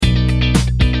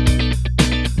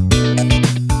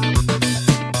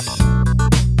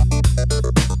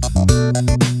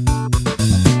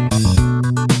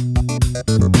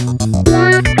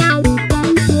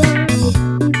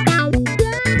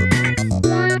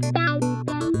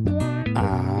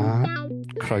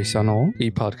croeso nôl I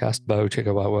podcast Bow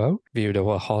Chicka Wow Wow. Fi yw dy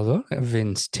wahoddwr,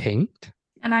 Vince Tinct.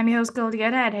 And I'm your host, Goldie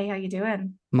Ed. Hey, how you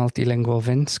doing? Multilingual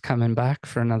Vince coming back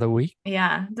for another week.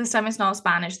 Yeah, this time it's not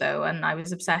Spanish though, and I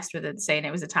was obsessed with it, saying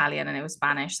it was Italian and it was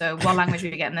Spanish. So what language are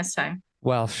we getting this time?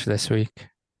 Welsh this week.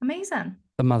 Amazing.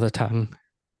 The mother tongue.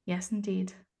 Yes,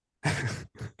 indeed.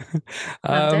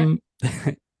 Loved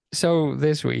it. So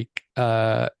this week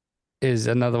is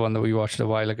another one that we watched a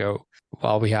while ago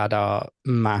while we had our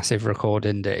massive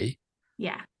recording day.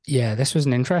 Yeah. Yeah, this was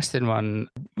an interesting one.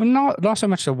 Well, not so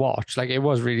much to watch. Like, it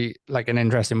was really like an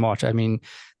interesting watch. I mean,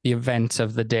 the events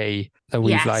of the day that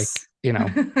we've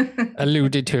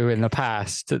alluded to in the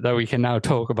past that we can now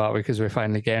talk about because we're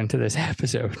finally getting to this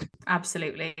episode.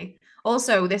 Absolutely.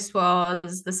 Also, this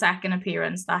was the second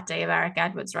appearance that day of Eric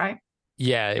Edwards, right?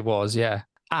 Yeah, it was. Yeah.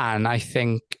 And I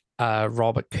think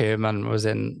Robert Kerman was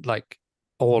in like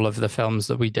all of the films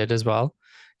that we did as well.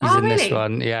 He's in this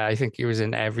one. Yeah, I think he was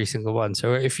in every single one.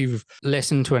 So if you've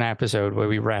listened to an episode where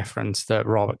we referenced that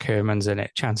Robert Kerman's in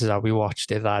it, chances are we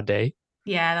watched it that day.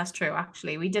 Yeah, that's true,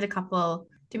 actually. We did a couple.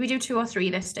 Did we do 2 or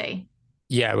 3 this day?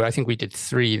 Yeah, well, I think we did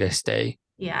 3 this day.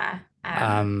 Yeah.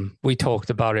 We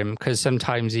talked about him because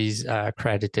sometimes he's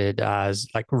credited as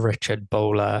like Richard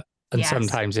Bowler and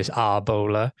sometimes it's R.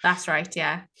 Bowler. That's right,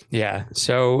 yeah. Yeah.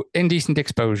 So Indecent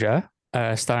Exposure,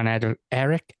 starring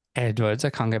Eric Edwards, I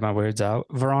can't get my words out,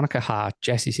 Veronica Hart,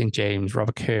 Jesse St. James,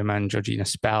 Robert Kerman, Georgina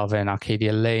Spelvin,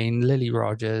 Arcadia Lane, Lily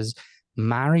Rogers,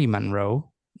 Mary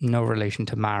Monroe, no relation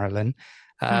to Marilyn,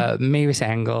 Mavis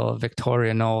Engel,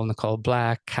 Victoria Knoll, Nicole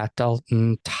Black, Kat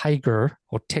Dalton, Tigger,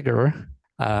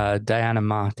 Diana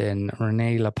Martin,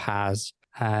 Renee La Paz,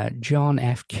 John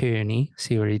F. Kearney,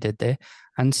 see what he did there,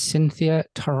 and Cynthia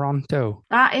Toronto.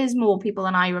 That is more people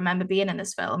than I remember being in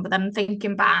this film, but then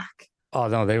thinking back, oh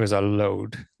no, there was a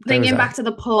load. Thinking back to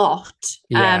the plot,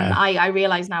 I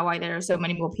realise now why there are so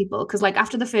many more people. Because like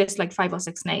after the first like 5 or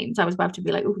 6 names, I was about to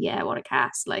be like, oh yeah, what a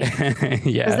cast! Like,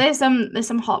 because there's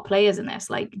some hot players in this.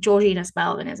 Like Georgina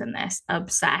Spelvin is in this,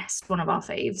 obsessed, one of our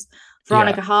faves.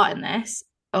 Veronica Hart in this.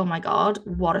 Oh my god,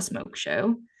 what a smoke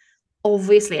show!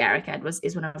 Obviously, Eric Edwards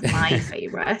is one of my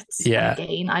favourites. Yeah, and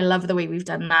again, I love the way we've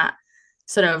done that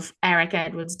sort of Eric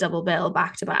Edwards double bill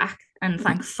back to back. And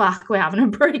thank fuck we're having a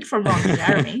break from Ron and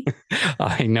Jeremy.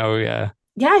 I know, yeah.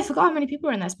 Yeah, I forgot how many people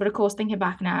are in this. But of course, thinking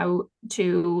back now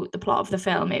to the plot of the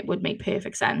film, it would make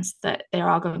perfect sense that there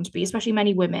are going to be, especially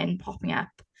many women popping up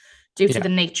due to the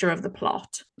nature of the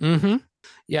plot. Mm-hmm.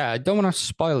 Yeah, I don't want to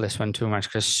spoil this one too much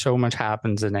because so much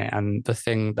happens in it. And the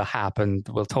thing that happened,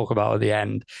 we'll talk about at the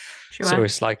end. Sure. So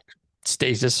it's like,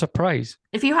 stays a surprise.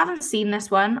 If you haven't seen this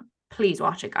one, please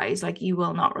watch it, guys. Like, you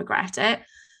will not regret it.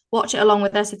 Watch it along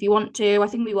with us if you want to. I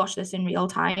think we watch this in real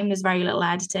time. There's very little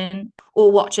editing. Or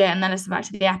watch it and then listen back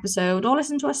to the episode. Or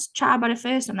listen to us chat about it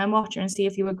first and then watch it and see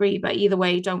if you agree. But either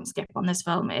way, don't skip on this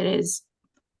film. It is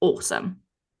awesome.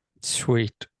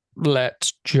 Sweet.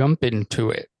 Let's jump into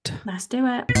it. Let's do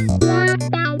it.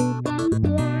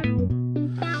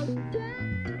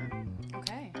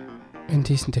 Okay.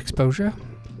 Indecent Exposure.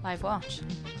 Live watch.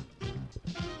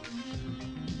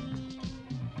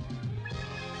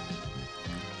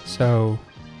 So,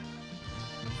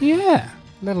 yeah,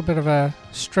 a little bit of a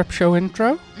strip show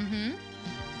intro. Mm-hmm.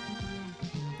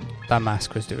 That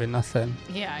mask was doing nothing.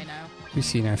 Yeah, I know. We've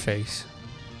seen her face.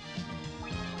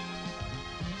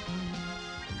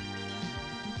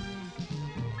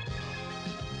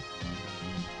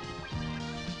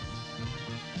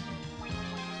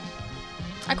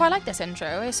 I quite like this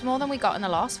intro. It's more than we got in the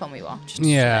last one we watched.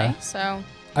 Yeah. Today, so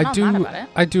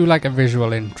I do like a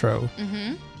visual intro.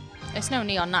 Mm-hmm. It's no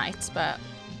Neon Nights, but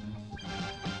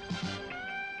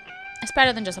it's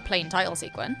better than just a plain title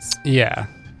sequence. Yeah.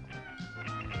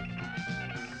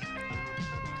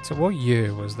 So what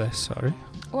year was this, sorry?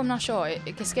 Oh, I'm not sure.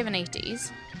 It's given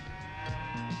 80s.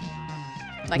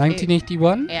 Like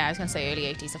 1981? Yeah, I was going to say early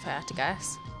 80s if I had to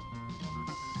guess.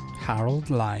 Harold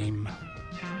Lime.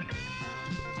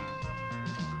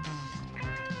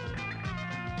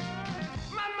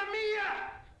 Mamma mia!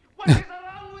 What is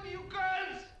wrong with you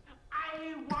girls?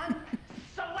 I want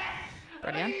sweat.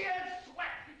 Brilliant. Real sweat.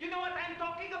 You know what I'm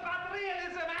talking about?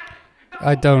 Realism.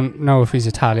 I don't know if he's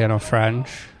Italian or French.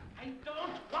 I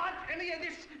don't want any of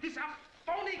this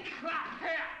phony crap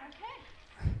here.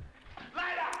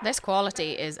 Okay. This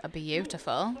quality is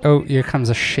beautiful. Oh, here comes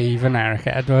a shaven Eric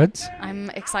Edwards.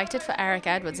 I'm excited for Eric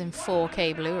Edwards in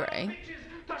 4K Blu-ray.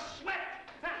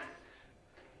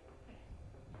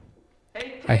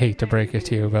 I hate to break it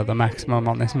to you, but the maximum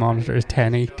on this monitor is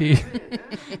 1080.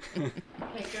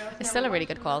 It's still a really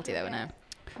good quality though, isn't it?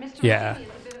 Yeah.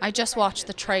 I just watched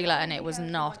the trailer and it was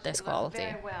not this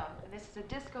quality. a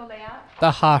disco layout.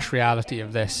 The harsh reality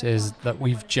of this is that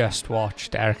we've just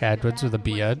watched Eric Edwards with a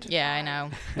beard. Yeah, I know.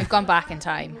 We've gone back in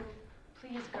time.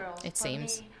 Please, girls. It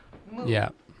seems. Yeah.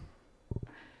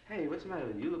 Hey, what's the matter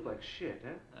with you? You look like shit,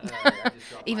 huh?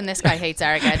 Even this guy hates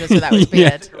Eric Edwards without his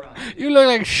beard. You look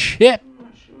like shit. Oh,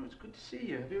 sure, it's good to see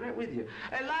you. I'll be right with you.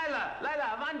 Hey,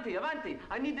 Lila, avanti.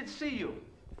 I need to see you.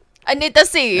 I need to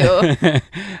see you.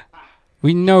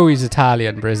 We know he's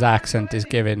Italian, but his accent is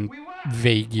giving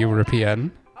vague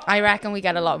European. I reckon we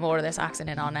get a lot more of this accent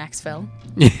in our next film.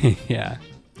 Yeah.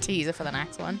 Teaser for the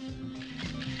next one.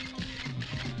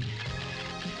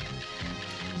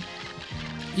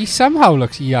 He somehow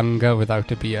looks younger without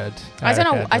a beard. I don't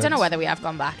know Edwards. whether we have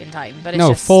gone back in time, but it's no,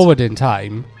 just... forward in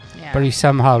time. Yeah. But he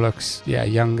somehow looks,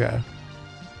 younger.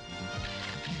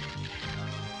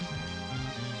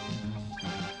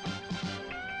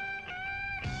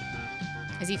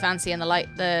 Is he fancying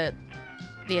the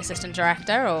assistant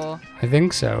director, or I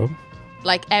think so.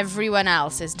 like everyone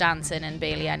else is dancing in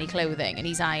barely any clothing and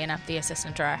he's eyeing up the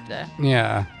assistant director?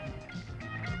 Yeah.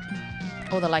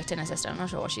 Or the lighting assistant, I'm not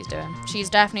sure what she's doing. She's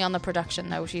definitely on the production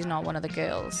though, she's not one of the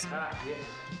girls. Yes.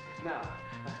 Now,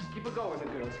 keep it going, the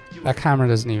girls. That camera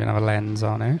doesn't even have a lens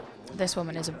on it. This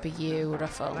woman is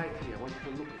beautiful. Right here, I want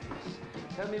you to look at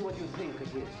this. Tell me what you think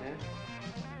of this,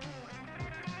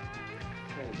 Tell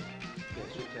me. Yes,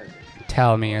 you tell me.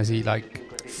 Tell me as he gets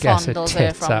her Fondles her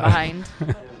tits from out. behind.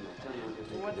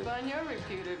 What's on your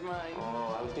reputed mind?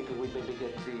 Oh, I was thinking we'd maybe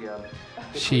get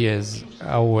the... She is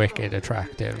a wicked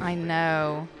attractive. I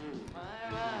know.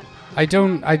 I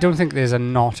don't think there's a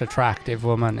not attractive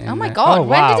woman in Oh my it. god, Oh,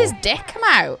 when wow. did his dick come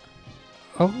out?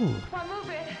 Oh. Come on, move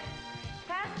it.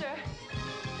 Faster.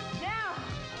 Now.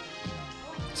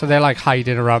 So they're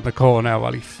hiding around the corner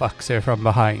while he fucks her from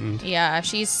behind. Yeah,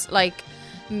 she's sort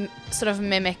of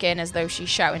mimicking as though she's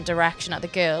shouting direction at the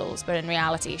girls, but in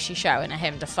reality she's shouting at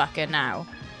him to fuck her now.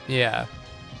 Yeah.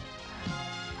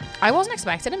 I wasn't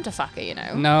expecting him to fuck her, you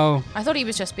know. No. I thought he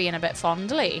was just being a bit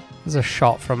fondly. There's a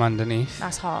shot from underneath.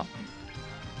 That's hot.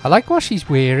 I like what she's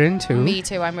wearing too. Me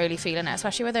too, I'm really feeling it,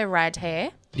 especially with her red hair.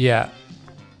 Yeah.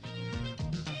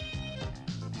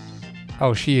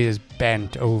 Oh, she is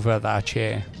bent over that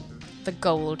chair. The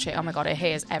gold chair. Oh my god, her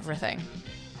hair is everything.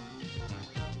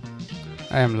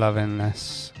 I am loving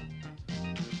this.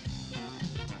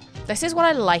 This is what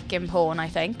I like in porn, I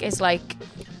think, is I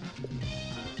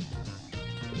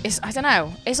don't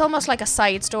know. It's almost like a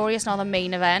side story. It's not the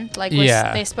main event.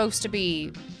 They're supposed to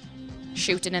be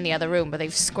shooting in the other room, but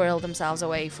they've squirreled themselves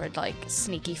away for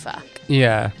sneaky fuck.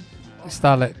 Yeah.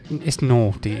 It's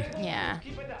naughty. Yeah.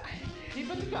 Keep it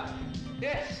up.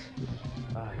 Yes.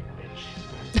 Ah, you bitch.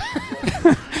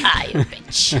 Ah, you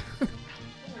bitch.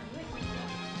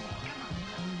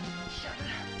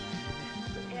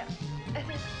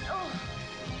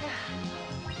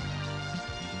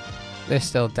 They're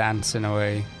still dancing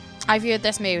away. I've heard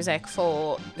this music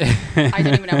for I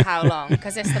don't even know how long,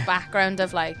 because it's the background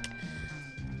of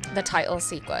the title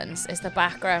sequence. It's the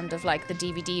background of the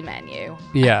DVD menu.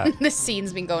 Yeah. This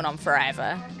scene's been going on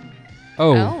forever.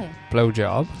 Oh.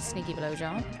 Blowjob. Sneaky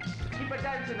blowjob. Keep it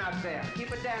dancing out there.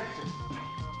 Keep it dancing.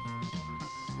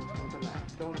 Don't relax.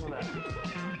 Don't relax.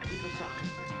 Keep it sucking.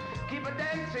 Keep it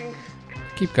dancing.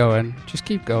 Keep going. Just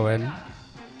keep going.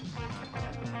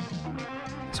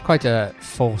 It's quite a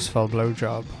forceful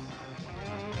blowjob.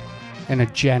 In a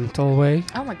gentle way.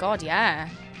 Oh my god, yeah.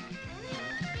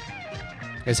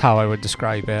 Is how I would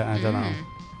describe it. I don't know.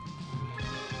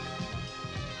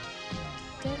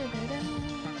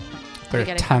 Bit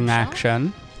of tongue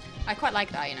action. I quite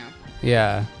like that, you know.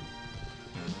 Yeah.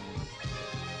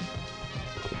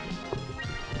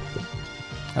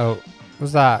 Oh,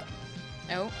 was that?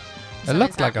 Oh. It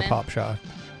looked like a pop shot.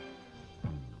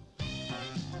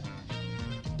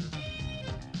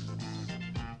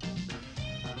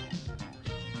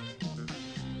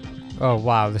 Oh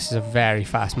wow, this is a very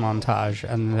fast montage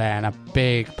and then a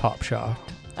big pop shot.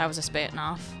 That was a spitting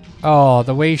off. Oh,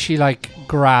 the way she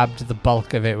grabbed the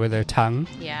bulk of it with her tongue.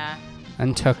 Yeah.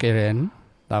 And took it in.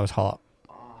 That was hot.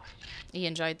 He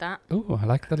enjoyed that. Ooh, I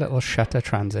like the little shutter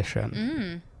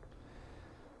transition.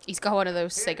 He's got one of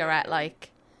those cigarette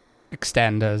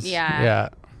extenders. Yeah. Yeah.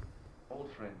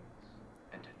 Old friends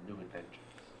and new adventures.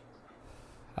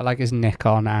 I like his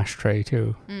Nikon ashtray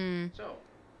too. So,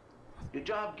 your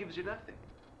job gives you nothing.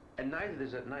 And neither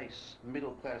does that nice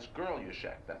middle-class girl you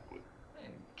shacked up with.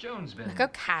 Jones been. Look how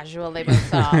casual they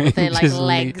both are. With their Just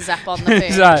legs up on the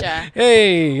It's furniture.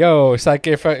 hey, yo, it's like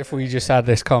if we just had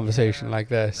this conversation like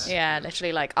this. Yeah,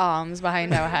 literally arms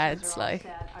behind our heads. I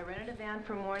rented a van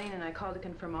for morning and I called to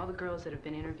confirm all the girls that have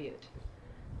been interviewed.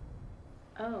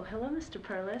 Oh, hello, Mr.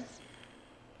 Perlis.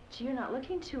 You're not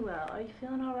looking too well. Are you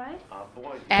feeling all right?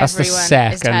 Boy. That's the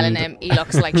Everyone is telling second. him he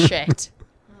looks like shit.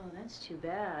 Oh, that's too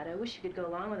bad. I wish you could go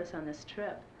along with us on this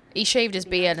trip. He shaved his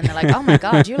beard and they're like, oh my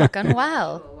god, you look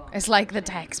unwell. It's like the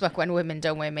textbook when women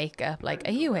don't wear makeup. Like,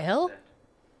 are you ill?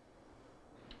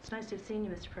 It's nice to have seen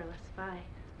you, Mr. Perlis. Bye.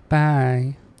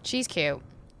 Bye. She's cute.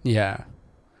 Yeah.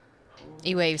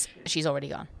 He waves. She's already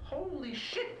gone. Holy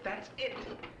shit, that's it.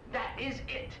 That is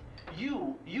it.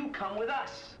 You come with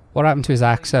us. What happened to his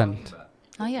accent?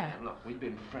 Oh yeah. Look, we've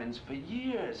been friends for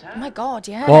years, huh? Oh my god,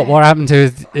 yeah. What happened to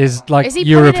his like Is he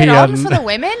European? putting it on for the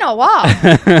women or what?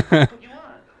 What you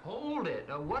want? Hold it.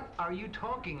 What are you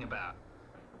talking about?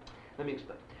 Let me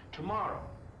explain. Tomorrow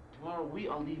we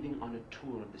are leaving on a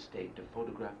tour of the state to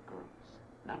photograph girls.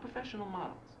 Not professional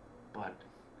models, but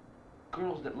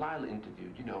girls that Lila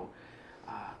interviewed,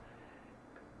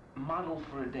 model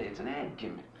for a day. It's an ad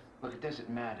gimmick. Look, it doesn't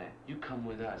matter. You come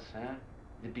with us, huh?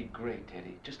 It'd be great,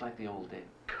 Teddy. Just like the old days.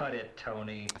 Cut it,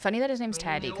 Tony. Funny that his name's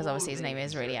Teddy, because obviously his name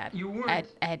is really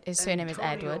his surname is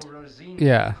Edward.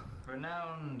 Yeah.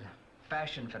 Renowned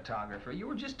fashion photographer. You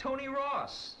were just Tony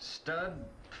Ross. Stud,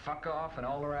 fuck off, and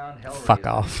all around hellraiser. Fuck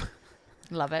off.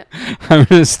 Love it. I'm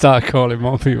gonna start calling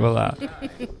more people that.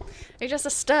 You're just a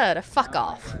stud, a fuck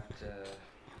off.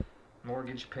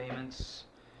 Mortgage payments,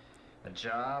 a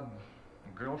job,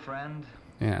 a girlfriend.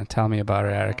 Yeah, tell me about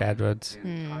it, Eric Edwards.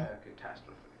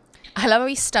 I love how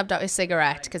he stubbed out his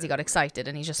cigarette because he got excited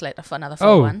and he just lit another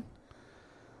full one.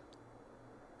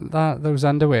 Those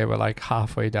underwear were like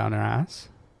halfway down her ass.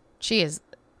 She is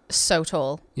so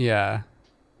tall. Yeah.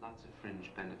 Lots of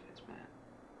fringe benefits, man.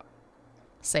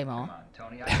 Say more. Come on,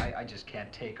 Tony. I just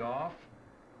can't take off.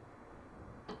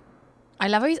 I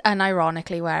love how he's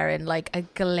unironically wearing like a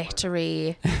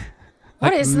glittery.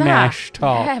 What like is that? Mesh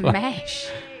top. Yeah, mesh.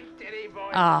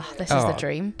 This is the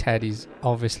dream. Teddy's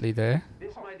obviously there.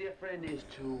 This, my dear friend, is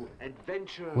to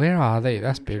adventure. Where are they?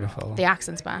 That's beautiful. The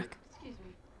accent's back. Excuse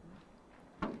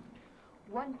me.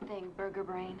 One thing, Burger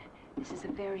Brain. This is a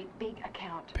very big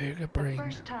account. Burger The Brain.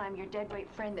 first time your deadweight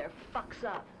friend there fucks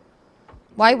up.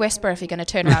 Why whisper if you're going to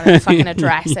turn around and fucking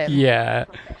address him? Yeah.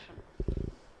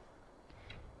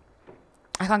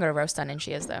 I can't get a roast done in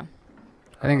she is though.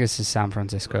 I think this is San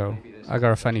Francisco. I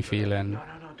got a funny feeling. No,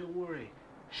 don't worry.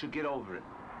 She'll get over it.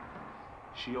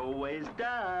 She always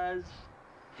does.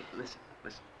 Hey, listen.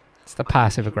 It's the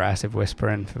passive-aggressive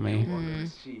whispering for me. We're gonna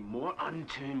see more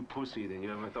unturned pussy than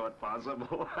you ever thought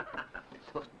possible.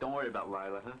 Look, don't worry about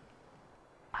Lila, huh?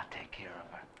 I'll take care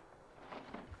of her.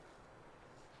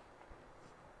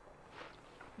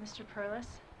 Mr. Perlis,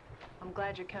 I'm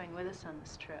glad you're coming with us on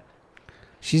this trip.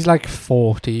 She's like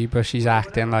 40, but she's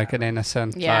acting like an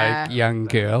innocent, like young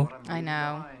girl. I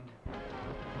know.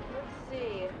 Let's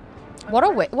see.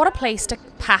 What a place to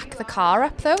pack the car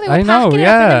up though. They were I know, packing it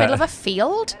up in the yeah. middle of a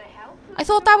field. I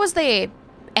thought that was the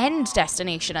end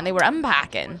destination and they were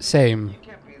unpacking. Same.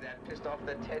 Can't be that pissed off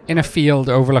that Ted. In a field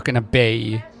overlooking a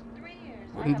bay.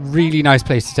 Really nice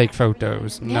place to take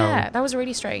photos. Yeah, No. that was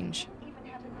really strange.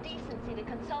 Even have the decency to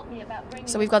consult me about bringing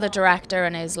So we've got the director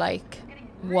and his like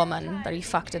woman that he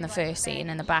fucked in the first scene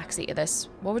in the backseat of this.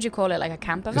 What would you call it? Like a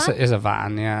camper van? It's a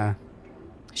van, yeah.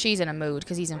 She's in a mood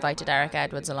because he's invited Eric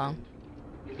Edwards along.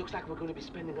 It looks like we're going to be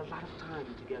spending a lot of time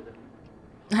together.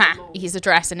 Ha! He's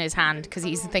addressing his hand because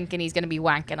he's thinking he's going to be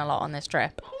wanking a lot on this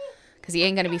trip. Because he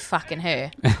ain't going to be fucking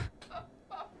her. God,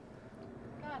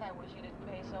 I wish you didn't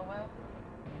pay so well.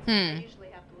 I usually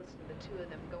have to listen to the two of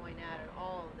them going at it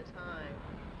all the time.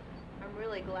 I'm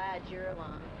really glad you're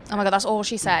along. Oh my god, that's all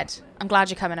she said. I'm glad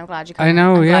you're coming. I'm glad you're coming. I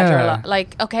know, I'm glad you're yeah.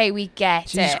 like, okay, we get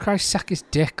Jesus it. Christ, suck his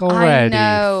dick already.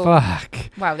 know. Fuck.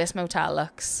 Wow, this motel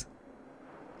looks.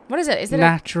 What is it? Is it?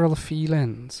 Natural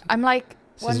feelings. I'm like.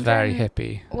 This is very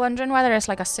hippie. Wondering whether it's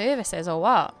like a services or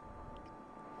what.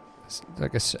 It's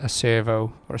like a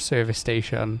servo or a service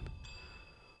station.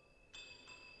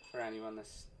 For anyone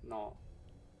that's not.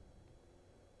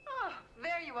 Oh,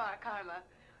 there you are, Carla.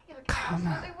 You look Carla.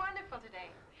 absolutely wonderful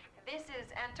today. This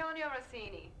is Antonio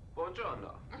Rossini. Buongiorno.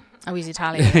 Oh, he's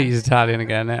Italian. He's Italian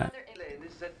again, yeah.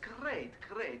 It's a great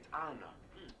honor.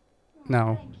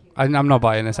 No, I'm not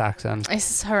buying this accent.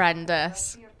 It's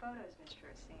horrendous. Your photos, Mr.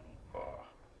 Rossini.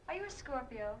 Are you a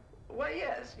Scorpio? Why,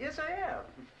 yes, I am.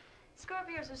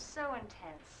 Scorpios are so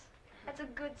intense. That's a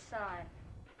good sign.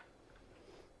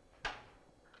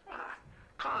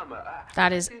 Karma.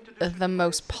 That is the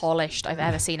most polished I've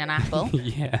ever seen an apple.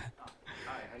 Yeah.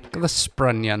 Got the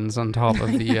sprunions on top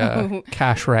of the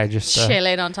cash register.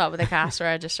 Chilling on top of the cash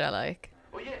register, like.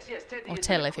 Oh, yes, Teddy Or is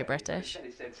Till a- if you're British.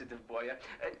 Very sensitive boy.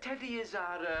 Teddy is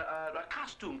our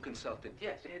costume consultant.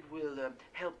 Yes, Ed will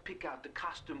help pick out the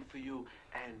costume for you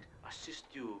and assist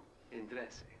you in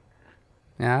dressing.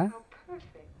 Yeah? Oh,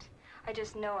 perfect. I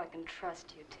just know I can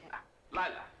trust you, Ted.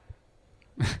 Lila.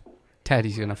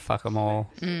 Teddy's gonna fuck them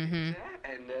all. And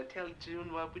tell June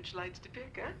which lights to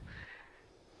pick, huh?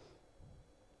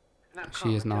 Now,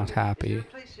 She is not happy. Is there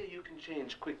a place here you can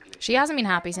change quickly? She hasn't been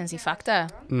happy since he fucked her.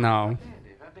 No.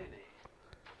 Va bene.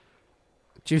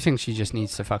 Do you think she just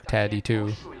needs to fuck Teddy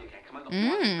too?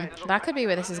 That could be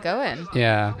where this is going.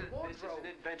 Yeah. This is an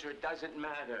adventure. It doesn't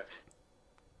matter.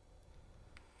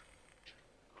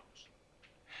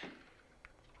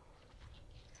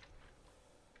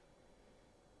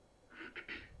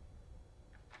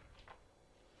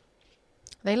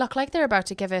 They look like they're about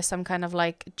to give her some kind of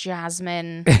like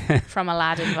Jasmine from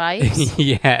Aladdin vibes.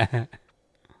 Yeah.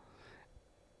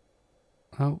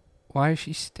 Oh, why is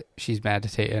she? She's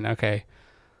meditating. Okay.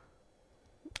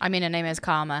 I mean, her name is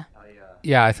Karma.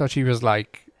 Yeah, I thought she was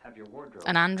like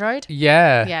An android?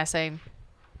 Yeah. Yeah, same.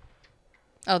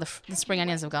 Oh, the spring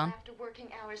onions have gone. After working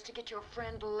hours to get your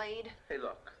friend laid. Hey,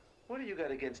 look. What do you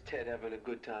got against Ted having a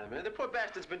good time, man? The poor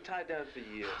bastard's been tied down for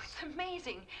years. It's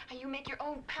amazing how you make your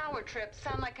own power trip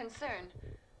sound like concern.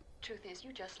 Truth is,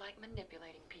 you just like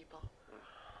manipulating people.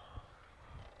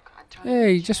 God, Tony,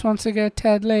 Hey, he just wants to get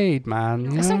Ted laid, man.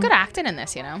 There's some good acting in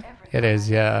this, you know? It is,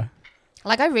 yeah.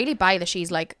 Like, I really buy that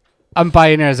she's like... I'm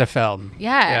buying her as a film.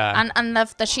 Yeah. And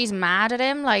that she's mad at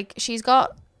him. Like, she's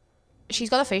got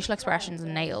the facial expressions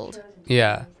nailed.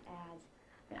 Yeah.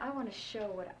 I want to show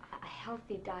what a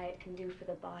healthy diet can do for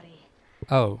the body.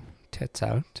 Oh, tits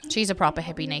out. She's a proper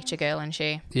hippie nature girl, isn't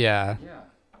she? Yeah. Yeah,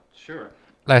 sure.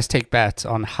 Let's take bets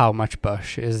on how much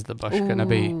bush is the bush going to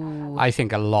be. I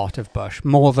think a lot of bush.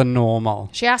 More than normal.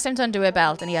 She asked him to undo her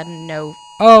belt and he had no...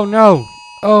 Oh, no.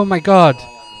 Oh, my God.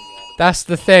 That's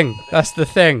the thing. That's the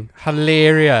thing.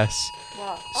 Hilarious.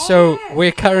 So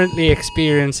we're currently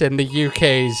experiencing the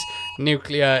UK's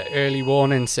nuclear early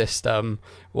warning system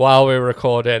while we're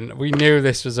recording. We knew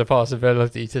this was a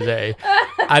possibility today,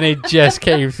 and it just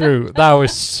came through. That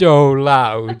was so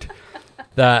loud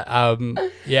that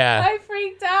yeah. I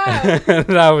freaked out.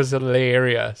 That was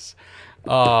hilarious.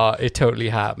 Oh, it totally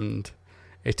happened.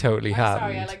 It totally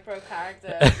happened. Sorry, I like broke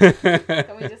character.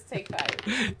 Can we just take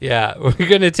 5? Yeah, we're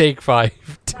gonna take 5.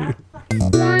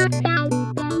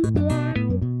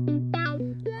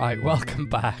 Right, welcome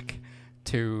back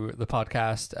to the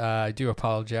podcast. I do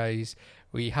apologize.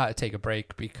 We had to take a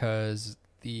break because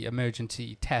the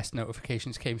emergency test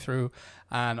notifications came through,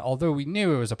 and although we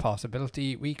knew it was a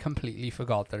possibility, we completely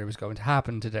forgot that it was going to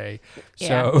happen today. Yeah,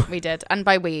 so we did. And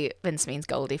by we, Vince means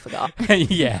Goldie forgot.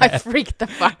 yeah. I freaked the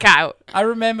fuck out. I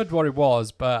remembered what it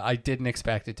was, but I didn't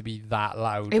expect it to be that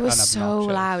loud. It was and so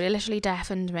obnoxious. loud. It literally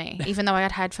deafened me, even though I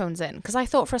had headphones in. Because I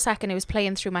thought for a second it was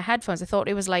playing through my headphones. I thought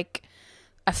it was like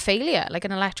a failure, like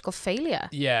an electrical failure.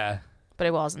 Yeah. But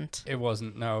it wasn't. It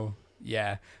wasn't, no.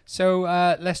 Yeah. So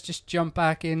let's just jump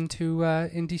back into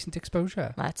Indecent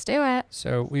Exposure. Let's do it.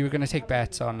 So we were going to take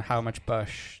bets on how much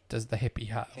bush does the hippie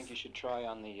have. I think you should try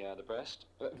on the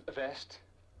vest.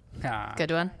 Ah.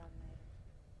 Good one.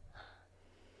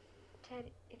 Ted,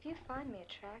 if you find me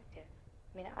attractive,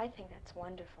 I mean, I think that's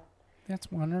wonderful.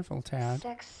 That's wonderful, Tad.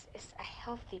 Sex is a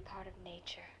healthy part of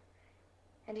nature.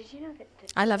 And did you know that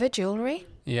I love her jewellery.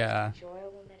 Yeah.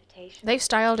 enjoyable meditation? They've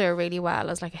styled her really well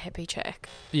as like a hippie chick.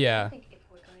 I Yeah. think if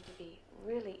we're going to be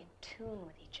really in tune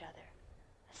with each other,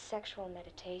 a sexual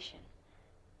meditation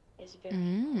is very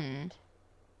important.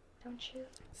 Don't you?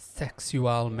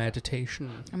 Sexual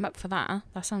meditation. I'm up for that.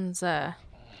 That sounds hot.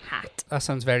 That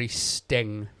sounds very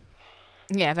Sting.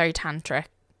 Yeah, very tantric.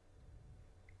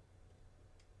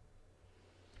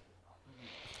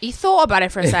 He thought about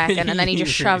it for a second and then he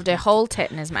just shoved a whole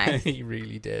tit in his mouth. He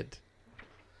really did.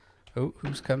 Oh,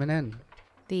 who's coming in?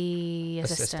 The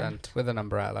assistant. with an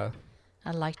umbrella.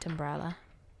 A light umbrella.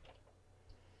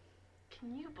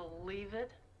 Can you believe it?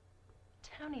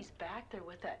 Tony's back there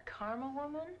with that Karma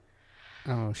woman?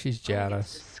 Oh, she's It's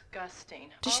jealous. disgusting.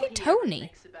 Did All she he ever Tony?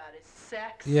 thinks about is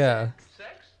sex. Yeah.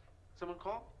 Sex? Someone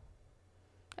call?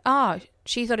 Oh,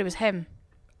 she thought it was him.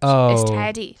 Oh. It's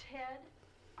Teddy. Ted?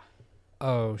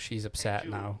 Oh, she's upset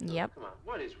Julie. now. Yep. Come on,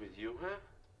 what is with you, huh?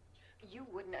 You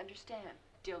wouldn't understand,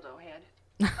 dildo head.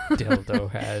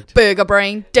 Dildo head. Burger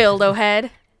brain, dildo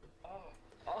head.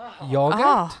 Yogurt?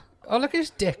 Oh. Oh, look at his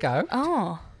dick out.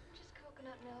 Oh. Just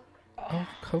coconut milk. Oh,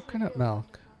 coconut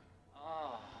milk.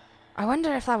 I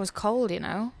wonder if that was cold, you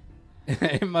know?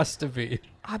 It must have been.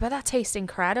 I bet that tastes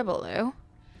incredible, though.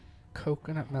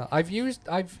 Coconut milk. I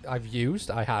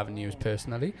haven't used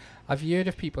personally. I've heard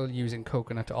of people using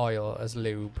coconut oil as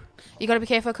lube. You got to be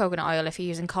careful with coconut oil if you're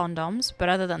using condoms, but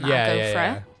other than that, go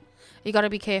for it. You got to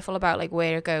be careful about like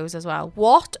where it goes as well.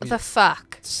 What the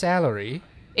fuck? Celery.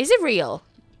 Is it real?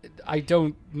 I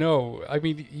don't know. I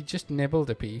mean, he just nibbled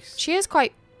a piece. She's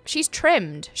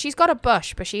trimmed. She's got a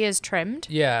bush, but she is trimmed.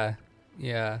 Yeah.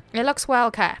 It looks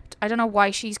well kept. I don't know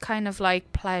why she's kind of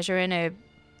like pleasuring her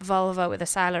vulva with a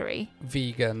celery.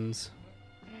 Vegans.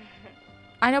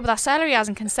 I know, but that celery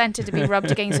hasn't consented to be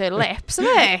rubbed against her lips, have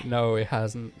it? No, it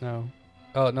hasn't. No.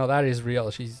 Oh, no, that is real.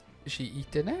 Is she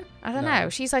eating it? I don't know.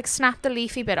 She's like snapped the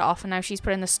leafy bit off and now she's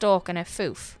putting the stalk in her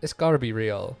foof. It's gotta be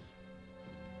real.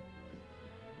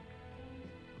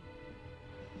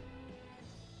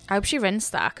 I hope she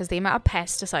rinsed that because the amount of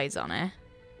pesticides on it.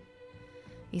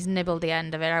 He's nibbled the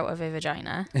end of it out of her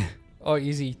vagina. Oh,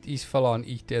 he's full on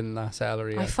eating that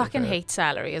celery. I fucking hate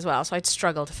celery as well, so I'd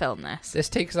struggle to film this. This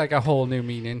takes like a whole new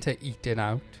meaning to eating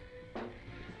out.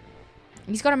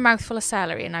 He's got a mouthful of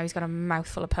celery and now he's got a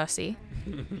mouthful of pussy.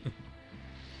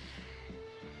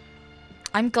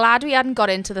 I'm glad we hadn't got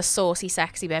into the saucy,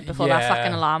 sexy bit before that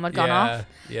fucking alarm had gone off.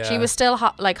 Yeah. She was still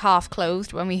like half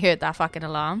clothed when we heard that fucking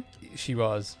alarm. She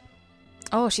was.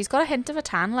 Oh, she's got a hint of a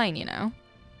tan line, you know.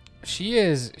 She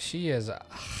is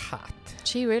hot.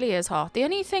 She really is hot. The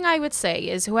only thing I would say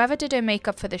is whoever did her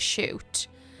makeup for the shoot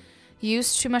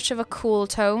used too much of a cool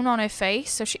tone on her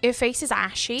face. So her face is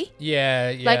ashy.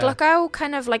 Yeah. Like, look how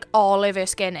kind of like olive her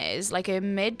skin is. Like her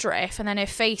midriff. And then her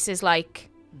face is like...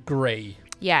 grey.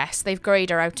 Yes, they've greyed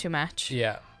her out too much.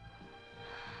 Yeah.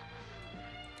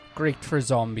 Great for a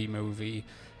zombie movie.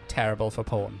 Terrible for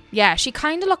porn. Yeah, she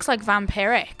kind of looks like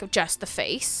vampiric. Just the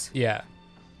face. Yeah.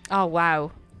 Oh,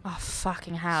 wow. Oh,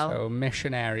 fucking hell. So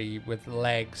missionary with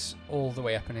legs all the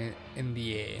way up in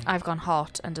the air. I've gone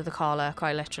hot under the collar,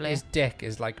 quite literally. His dick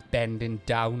is like bending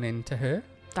down into her.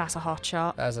 That's a hot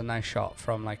shot. That's a nice shot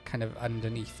from like kind of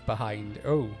underneath, behind.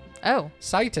 Oh.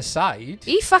 Side to side.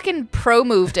 He fucking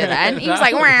pro-moved it then. He was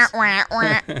like, wah, wah,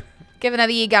 wah. Give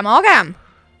another egam.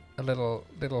 A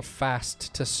little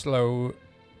fast to slow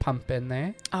pump in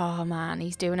there. Oh, man,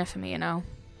 he's doing it for me, you know.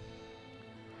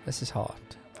 This is hot.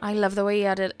 I love the way he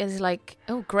had it. Is like,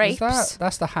 oh, grapes.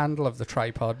 That's the handle of the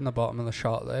tripod in the bottom of the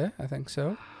shot there. I think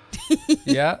so.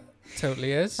 Yeah,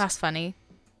 totally is. That's funny.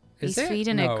 He's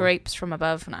feeding her grapes from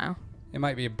above now. It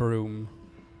might be a broom.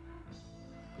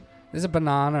 There's a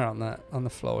banana on the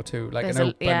floor too, like an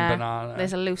open banana.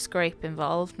 There's a loose grape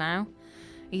involved now.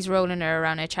 He's rolling her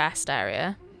around her chest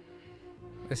area.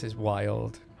 This is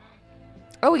wild.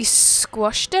 Oh, he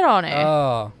squashed it on her.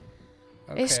 Oh.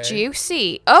 Okay. It's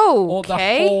juicy. Oh,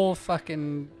 okay. The whole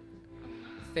fucking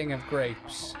thing of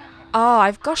grapes. Oh,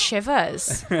 I've got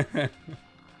shivers.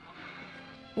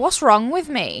 What's wrong with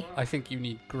me? I think you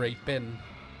need grape in.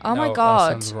 Oh my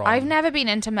god. I've never been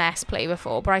into mess play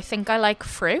before, but I think I like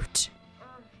fruit.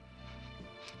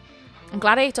 I'm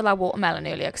glad I ate all that watermelon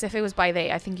earlier, because if it was by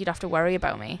there, I think you'd have to worry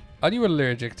about me. Are you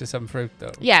allergic to some fruit,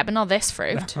 though? Yeah, but not this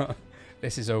fruit.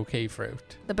 This is okay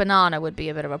fruit. The banana would be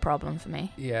a bit of a problem for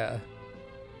me. Yeah.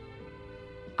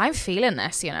 I'm feeling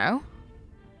this, you know.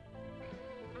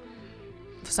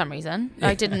 For some reason.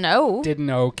 I didn't know. Didn't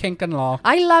know. Kink unlock.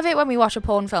 I love it when we watch a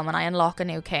porn film and I unlock a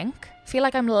new kink. I feel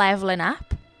like I'm leveling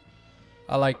up.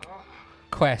 I like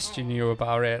question you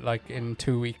about it like in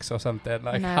 2 weeks or something.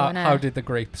 Like how did the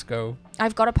grapes go?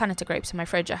 I've got a punnet of grapes in my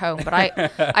fridge at home, but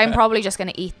I'm probably just going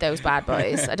to eat those bad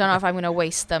boys. I don't know if I'm going to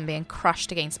waste them being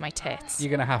crushed against my tits. You're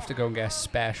going to have to go and get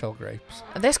special grapes.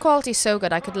 This quality's so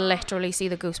good I could literally see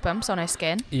the goosebumps on her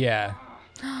skin. Yeah.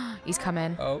 He's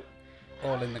coming. Oh,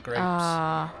 all in the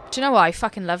grapes. Do you know what? I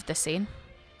fucking loved this scene.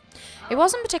 It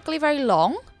wasn't particularly very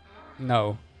long.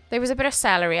 No. There was a bit of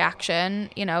celery action,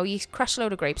 you know, he crushed a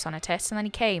load of grapes on her tits and then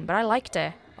he came, but I liked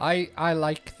it. I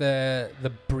like the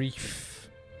brief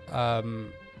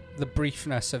the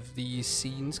briefness of these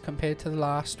scenes compared to the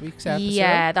last week's episode.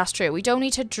 Yeah, that's true. We don't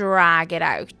need to drag it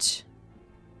out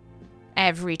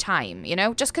every time, you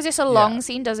know? Just because it's a long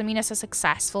scene doesn't mean it's a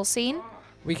successful scene.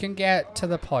 We can get to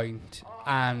the point,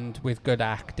 and with good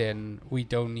acting, we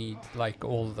don't need like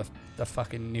all the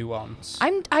fucking nuance.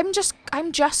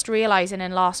 I'm just realizing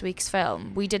in last week's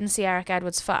film we didn't see Eric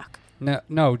Edwards fuck.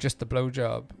 No, just the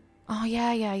blowjob. Oh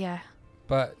yeah.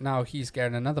 But now he's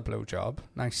getting another blowjob.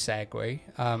 Nice segue.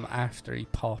 After he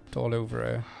popped all over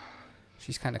her,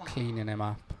 she's kind of cleaning him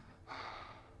up.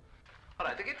 All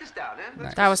right, to get this down, eh?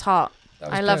 Nice. That was hot.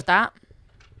 I loved that.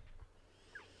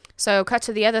 So cut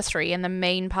to the other three in the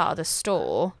main part of the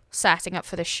store, setting up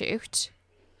for the shoot.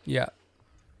 Yeah.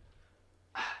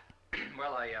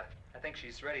 Well, I think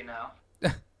she's ready now. He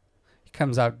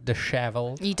comes out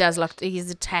disheveled. He does look. He's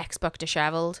a textbook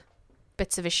disheveled.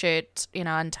 Bits of his shirt, you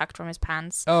know, untucked from his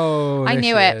pants. Oh, I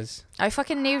knew it. I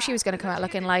fucking knew she was going to come out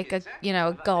looking like a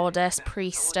goddess,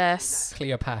 priestess.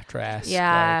 Cleopatra-esque.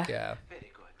 Yeah. Like, yeah.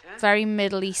 Very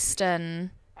Middle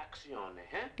Eastern.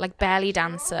 like belly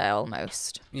dancer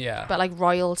almost. Yeah. But like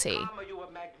royalty. Mama, you are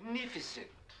magnificent.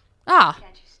 Ah.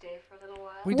 Can't you stay for a little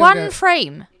while? We don't One get-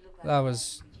 frame. That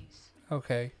was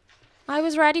okay. I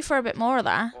was ready for a bit more of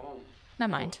that.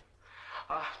 Never mind.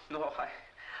 No,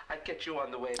 I'd get you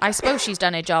on the way. I suppose she's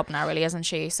done her job now, really, hasn't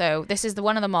she? So this is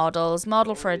one of the models.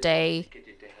 Model for a day.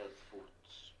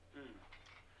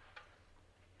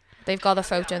 They've got the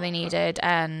photo they needed,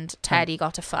 and Teddy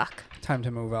got a fuck. Time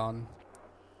to move on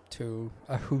to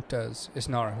a Hooters. It's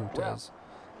not a Hooters.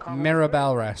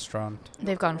 Mirabelle restaurant.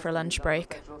 They've gone for a lunch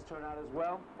break. Turn out as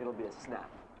well, it'll be a snap.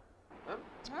 Well,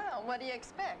 what do you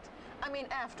expect? I mean,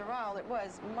 after all, it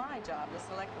was my job to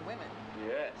select the women.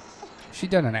 Yes. She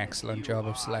done an excellent job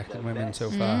of selecting women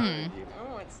so far.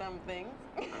 Oh, it's something.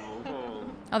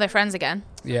 Oh, they're friends again.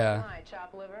 Yeah. My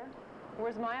chop liver.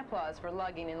 Where's my applause for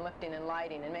lugging and lifting and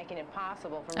lighting and making it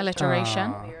possible for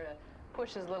Alliteration. Mr. here to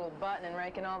push his little button and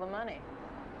rake in all the money?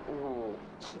 Oh,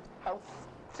 how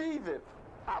Steven,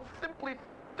 how simply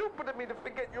stupid of me to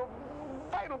forget your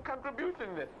vital contribution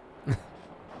in this.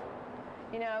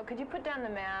 You know, could you put down the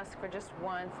mask for just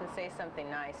once and say something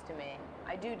nice to me?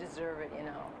 I do deserve it, you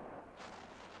know.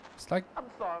 It's like I'm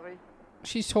sorry.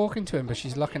 she's talking to him, but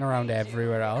she's looking around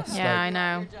everywhere else. Yeah, I Like,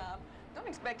 know. Your job. Don't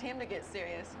expect him to get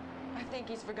serious. I think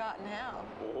he's forgotten how.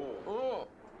 Oh.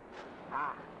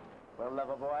 Ah, well,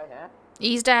 lover boy, huh?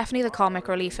 He's definitely the comic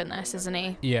relief in this, isn't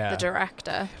he? Yeah. The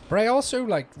director. but I also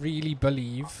like really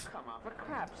believe Come on, for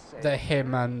crap's sake. that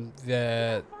him and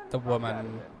the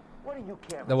woman, What do you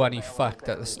care the one he fucked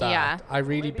at the start. Yeah. I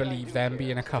really believe them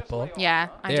being a couple. Yeah,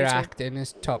 I do Their too. acting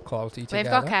is top quality They've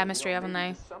together. got chemistry, haven't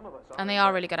they? And they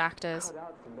are really good actors.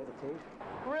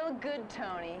 Real good,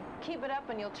 Tony. Keep it up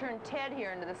and you'll turn Ted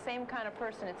here into the same kind of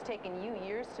person it's taken you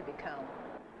years to become.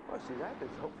 Well, see,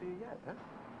 there's hope for you yet, huh?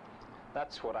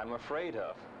 That's what I'm afraid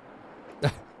of.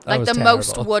 That Like was the terrible.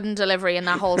 most wooden delivery in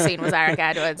that whole scene was Eric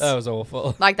Edwards. That was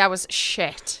awful. Like that was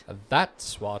shit.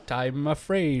 That's what I'm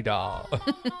afraid of. No,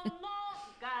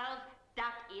 girls,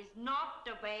 that is not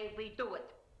the way we do it.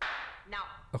 Now,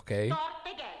 Okay. start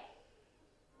again.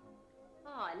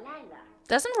 Oh, Lila.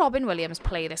 Doesn't Robin Williams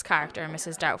play this character in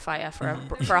Mrs. Doubtfire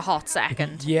for a hot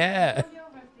second? Yeah.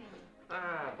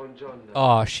 Ah, buongiorno.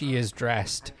 Oh, she is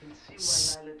dressed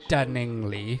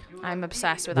stunningly. I'm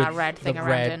obsessed with that red thing the around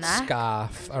red her neck.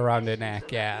 scarf around her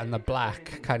neck, yeah, and the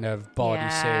black kind of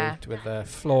bodysuit Yeah. with the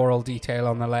floral detail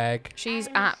on the leg. She's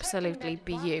absolutely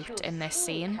beaut in this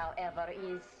scene. However,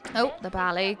 is Oh, the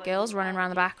ballet girls running around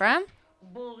the background.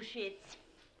 bullshit.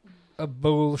 A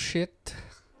bullshit.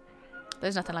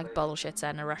 There's nothing like bullshit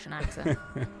said in a Russian accent.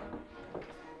 A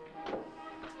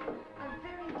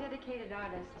very dedicated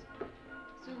artist.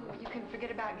 So you can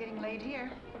forget about getting laid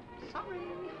here. Sorry.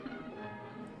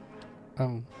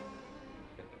 Oh.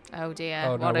 Oh dear,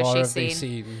 Oh no, what has what she have they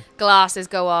seen? seen? Glasses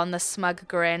go on, the smug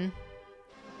grin.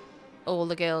 All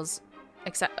the girls,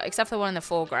 except for the one in the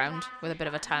foreground with a bit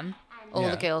of a tum. All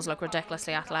Yeah. the girls look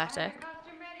ridiculously athletic.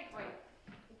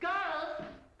 Girls,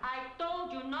 I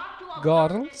told you not to observe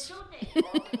Girls? the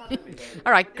shooting.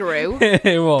 All right, Gru.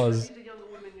 It was. The young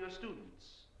women, your students.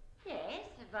 Yes,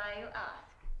 why you ask?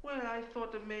 Well, I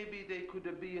thought that maybe they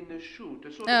could be in the shoot.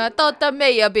 I thought that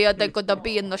maybe they could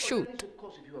be in the shoot. Yes, of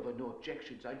course, if you have no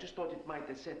objections, I just thought it might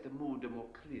set the mood more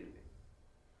clearly.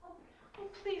 Oh,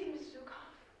 please, Miss Zukov.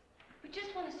 We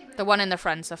just want to see what The one in the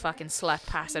front's a fucking slut.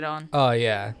 Pass it on. Oh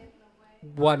yeah.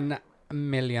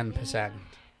 1,000,000%.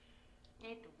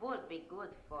 It would be good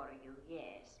for you,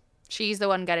 yes. She's the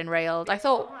one getting railed. I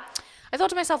thought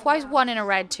to myself, why is one in a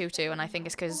red tutu? And I think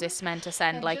it's because it's meant to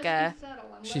send like a.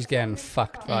 She's getting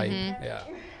fucked vibe. Mm-hmm. Yeah.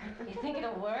 You think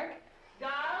it'll work?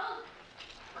 Girls,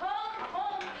 come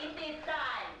home, it is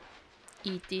time.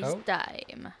 It is Oh.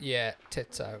 time. Yeah,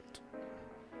 tits out.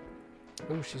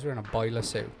 Oh, she's wearing a boiler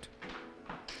suit.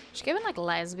 She's giving like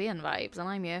lesbian vibes, and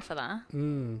I'm here for that.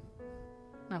 Mm.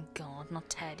 Oh God, not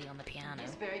Teddy on the piano.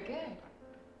 He's very good.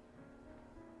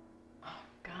 Oh,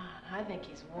 God, I think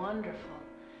he's wonderful.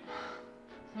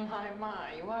 My,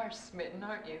 you are smitten,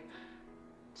 aren't you?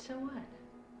 So what?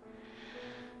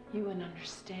 You wouldn't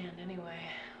understand anyway.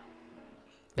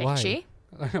 Bitchy.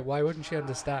 Why wouldn't she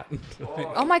understand?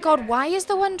 Oh my God, why is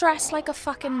the one dressed like a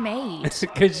fucking maid?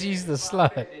 Because she's the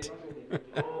slut.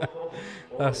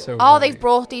 That's so. Oh, funny. they've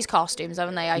brought these costumes,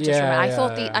 haven't they? I just Yeah,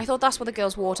 remember. yeah. I thought that's what the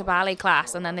girls wore to ballet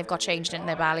class, and then they've got changed into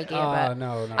their ballet gear. Oh, but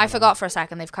no, no, I no. forgot for a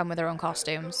second they've come with their own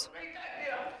costumes.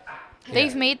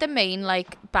 They've made the main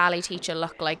like ballet teacher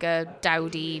look like a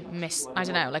dowdy I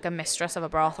don't know, like a mistress of a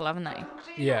brothel, haven't they?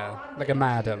 Yeah, like a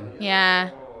madam.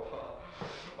 Yeah.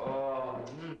 I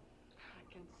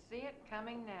can see it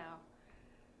coming now.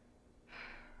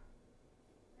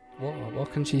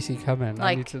 What can she see coming?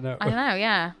 Like, I need to know. I don't know,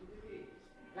 yeah.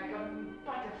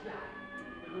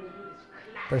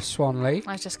 There's Swan Lake.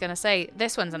 I was just going to say,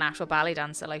 this one's an actual ballet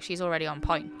dancer. Like, she's already on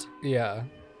point. Yeah.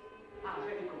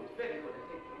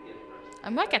 I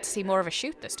might get to see more of a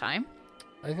shoot this time.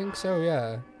 I think so,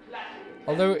 yeah.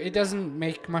 Although it doesn't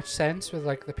make much sense with,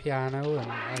 like, the piano and...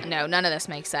 Like... No, none of this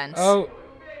makes sense. Oh,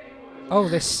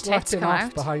 they're slutting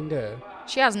off behind her.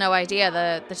 She has no idea,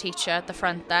 the teacher at the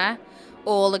front there.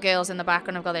 All the girls in the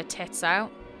background have got their tits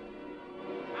out.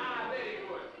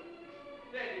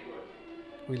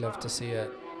 We love to see it.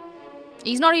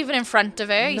 He's not even in front of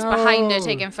her. He's behind her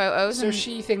taking photos. So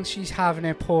she thinks she's having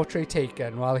her portrait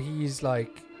taken while he's,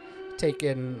 like,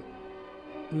 taking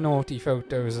naughty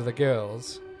photos of the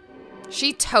girls.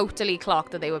 She totally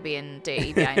clocked that they were being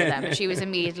dirty behind them, and she was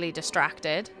immediately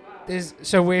distracted.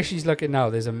 So where she's looking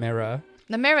now, there's a mirror.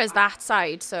 The mirror's that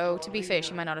side, so to be fair,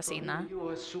 she might not have seen that. You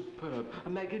are superb.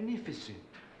 Magnificent.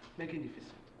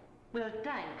 Magnificent. Well,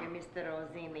 thank you, Mr.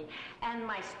 Rossini. And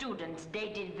my students, they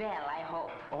did well, I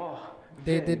hope. Oh,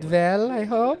 they did well, I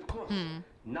hope. Of course.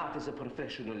 Not as a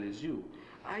professional as you.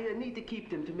 I need to keep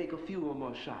them to make a few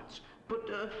more shots. But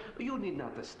you need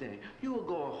not to stay. You will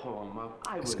go home.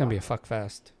 It's going to be a fuck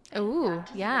fest. Ooh,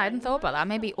 yeah, I hadn't thought about that.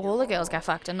 Maybe all the girls get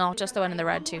fucked and not just the one in the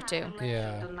red tutu.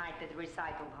 Yeah. Tonight at the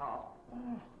recital hall.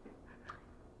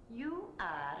 You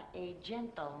are a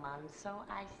gentleman, so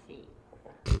I see.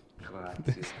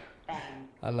 Grazie.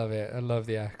 I love it. I love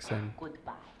the accent.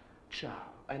 Goodbye. Ciao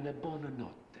and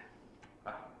buonanotte.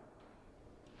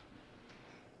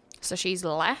 So she's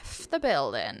left the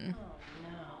building.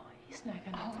 He's not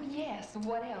gonna... Oh, yes.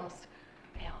 What else?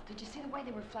 Bill, did you see the way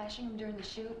they were flashing him during the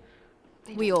shoot?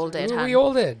 We all did, We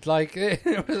all did. Like,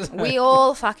 it was like, we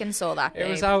all fucking saw that, babe. It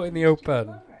was out in the open.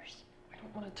 I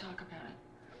don't want to talk about it.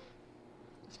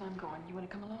 Listen, I'm going. You want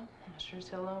to come along? I sure as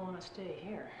hell don't want to stay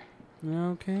here.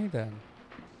 Okay, then.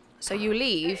 So you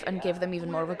leave and give them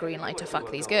even more of a green light to fuck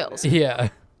these girls. Yeah.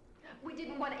 We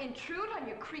didn't want to intrude on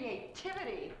your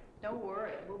creativity. Don't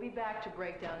worry. We'll be back to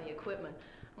break down the equipment.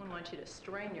 I don't want you to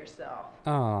strain yourself.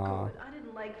 Aww. Good. I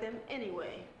didn't like them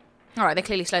anyway. All right, they're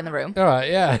clearly still in the room. All right,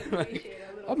 yeah.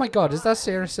 Oh my God, is that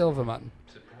Sarah Silverman?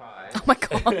 Surprise. Oh my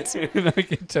God.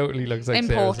 Like, it totally looks like in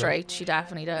Sarah portrait, she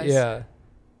definitely does. Yeah.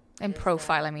 In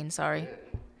profile, I mean, sorry.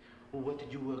 Well, what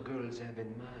did you girls have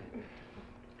in mind?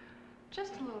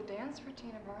 Just a little dance for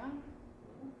Tina Brown.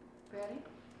 Ready?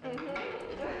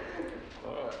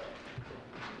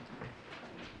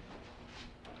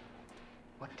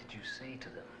 What did you say to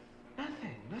them?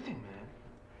 Nothing, man.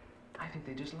 I think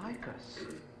they just like us.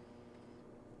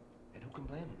 And who can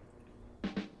blame them?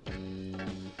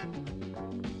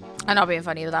 I'm not being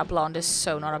funny, but that blonde is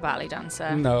so not a ballet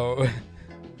dancer. No.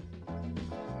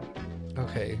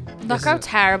 Okay. Look how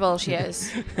terrible she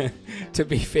is. To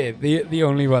be fair, the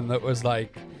only one that was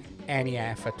like any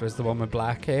effort was the one with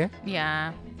black hair.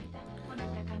 Yeah.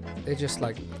 They just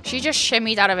like... She just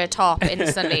shimmied out of her top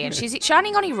instantly, and she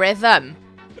hadn't got any rhythm.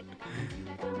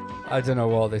 I don't know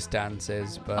what this dance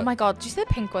is, but... Oh my God, do you see the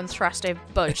pink one thrust her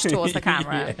budge towards the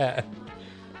camera? Yeah.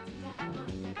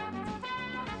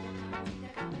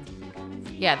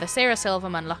 Yeah, the Sarah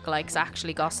Silverman lookalikes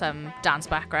actually got some dance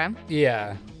background.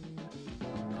 Yeah.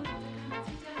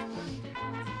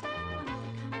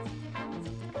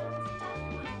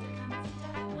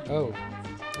 Oh.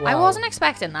 Wow. I wasn't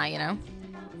expecting that, you know.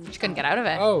 She couldn't get out of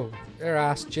it. Oh, her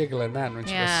ass jiggling then when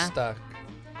she was stuck.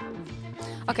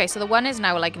 Okay, so the one is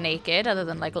now like naked, other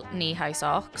than like knee-high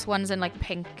socks. One's in like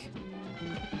pink,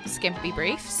 skimpy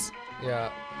briefs.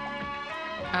 Yeah.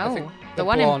 Oh, the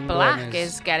one in black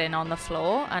is getting on the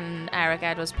floor, and Eric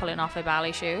Edwards pulling off her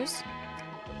ballet shoes.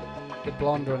 The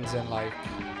blonde one's in like...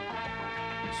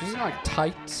 She's in like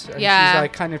tights, and yeah. She's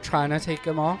like kind of trying to take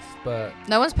them off, but...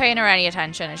 No one's paying her any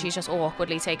attention, and she's just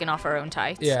awkwardly taking off her own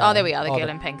tights. Yeah. Oh, there we are, the girl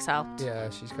in pink's helped. Yeah,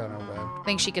 she's gone over. I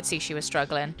think she could see she was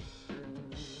struggling.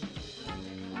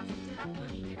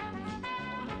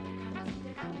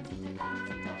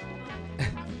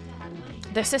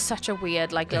 This is such a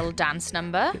weird, like, little dance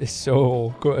number. It's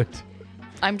so good.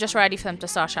 I'm just ready for them to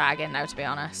start shagging now, to be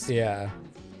honest. Yeah.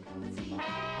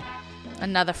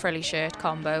 Another frilly shirt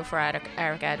combo for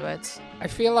Eric Edwards. I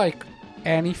feel like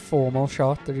any formal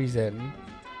shot that he's in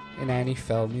any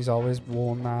film, he's always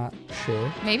worn that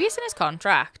shirt. Maybe it's in his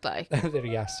contract, like. That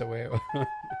he has to wear.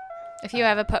 If you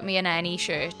ever put me in any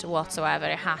shirt whatsoever,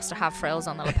 it has to have frills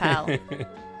on the lapel.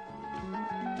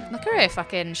 Look at her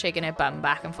fucking shaking her bum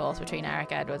back and forth between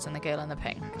Eric Edwards and the girl in the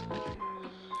pink.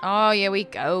 Oh, here we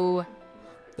go.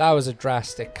 That was a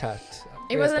drastic cut.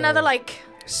 It was another, like,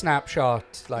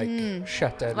 snapshot, like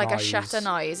shutter like noise. a shutter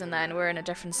noise, and then we're in a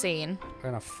different scene. We're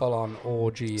in a full-on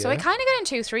orgy. So we're kind of getting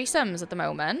 2 threesomes at the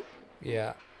moment.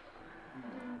 Yeah.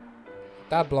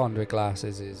 That blonde with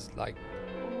glasses is like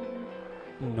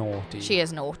naughty. She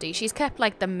is naughty. She's kept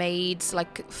like the maids,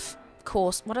 like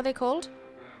course. What are they called?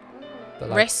 The,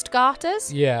 like, wrist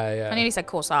garters. Yeah. I nearly said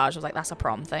corsage. I was like, that's a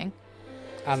prom thing.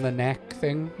 And the neck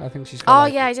thing. I think she's got. Oh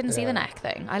yeah, I didn't see the neck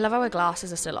thing. I love how her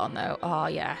glasses are still on though. Oh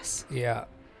yes. Yeah.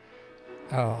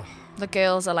 Oh. The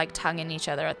girls are like tonguing each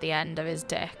other at the end of his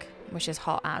dick, which is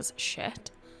hot as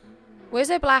shit. Where's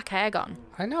her black hair gone?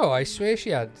 I know. I swear she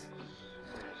had.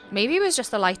 Maybe it was just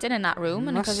the lighting in that room,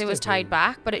 and because it was tied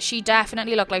back. But she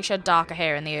definitely looked like she had darker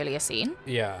hair in the earlier scene.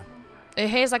 Yeah. Her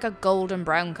hair's like a golden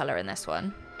brown colour in this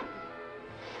one.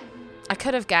 I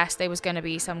could have guessed there was going to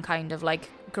be some kind of like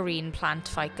green plant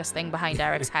ficus thing behind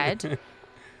Eric's head.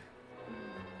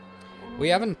 We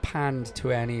haven't panned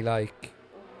to any like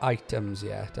items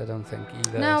yet, I don't think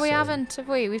either. No, we haven't, have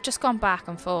we? We've just gone back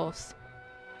and forth.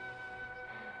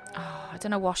 Oh, I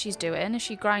don't know what she's doing. Is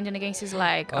she grinding against his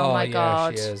leg? Oh my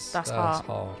god. She is. That's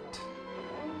hot.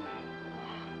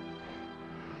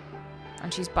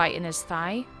 And she's biting his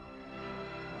thigh.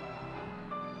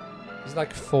 He's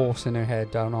like forcing her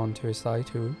head down onto his thigh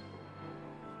too.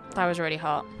 That was really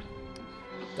hot.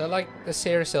 The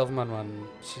Sarah Silverman one,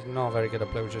 she's not very good at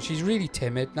blowjobs. She's really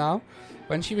timid now.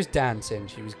 When she was dancing,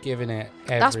 she was giving it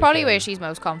everything. That's probably where she's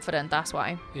most confident, that's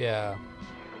why. Yeah.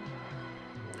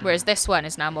 Whereas this one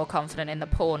is now more confident in the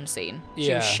porn scene.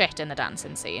 She was shit in the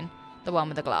dancing scene. The one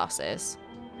with the glasses.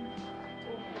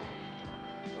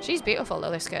 She's beautiful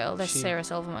though, this girl. This Sarah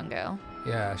Silverman girl.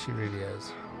 Yeah, she really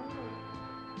is.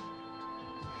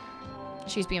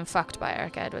 She's being fucked by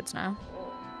Eric Edwards now.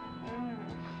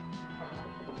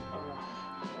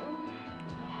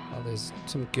 Well, there's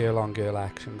some girl-on-girl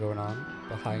action going on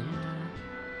behind.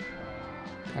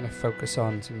 Kind of focus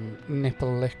on some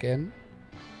nipple licking.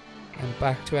 And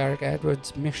back to Eric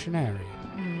Edwards' missionary.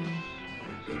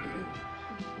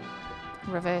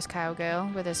 Reverse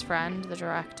cowgirl with his friend, the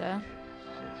director.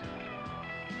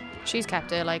 She's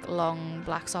kept her like long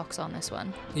black socks on this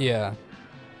one. Yeah.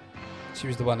 She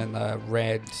was the one in the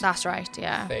red. That's right,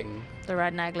 yeah. Thing. The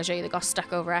red negligee that got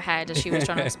stuck over her head as she was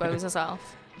trying to expose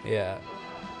herself. Yeah.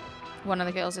 One of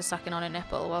the girls is sucking on a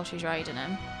nipple while she's riding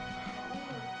him.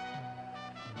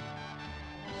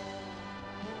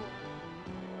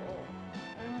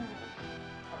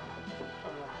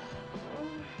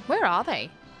 Where are they?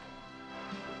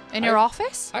 In your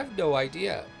office? I have no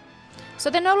idea. So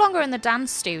they're no longer in the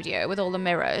dance studio with all the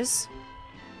mirrors.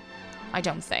 I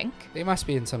don't think. They must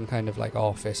be in some kind of like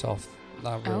office off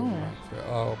that room.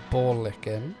 Oh, ball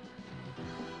licking.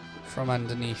 From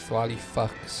underneath while he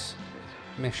fucks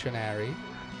missionary.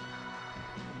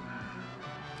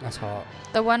 That's hot.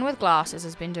 The one with glasses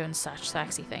has been doing such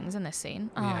sexy things in this scene.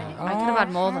 Oh, Yeah. I could have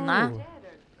had more than that.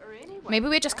 Maybe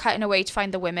we're just cutting away to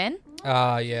find the women.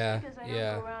 Yeah.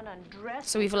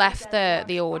 So we've left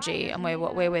the orgy and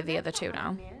we're with the other two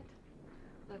now.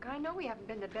 Look, I know we haven't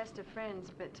been the best of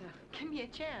friends, but give me a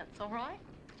chance, all right?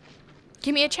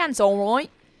 Give me a chance, all right?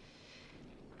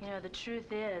 You know, the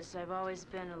truth is, I've always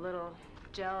been a little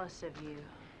jealous of you.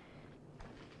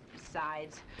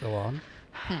 Besides, Go on.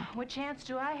 what chance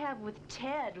do I have with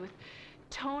Ted, with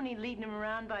Tony leading him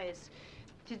around by his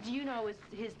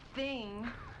thing?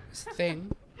 His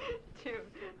thing? Dude,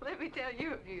 let me tell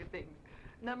you a few things.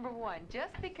 Number one,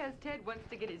 just because Ted wants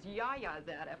to get his yayas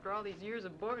out after all these years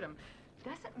of boredom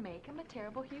doesn't make him a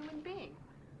terrible human being.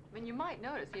 I mean, you might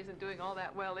notice he isn't doing all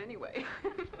that well anyway.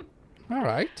 All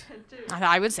right.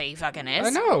 I would say he fucking is. I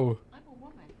know. I'm a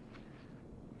woman.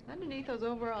 Underneath those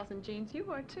overalls and jeans,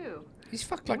 you are too. He's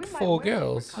fucked like 4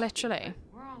 girls. Literally.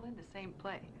 We're all in the same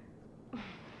play.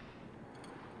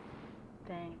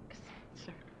 Thanks.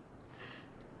 Sure.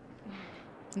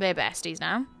 They're besties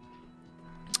now.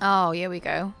 Oh, here we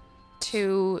go.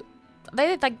 They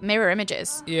did like mirror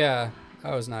images. Yeah,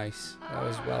 that was nice. That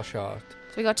was well shot.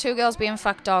 So we got 2 girls being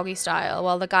fucked doggy style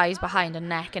while the guys behind are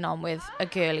necking on with a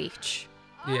girl each.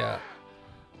 Yeah.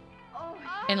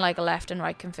 In like a left and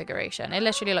right configuration. It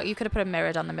literally, like, you could have put a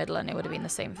mirror down the middle and it would have been the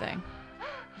same thing.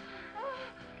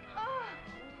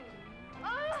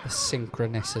 The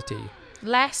synchronicity.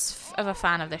 Less of a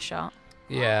fan of this shot.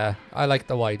 Yeah, I like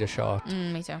the wider shot.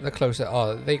 Me too. The closer.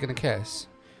 Oh, are they gonna kiss?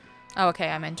 Oh, okay,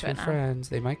 I'm into 2 it now. friends,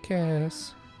 they might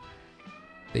kiss.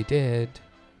 They did.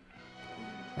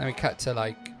 Then we cut to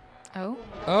like.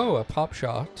 Oh, a pop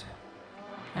shot.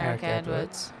 Eric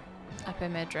Edwards. Upper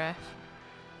midriff.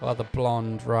 While the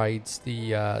blonde rides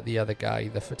the other guy,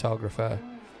 the photographer,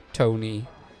 Tony,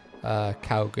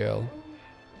 cowgirl.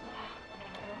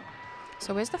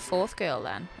 So where's the fourth girl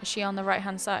then? Is she on the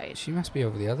right-hand side? She must be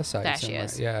over the other side. There somewhere. she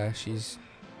is. Yeah, she's...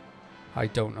 I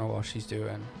don't know what she's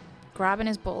doing. Grabbing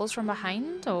his balls from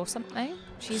behind or something?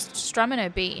 She's strumming her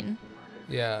bean.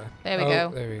 Yeah. There we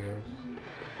go. There we go.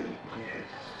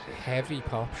 Heavy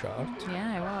pop shot.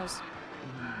 Yeah, it was.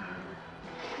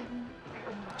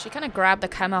 She kind of grabbed the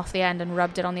cum off the end and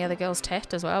rubbed it on the other girl's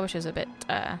tit as well, which is a bit...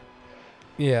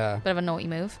 yeah. Bit of a naughty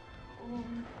move.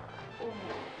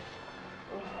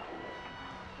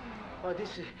 Oh,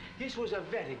 this was a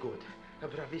very good. A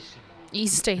bravissimo.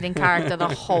 He's stayed in character the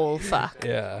whole fuck.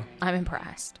 Yeah. I'm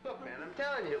impressed. Look, man, I'm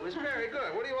telling you, it was very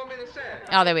good. What do you want me to say?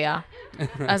 Oh, there we are.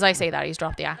 As I say that, he's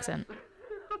dropped the accent.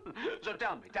 So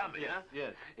tell me, huh?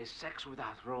 Yes. Is sex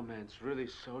without romance really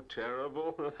so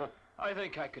terrible? I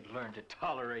think I could learn to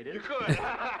tolerate it. You could.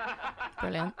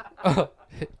 Brilliant. Oh,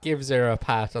 gives her a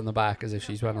pat on the back as if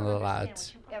she's one of the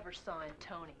lads. What you ever saw in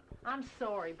Tony. I'm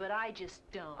sorry, but I just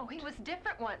don't. Oh, he was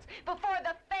different once. Before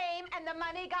the fame and the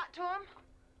money got to him.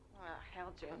 Well,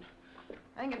 hell, June.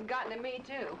 I think it's gotten to me,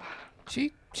 too.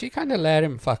 She kind of let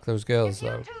him fuck those girls, If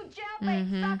though. you two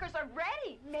jailbait suckers are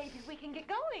ready, maybe we can get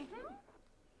going.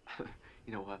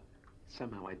 You know what?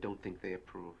 Somehow I don't think they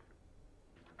approve.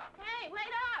 Hey, wait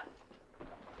up!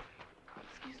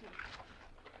 Excuse me.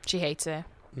 She hates her.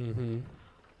 Mm-hmm.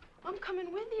 I'm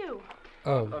coming with you.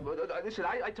 Oh. Listen,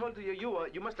 I told you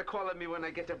you must have called on me when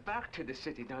I get back to the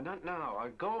city. No, not now.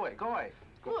 Go away. Go.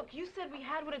 Look, you said we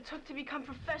had what it took to become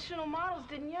professional models,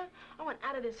 didn't you? I want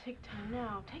out of this hick town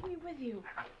now. Take me with you.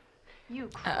 You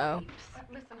creeps. Uh-oh.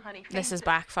 Listen, honey. This is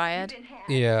backfired.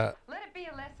 Yeah. Let it be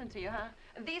a lesson to you, huh?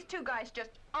 These two guys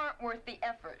just aren't worth the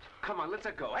effort. Come on, let's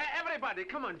go. Hey, everybody,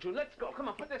 come on, June. Let's go. Come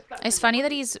on, put this stuff. It's funny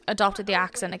that he's adopted the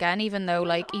accent again, even though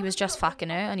like he was just fucking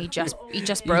her and he just broke He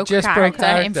just character, broke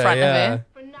character in front of her.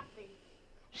 For nothing.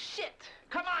 Shit.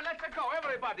 Come on, let's go.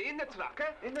 Everybody, in the truck,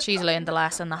 eh? She's learned the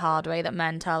lesson the hard way that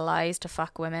men tell lies to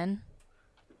fuck women.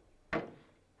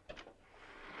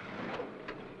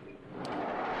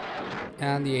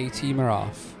 And the A-team are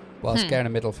off. Whilst getting a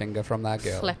middle finger from that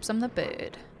girl. Flips him the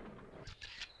bird.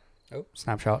 Oh,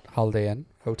 snapshot. Holiday Inn.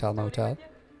 Hotel Motel.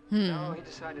 No, he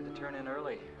decided to turn in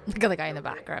early. Look at the guy in the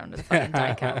background with the fucking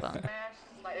dyke cap on.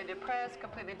 Slightly depressed,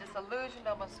 completely disillusioned,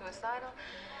 almost suicidal.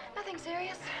 Nothing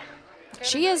serious.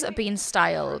 She is being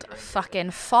styled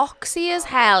fucking foxy as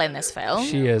hell in this film.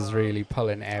 She is really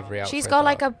pulling every outfit. She's got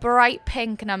like a bright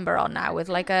pink number on now with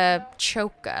like a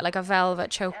choker, like a velvet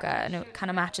choker, and it kind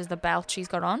of matches the belt she's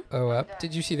got on. Oh,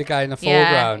 did you see the guy in the Yeah,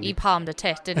 foreground? he palmed a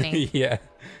tit, didn't he? Yeah.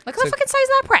 Look at the fucking size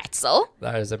of that pretzel.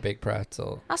 That is a big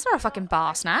pretzel. That's not a fucking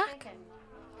bar snack.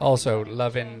 Also,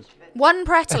 loving... One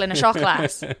pretzel in a shot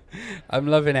glass. I'm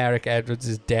loving Eric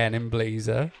Edwards' denim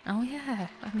blazer. Oh, yeah.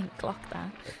 I mean, clock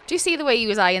that. Do you see the way he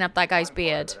was eyeing up that guy's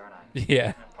beard?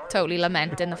 Yeah. Totally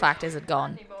lamenting the fact it had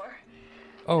gone.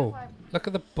 Oh, look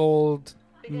at the bald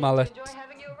mullet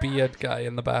beard guy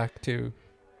in the back, too.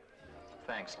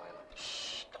 Thanks,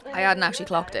 Lila. I hadn't actually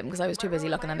clocked him because I was too busy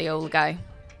looking at the old guy.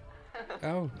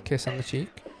 Oh, kiss on the cheek.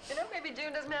 You know, maybe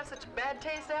June doesn't have such bad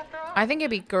taste after all. I think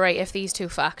it'd be great if these two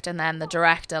fucked and then the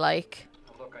director, like,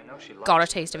 Look, I know she got a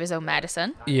likes taste of his own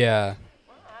medicine. Yeah.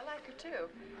 Well, I like her too.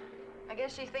 I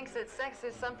guess she thinks that sex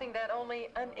is something that only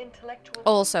unintellectual.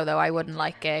 Also, though, I wouldn't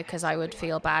like it because I would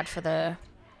feel bad for the...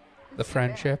 The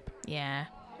friendship. Yeah.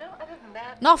 No, other than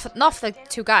that. Not for the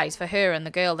two guys, for her and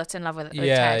the girl that's in love with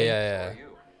Yeah, Teddy. yeah.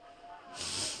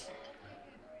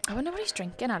 I wonder what he's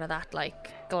drinking out of that,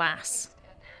 like, glass.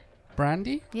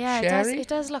 Brandy? Yeah, Sherry? it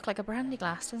does look like a brandy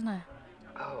glass, doesn't it?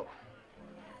 Oh.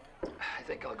 I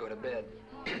think I'll go to bed.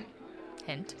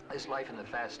 Hint. This life in the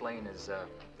fast lane is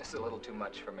a little too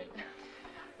much for me.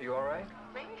 You all right?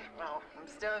 Me? Well, I'm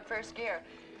still in first gear.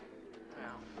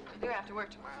 Well, I do have to work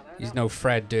tomorrow, though. He's no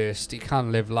Fred Durst. He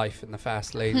can't live life in the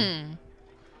fast lane.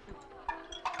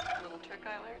 Little trick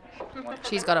I learned.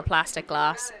 She's got a plastic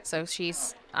glass, so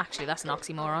she's... Actually, that's an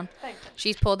oxymoron.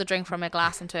 She's poured the drink from a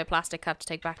glass into a plastic cup to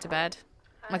take back to bed.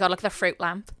 Oh my god, look at the fruit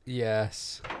lamp.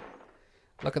 Yes.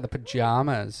 Look at the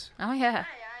pajamas. Oh, yeah.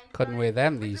 Couldn't wear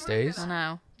them these days. I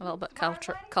know. A little bit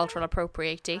cultural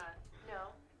appropriate-y.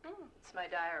 No. It's my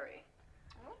diary.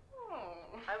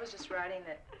 I was just writing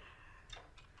that.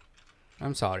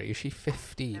 I'm sorry, is she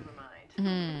 15? Never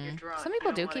mind. You're drunk. Some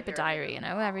people do keep a diary, you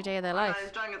know, every day of their life. Not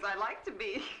as drunk as I'd like to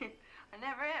be. I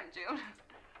never am, June.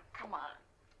 Come on.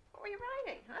 What were you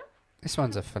writing, huh? This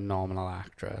one's a phenomenal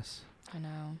actress. I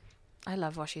know. I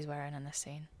love what she's wearing in this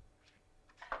scene.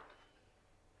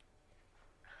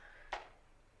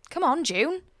 Come on,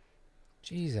 June.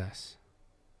 Jesus.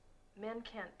 Men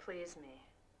can't please me.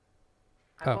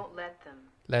 I Oh. won't let them.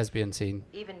 Lesbian scene.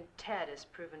 Even Ted has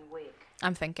proven weak.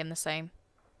 I'm thinking the same.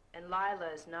 And Lila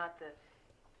is not the...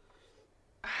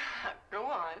 Go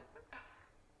on.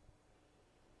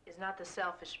 Is not the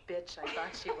selfish bitch I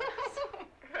thought she was.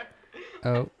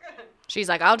 Oh. She's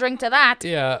like, I'll drink to that.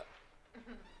 Yeah.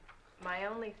 My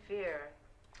only fear...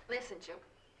 Listen, Joe.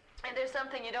 And there's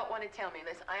something you don't want to tell me.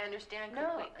 Listen, I understand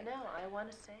completely. No, I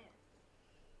want to say it.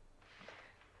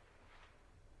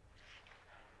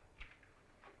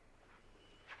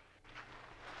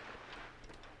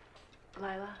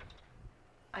 Lila,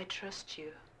 I trust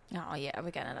you. Oh, yeah,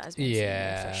 we're getting a lesbian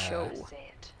Yeah. scene for sure.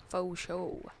 Say it. For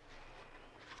sure.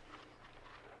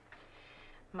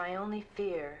 My only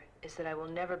fear is that I will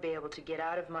never be able to get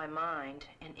out of my mind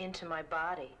and into my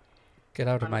body. Get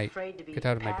out of I'm my afraid to be bed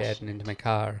and passionate. into my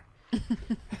car. I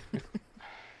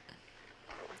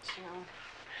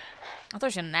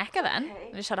thought she was a necker then. Okay.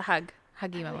 I just had a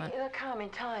huggy moment. It'll come in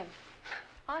time.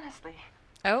 Honestly.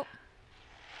 Oh.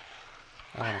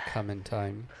 I want to come in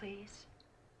time. Please.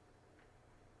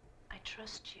 I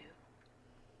trust you.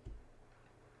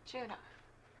 June,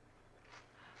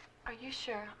 are you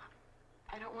sure?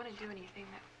 I don't want to do anything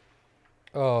that...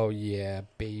 Oh, yeah,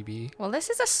 baby. Well, this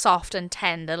is a soft and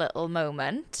tender little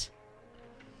moment.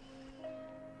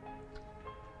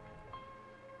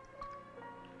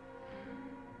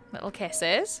 Little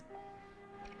kisses.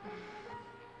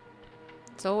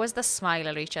 It's always the smile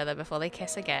at each other before they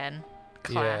kiss again.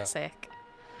 Classic.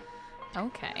 Yeah.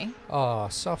 Okay. Oh,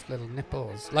 soft little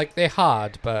nipples. Like, they're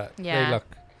hard, but Yeah. they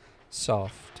look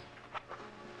soft.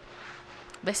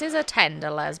 This is a tender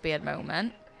lesbian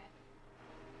moment.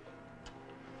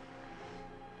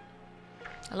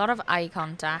 A lot of eye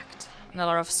contact and a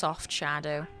lot of soft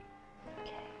shadow.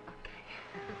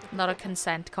 Not a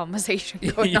consent conversation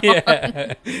going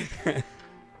on.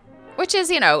 Which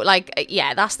is, you know, like,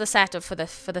 yeah, that's the setup for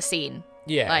the scene.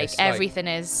 Yeah. Like, everything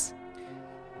is...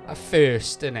 a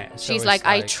first, innit? So she's like,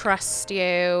 I trust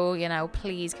you, you know,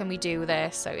 please, can we do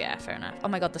this? So, yeah, fair enough. Oh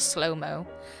my god, the slow-mo.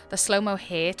 The slow-mo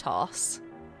hair toss.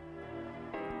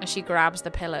 And she grabs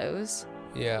the pillows.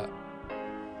 Yeah.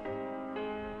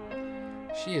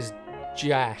 She is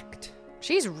jacked.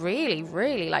 She's really,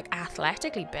 really, like,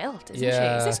 athletically built, isn't she?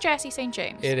 Is this Jessie St.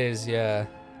 James? It is, yeah.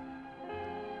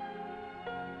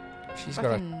 She's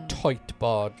got a tight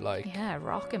bod, like. Yeah,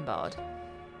 rocking bod.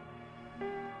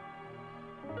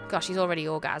 Gosh, she's already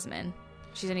orgasming.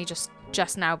 She's only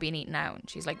just now been eaten out. And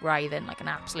she's, like, writhing like an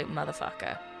absolute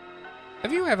motherfucker.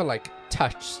 Have you ever, like,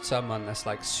 touched someone that's,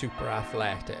 like, super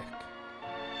athletic?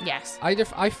 Yes.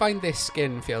 I find their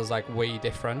skin feels, like, way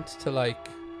different to, like,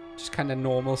 just kind of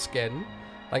normal skin.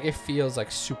 Like, it feels,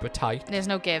 like, super tight. There's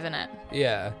no give in it.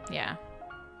 Yeah. Yeah.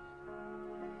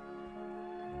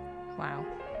 Wow.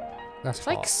 That's It's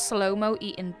like slow-mo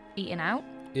eating out.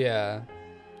 Yeah.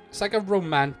 It's like a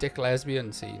romantic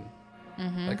lesbian scene.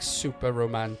 Mm-hmm. Like, super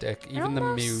romantic. Even the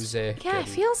music. Yeah, it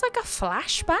feels like a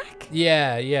flashback.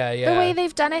 Yeah. The way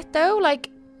they've done it, though,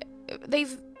 like,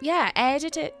 they've,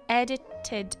 edited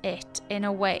it in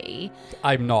a way.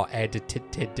 I'm not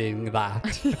editing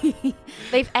that.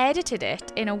 They've edited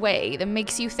it in a way that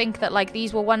makes you think that, like,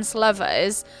 these were once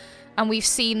lovers and we've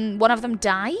seen one of them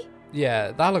die.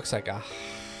 Yeah, that looks like a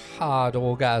hard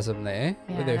orgasm there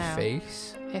with I her know.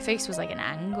 face. Her face was like in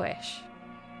anguish.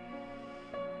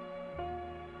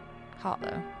 Hot,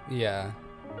 though. Yeah.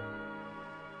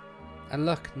 And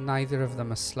look, neither of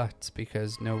them are sluts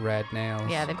because no red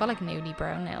nails. Yeah, they've got like nudie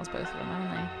brown nails, both of them,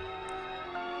 haven't they?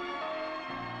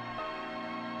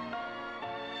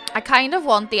 I kind of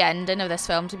want the ending of this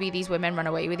film to be these women run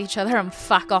away with each other and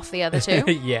fuck off the other two.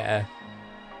 Yeah.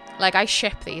 Like, I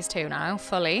ship these two now,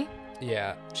 fully.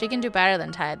 Yeah. She can do better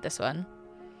than Ted, this one.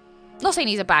 Not saying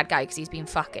he's a bad guy because he's been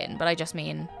fucking, but I just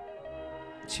mean...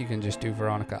 She can just do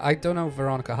Veronica. I don't know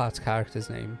Veronica Hart's character's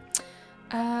name.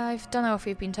 I don't know if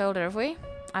we've been told it, have we?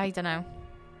 I don't know.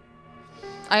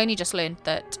 I only just learned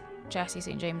that Jessie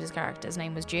St. James's character's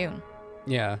name was June.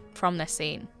 Yeah. From this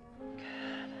scene.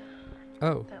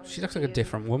 Oh, she looks like a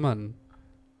different woman.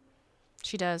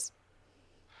 She does.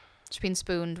 She's been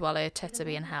spooned while her tits are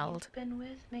being held. You've been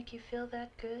with make you feel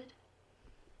that good?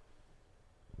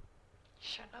 You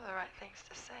sure know the right things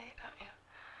to say, don't you?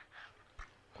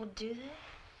 Well, do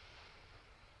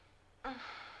they?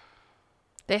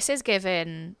 This is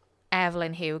given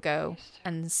Evelyn Hugo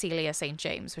and Celia St.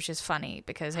 James, which is funny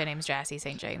because her name's Jessie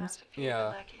St. James.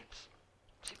 Yeah.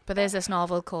 But there's this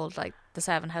novel called, like, The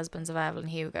Seven Husbands of Evelyn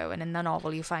Hugo, and in the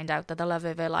novel you find out that the love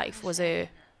of her life was her,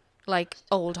 like,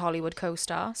 old Hollywood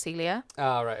co-star, Celia.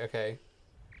 Ah, right, okay.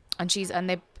 And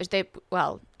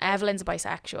Evelyn's a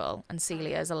bisexual and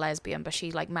Celia is a lesbian, but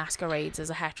she, like, masquerades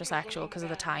as a heterosexual because of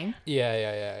the time.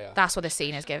 Yeah. That's what the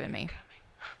scene is giving me.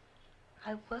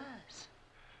 I was.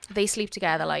 they sleep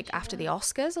together like after the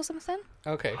Oscars or something.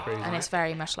 Okay, crazy. And it's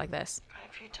very much like this.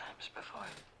 A few times before.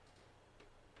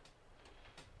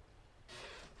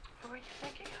 Who were you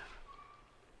thinking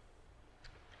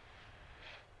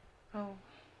of? Oh.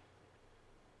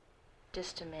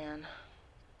 Just a man.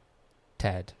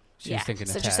 Ted. She's thinking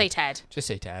of Ted. Just say Ted. Just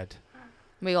say Ted.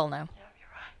 We all know. Yeah, you're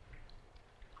right.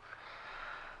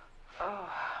 Oh,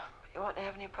 you won't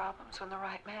have any problems when the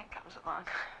right man comes along.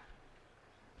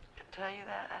 I can tell you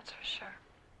that, that's for sure.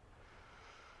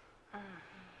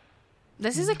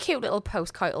 This is a cute little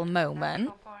post-coital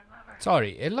moment.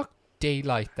 Sorry, it looked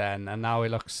daylight then, and now it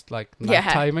looks like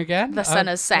nighttime again. The sun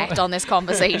has set on this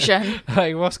conversation.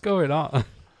 Like, what's going on?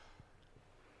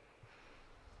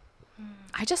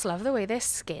 I just love the way their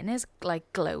skin is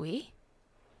like glowy.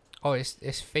 Oh,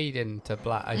 it's fading to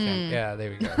black, I think. Yeah,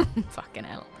 there we go. Fucking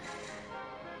hell.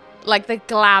 Like the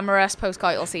glamorous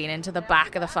post-coital scene into the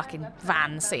back of the fucking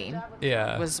van scene.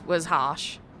 Yeah. Was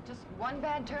harsh. Just one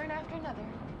bad turn after another.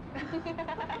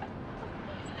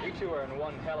 You two are in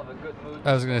one hell of a good mood.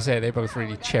 I was going to say, they both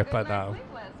really chip at now.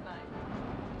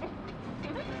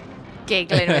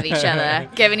 Giggling with each other,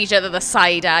 giving each other the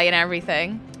side eye and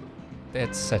everything.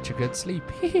 It's such a good sleep.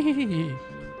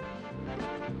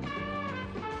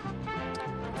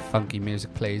 Funky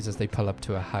music plays as they pull up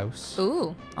to a house.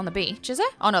 Ooh, on the beach, is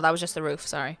it? Oh no, that was just the roof,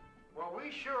 sorry. Well,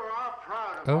 we sure are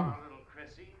proud of our little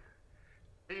Chrissy.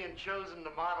 Being chosen to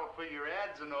model for your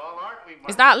ads and all, aren't we, Mom?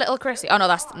 Is that little Chrissy? Oh no,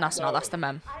 that's not, that's the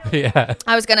mum. Yeah.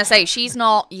 I was gonna say, she's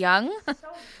not young.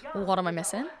 What am I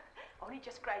missing? Only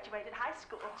just graduated high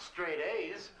school. Straight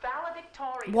A's.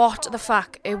 Valedictorian. What the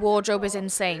fuck? Her wardrobe is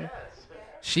insane.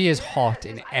 She is hot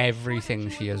in everything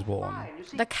she has worn.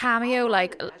 The cameo,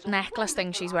 like, necklace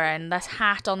thing she's wearing, this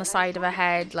hat on the side of her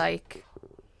head, like...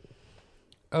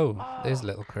 Oh, there's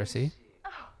little Chrissy. Oh,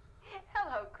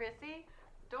 hello, Chrissy.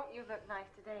 Don't you look nice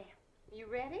today? You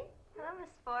ready? Hello, Miss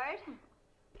Ford.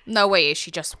 No way is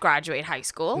she just graduated high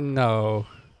school. No.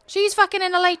 She's fucking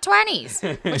in her late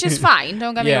 20s, which is fine,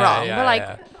 don't get me wrong. But,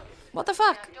 like, what the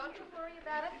fuck? Don't you worry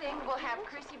about a thing. We'll have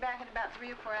Chrissy back in about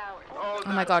 3 or 4 hours. Oh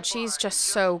my god, she's just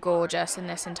so gorgeous in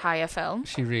this entire film.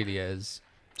 She really is.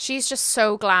 She's just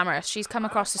so glamorous. She's come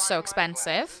across as so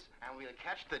expensive.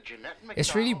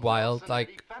 It's really wild,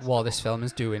 like, what this film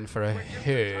is doing for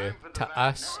her to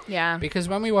us. Yeah. Because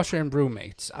when we watched her in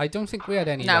Roommates, I don't think we had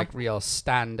any, like, real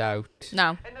standout...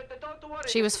 No.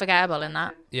 She was forgettable in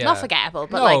that. Yeah. Not forgettable,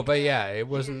 but no, like... but yeah, it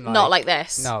wasn't like... Not like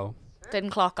this. No.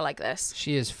 Didn't clock her like this.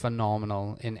 She is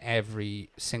phenomenal in every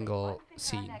single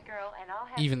scene.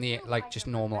 Even the, like, just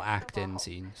normal acting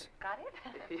scenes.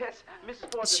 Yes,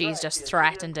 Mrs. Ford, She's just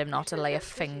threatened him not to lay a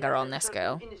finger on this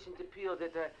girl. Innocent appeal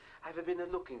that I've been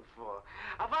looking for.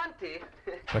 Avanti.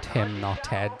 But him, not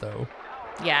Ted, though.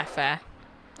 Yeah, fair.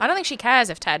 I don't think she cares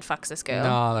if Ted fucks this girl.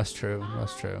 No, that's true.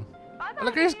 That's true.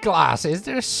 Look at his glasses.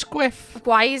 They're a squiff.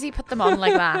 Why has he put them on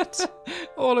like that?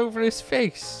 All over his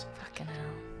face. Fucking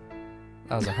hell.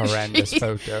 That was a horrendous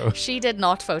photo. She did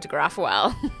not photograph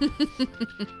well.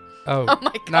 Oh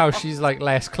my God. Now she's like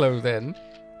less clothing.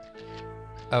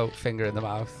 Oh, finger in the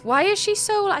mouth. Why is she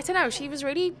so... I don't know. She was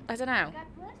really... I don't know.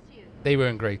 They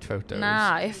weren't great photos.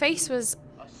 Nah, her face was...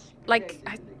 Like...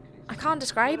 I can't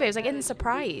describe it. It was like in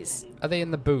surprise. Are they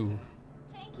in the boo?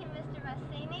 Thank you, Mr.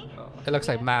 Rossini. It looks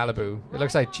like Malibu. It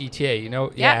looks like GTA, you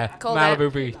know? Yeah, called Malibu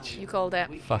it. Beach. You called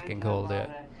it. Fucking called it.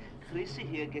 Chrissy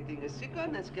here getting a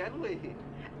cigarette, can we?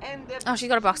 And Oh, she's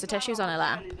got a box of tissues on her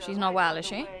lap. She's not well, is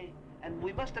she? And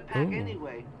we must have packed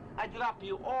anyway. I drop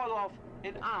you all off,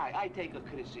 and I take a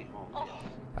Chrissy home.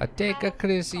 I take a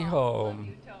Chrissy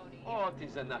home. Oh, it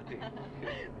is a nothing.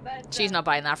 She's not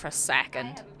buying that for a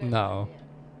second. No.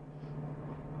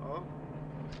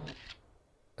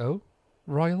 Oh?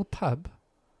 Royal Pub?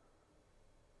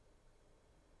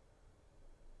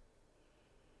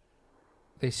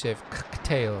 They serve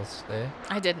cocktails there.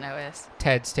 I did notice.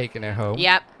 Ted's taking her home.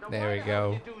 Yep. There we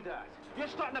go. You're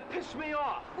starting to piss me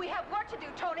off. We have work to do,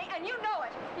 Tony, and you know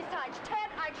it. Besides, Ted,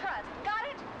 I trust. Got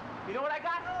it? You know what I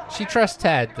got? She trusts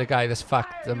Ted, the guy that's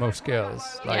fucked the most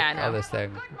girls. Like, Yeah, I know. all this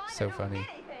thing. So funny.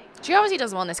 She obviously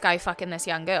doesn't want this guy fucking this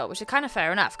young girl, which is kind of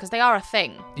fair enough, because they are a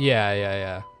thing. Yeah, yeah,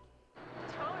 yeah.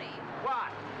 Tony. What?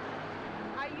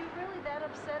 Are you really that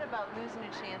upset about losing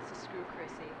a chance to screw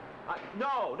Chrissy?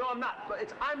 No, I'm not.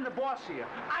 But I'm the boss here.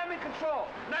 I'm in control.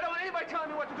 And I don't want anybody telling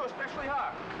me what to do, especially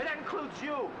her. And that includes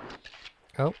you.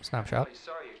 Oh, snapshot. I'm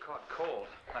sorry you caught cold.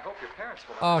 I hope your parents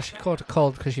will. Oh, she caught a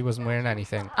cold because she wasn't wearing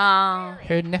anything. Oh.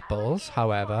 Her nipples,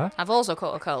 however... I've also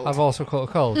caught a cold. I've also caught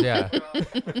a cold, yeah.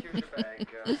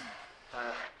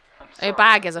 Her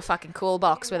bag is a fucking cool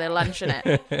box with her lunch in it.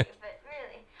 But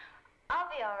really, I'll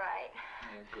be all right.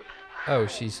 Oh,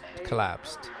 she's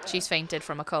collapsed. She's fainted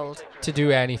from a cold. To do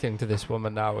anything to this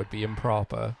woman now would be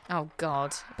improper. Oh,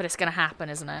 God. But it's going to happen,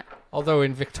 isn't it? Although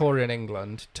in Victorian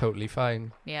England, totally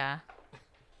fine. Yeah.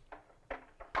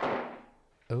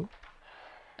 Oh?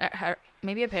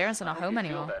 Maybe her parents are not home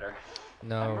anymore. Better.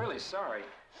 No. I'm really sorry.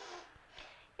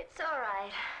 It's all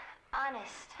right.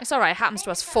 Honest. It's all right. It happens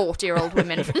to us 40-year-old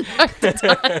women from time to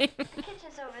time.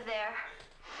 Kitchen's over there.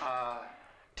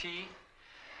 Tea?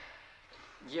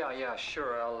 Yeah,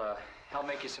 sure. I'll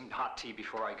make you some hot tea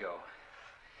before I go.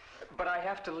 But I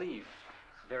have to leave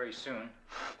very soon.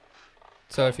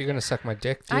 So if you're gonna suck my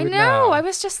dick, do I it know. now. I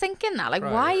was just thinking that. Like,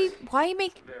 Right.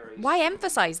 why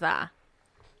emphasize that?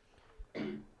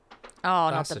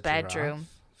 Oh, That's not the a bedroom.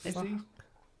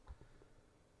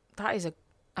 That is a.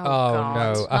 Oh, Oh,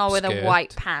 God. no, Not with the upskirt.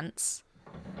 white pants.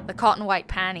 The cotton white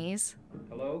panties.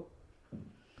 Hello?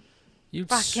 You'd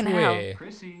Fucking swear. hell.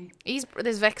 Chrissy.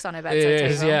 There's Vicks on her It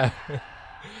bedside is, table. yeah.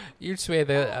 You'd swear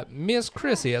that Miss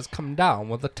Chrissy has come down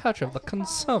with a touch of the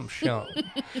consumption.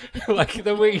 Like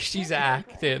the way she's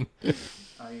acting.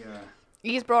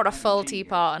 He's brought a full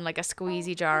teapot and like a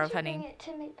squeezy jar of Bring honey. it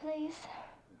to me, please.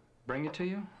 Bring it to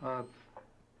you?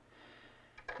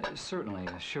 Certainly,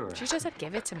 sure. She just said,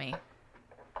 "Give it to me."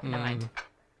 Never mind.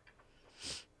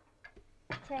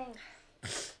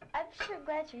 Thanks. I'm sure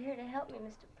glad you're here to help me,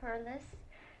 Mr. Purlis.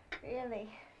 Really.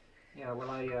 Yeah, well,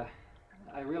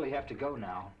 I really have to go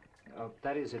now.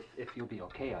 That is, if you'll be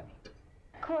okay, I mean.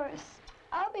 Of course.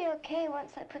 I'll be okay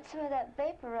once I put some of that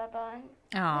vapor rub on.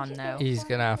 Oh, no. He's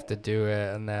gonna have to do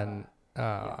it, and then.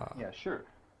 Yeah, sure.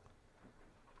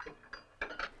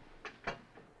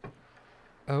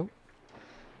 Oh.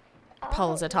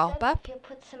 Pulls her top up. You'll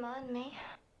put some on me.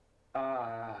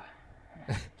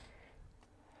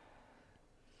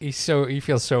 He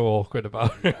feels so awkward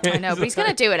about it. I know, but he's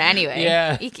gonna do it anyway.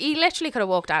 Yeah. He literally could have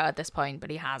walked out at this point, but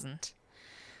he hasn't.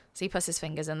 So he puts his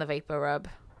fingers in the vapor rub,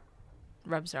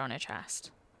 rubs her on her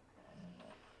chest.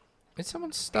 Did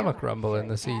someone's stomach rumble in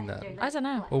the scene then? I don't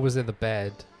know. Or was it the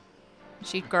bed?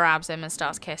 She grabs him and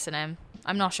starts kissing him.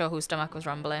 I'm not sure whose stomach was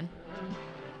rumbling.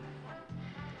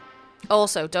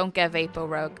 Also, don't get vapor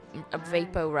rub or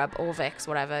Vicks,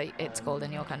 whatever it's called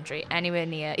in your country, anywhere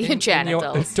near your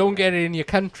genitals. Don't get it in your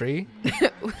country.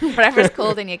 Whatever it's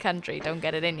called in your country, don't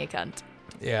get it in your cunt.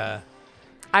 Yeah.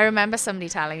 I remember somebody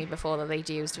telling me before that they'd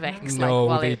used Vicks.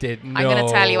 No, they did. I'm going to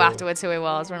tell you afterwards who it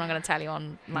was. We're not going to tell you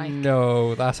on mic.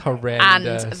 No, that's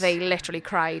horrendous. And they literally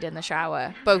cried in the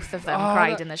shower. Both of them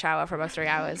cried in the shower for about 3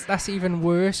 hours. That's even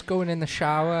worse, going in the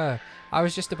shower. I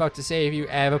was just about to say, if you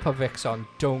ever put Vicks on,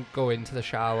 don't go into the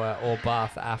shower or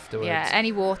bath afterwards. Yeah,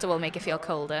 any water will make you feel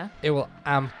colder. It will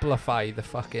amplify the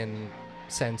fucking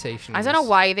sensations. I don't know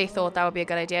why they thought that would be a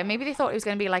good idea. Maybe they thought it was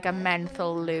going to be like a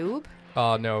menthol lube.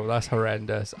 Oh no, that's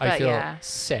horrendous. But I feel yeah.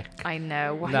 sick. I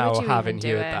know. Why now would you having even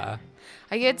do heard it? that.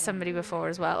 I heard somebody before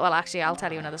as well. Well, actually, I'll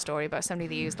tell you another story about somebody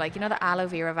that used, like, you know, the aloe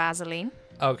vera Vaseline?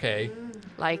 Okay.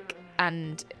 Like,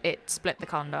 and it split the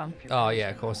condom. Oh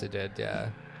yeah, of course it did, yeah.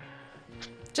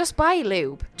 Just buy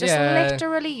lube. Just Yeah.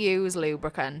 literally use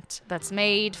lubricant that's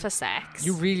made for sex.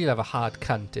 You really have a hard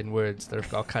cunt in words that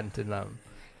have got cunt in them.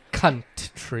 Cunt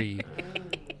tree.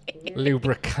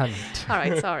 Lubricant. All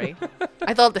right, sorry.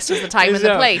 I thought this was the time and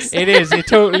the place. It is. It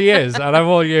totally is. And I'm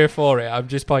all here for it. I'm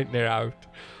just pointing it out.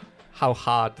 How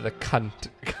hard the cunt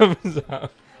comes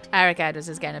out. Eric Edwards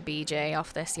is getting a BJ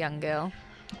off this young girl.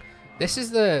 This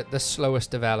is the slowest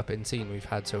developing scene we've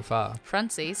had so far.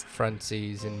 Frontsies.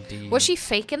 Frontsies, indeed. Was she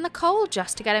faking the cold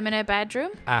just to get him in her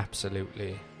bedroom?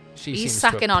 Absolutely. He's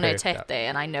sucking on her tit there,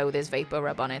 and I know there's vapor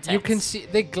rub on her tits. You can see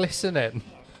they're glistening.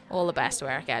 All the best to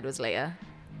Eric Edwards later.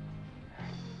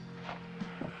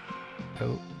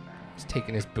 Oh, he's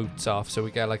taking his boots off, so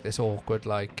we get like this awkward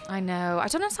like. I know. I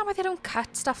don't understand why they don't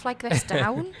cut stuff like this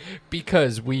down.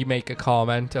 Because we make a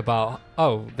comment about,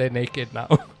 oh, they're naked now.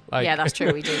 Like, yeah, that's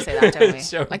true. We do say that, don't we?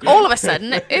 So like all of a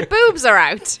sudden, her boobs are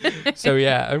out. So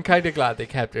yeah, I'm kind of glad they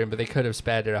kept her in, but they could have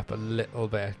sped her up a little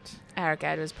bit. Eric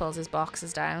Edwards pulls his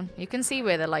boxes down. You can see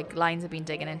where the like lines have been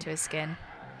digging into his skin.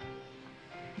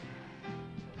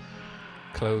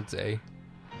 Clothes, eh?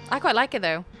 I quite like it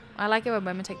though. I like it when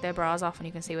women take their bras off and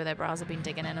you can see where their bras have been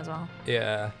digging in as well.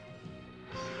 Yeah.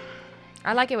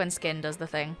 I like it when skin does the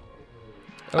thing.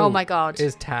 Oh my god.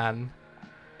 His tan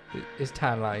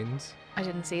lines. I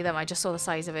didn't see them. I just saw the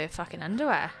size of her fucking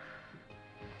underwear.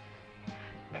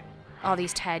 Oh,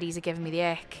 these teddies are giving me the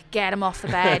ick. Get them off the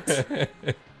bed.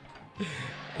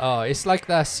 Oh, it's like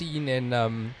that scene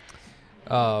in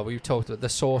we've talked about The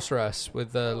Sorceress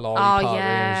with the lollipop. Oh,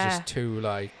 yeah. It was just too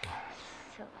like.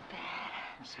 So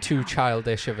bad. See, too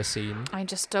childish of a scene. I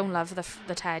just don't love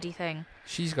the Teddy thing.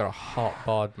 She's got a hot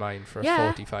bod mind for a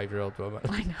 45-year-old woman.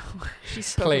 I know. She's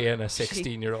so playing a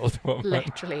 16-year-old woman.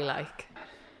 Literally, like.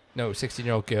 No,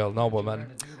 16-year-old girl, not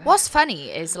woman. What's funny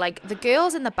is, like, the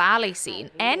girls in the ballet scene,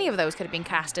 any of those could have been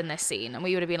cast in this scene, and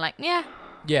we would have been like, yeah.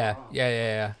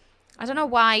 Yeah. I don't know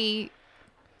why.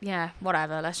 Yeah,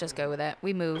 whatever. Let's just go with it.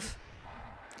 We move.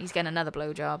 He's getting another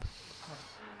blowjob.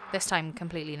 This time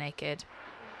completely naked.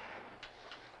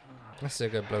 This is a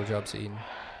good blowjob scene.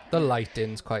 The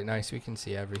lighting's quite nice. We can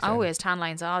see everything. Oh, his tan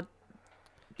lines are...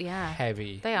 Yeah.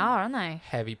 Heavy. They are, aren't they?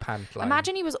 Heavy pant line.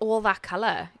 Imagine he was all that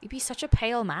colour. He'd be such a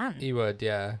pale man. He would,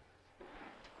 yeah.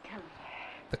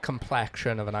 The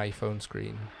complexion of an iPhone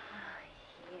screen.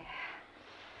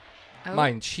 Oh.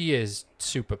 Mind, she is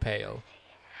super pale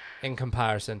in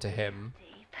comparison to him.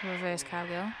 Reverse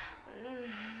cowgirl.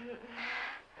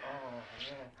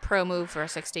 Pro move for a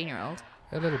 16-year-old.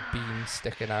 A little bean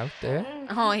sticking out there.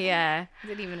 Oh, yeah. I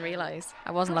didn't even realise.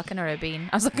 I wasn't looking at her bean.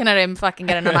 I was looking at him fucking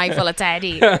getting an eye full of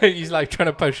Teddy. He's like trying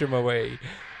to push him away.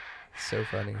 So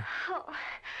funny.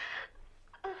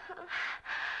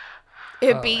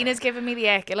 Her bean is giving me the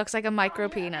ick. It looks like a micro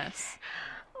penis.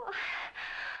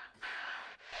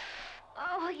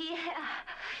 Oh, yeah.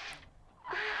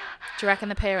 Do you reckon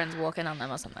the parents walk in on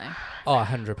them or something? Oh,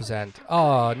 100%.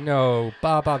 Oh, no.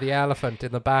 Baba the elephant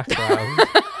in the background.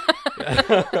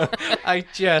 I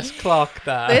just clocked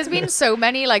that. There's been so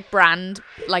many brands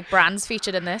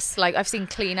featured in this. Like, I've seen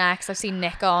Kleenex, I've seen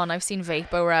Nikon, I've seen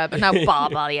Vapor Rub, and now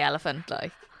Baba the elephant.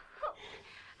 Like,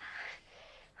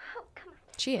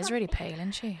 she is really pale,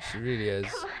 isn't she? She really is.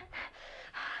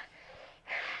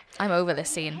 I'm over this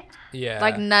scene. Yeah.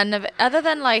 Like, none of it, other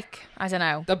than, like, I don't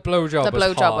know. The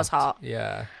blowjob was hot.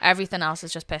 Yeah. Everything else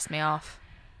has just pissed me off.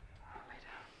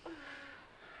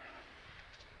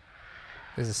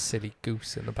 There's a silly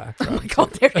goose in the background. Oh my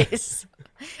god, there is.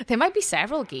 There might be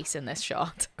several geese in this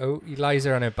shot. Oh, he lies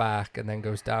her on her back and then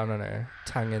goes down on her,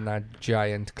 tonguing that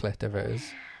giant clit of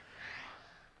hers.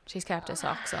 She's kept her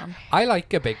socks on. I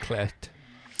like a big clit.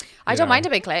 I don't mind a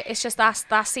big clit. It's just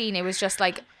that scene, it was just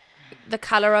like the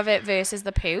colour of it versus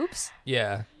the pubes.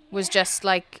 Yeah. Was just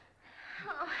like...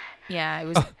 Yeah, it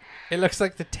was... Oh, it looks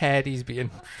like the teddy's being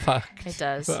fucked. It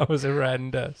does. That was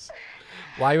horrendous.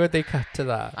 Why would they cut to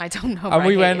that? I don't know. And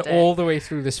we went all the way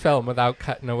through this film without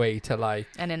cutting away to like...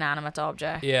 an inanimate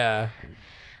object. Yeah.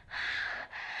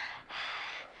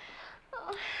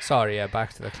 Sorry, yeah,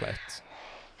 back to the clits.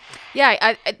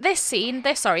 Yeah, this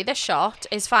shot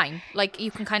is fine. Like,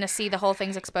 you can kind of see the whole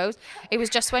thing's exposed. It was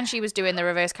just when she was doing the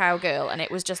reverse cowgirl and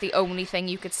it was just the only thing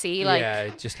you could see. Like, yeah,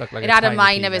 it just looked like it had a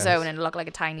mind of its own and it looked like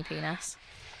a tiny penis.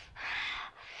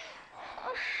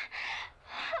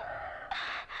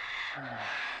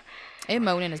 Her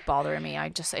moaning is bothering me.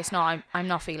 I'm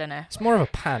not feeling it. It's more of a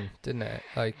pant, isn't it?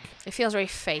 Like, it feels very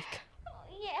fake.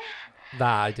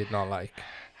 That I did not like.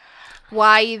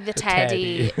 Why the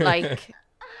teddy? Like,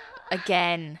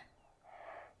 again.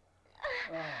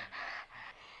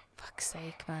 Fuck's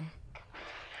sake, man.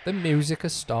 The music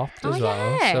has stopped as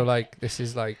well. Yeah. So, like, this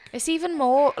is like... It's even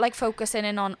more, like, focusing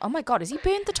in on... Oh, my God, has he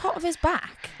burnt the top of his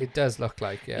back? It does look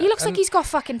like, yeah. He looks like he's got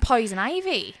fucking poison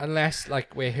ivy. Unless,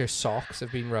 like, where her socks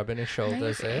have been rubbing his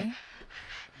shoulders there.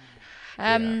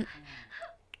 Yeah.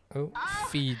 Oh,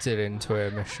 feeds it into a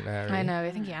missionary. I know,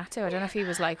 I think he had to. I don't know if he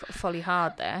was, like, fully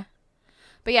hard there.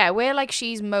 But yeah, where, like,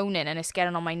 she's moaning and it's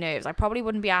getting on my nerves, I probably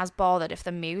wouldn't be as bothered if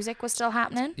the music was still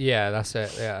happening. Yeah, that's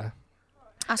it, yeah.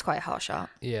 That's quite a hot shot.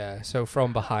 Yeah, so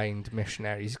from behind,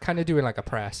 missionary. He's kind of doing like a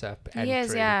press-up entry. He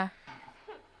is, yeah.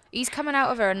 He's coming out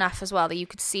of her enough as well that you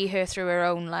could see her through her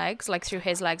own legs, like through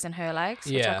his legs and her legs,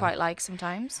 which I quite like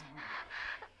sometimes.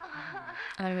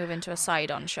 And then we move into a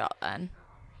side-on shot then.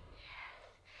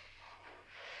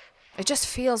 It just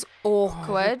feels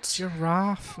awkward.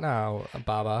 Giraffe now,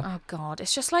 Baba. Oh, God.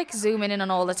 It's just like zooming in on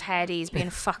all the teddies being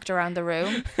fucked around the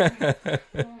room.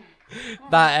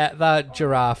 That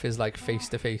giraffe is like face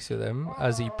to face with him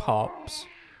as he pops.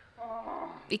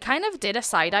 He kind of did a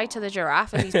side eye to the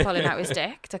giraffe as he's pulling out his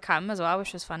dick to come as well,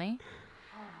 which was funny.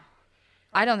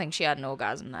 I don't think she had an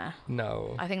orgasm there.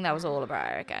 No. I think that was all about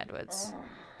Eric Edwards.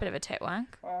 Bit of a tit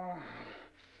wank.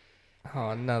 Oh,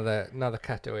 another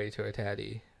cutaway to a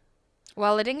teddy.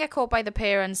 Well, they didn't get caught by the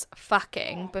parents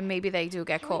fucking, but maybe they do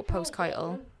get caught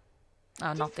post-coital.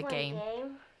 Oh, not the game.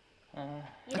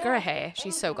 Look at her hair.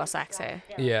 She's so got sex hair.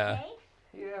 Yeah.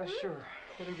 Yeah, sure.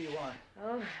 Whatever you want.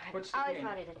 Oh, What's the game?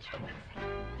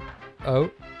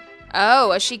 Oh.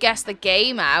 Oh, as she gets the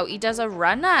game out, he does a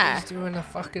runner. He's doing a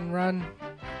fucking run.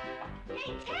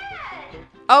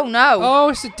 Oh, no. Oh,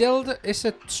 it's a dildo. It's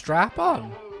a strap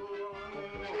on.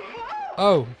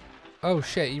 Oh. oh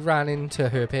shit, he ran into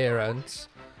her parents.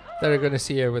 They're going to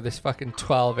see her with this fucking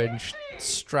 12-inch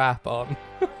strap on.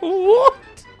 What?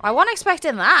 I wasn't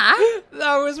expecting that.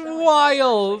 That was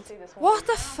wild. What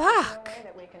the fuck?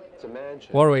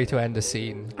 What a way to end a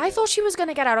scene. I thought she was going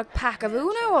to get out a pack of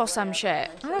Uno or some shit.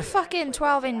 Not a fucking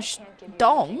 12-inch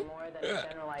dong.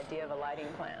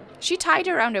 She tied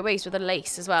her around her waist with a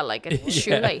lace as well, like a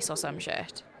shoelace or some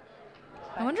shit.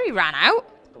 I wonder he ran out.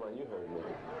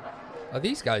 Are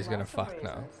these guys going to fuck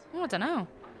now? Oh, I don't know.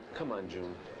 Come on,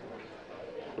 June.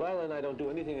 Lila and I don't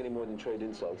do anything any more than trade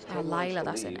insults. Oh, Lila,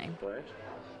 that's her name. Right?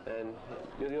 And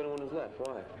you're the only one who's left.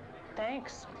 Why?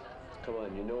 Thanks. Come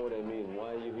on, you know what I mean.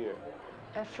 Why are you here?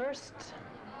 At first,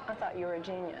 I thought you were a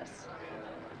genius.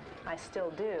 I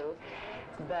still do,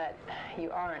 but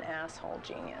you are an asshole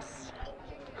genius.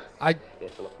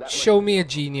 Show me a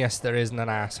genius that isn't an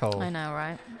asshole. I know,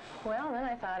 right? Well, then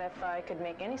I thought if I could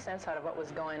make any sense out of what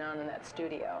was going on in that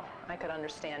studio, I could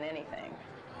understand anything.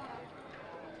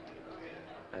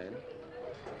 And?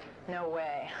 No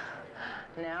way.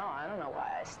 Now, I don't know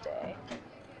why I stay.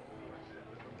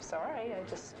 Sorry, I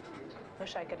just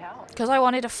wish I could help. Because I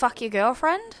wanted to fuck your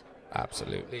girlfriend?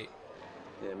 Absolutely.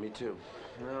 Yeah, me too.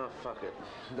 No, fuck it.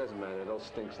 It doesn't matter. It all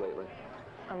stinks lately.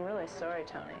 I'm really sorry,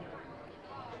 Tony.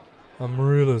 I'm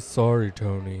really sorry,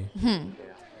 Tony.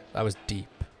 That was deep.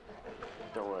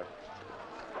 Don't worry.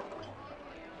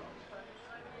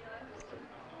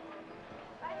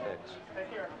 Thanks.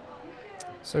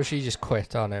 So she just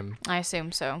quit on him. I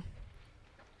assume so.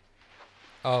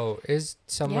 Oh, is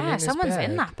someone in his someone's bed?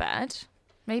 in that bed.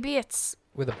 Maybe it's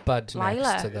with a bud Lila.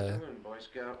 next to the... Boy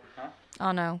Scout. Huh?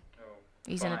 Oh, no.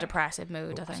 He's in a depressive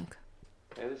mood, I think.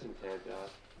 Hey, listen, Ted.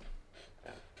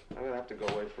 I'm going to have to go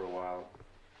away for a while.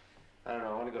 I don't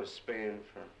know. I want to go to Spain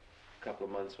for a couple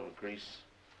of months or Greece.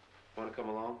 Want to come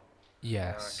along?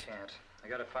 Yes. No, I can't. I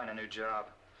got to find a new job.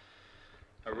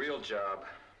 A real job.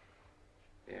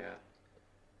 Yeah.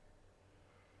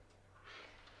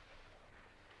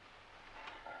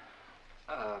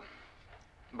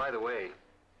 By the way,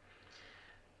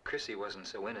 Chrissy wasn't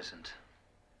so innocent.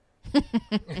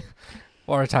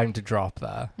 What a time to drop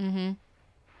that. His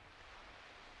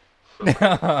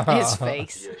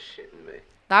face. You're shitting me.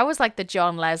 That was like the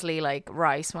John Leslie, like,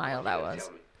 wry smile, that was.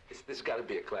 This has got to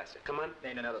be a classic. Come on.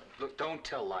 No. Look, don't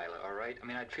tell Lila, all right? I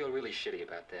mean, I'd feel really shitty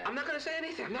about that. I'm not going to say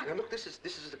anything. I'm not. Look, this is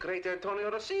the great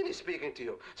Antonio Rossini speaking to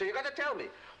you. So you got to tell me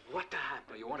what happened.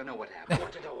 Well, you want to know what happened? I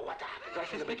want to know what happened. Right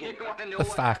from the beginning. You want to know The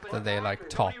what fact happened? that they're like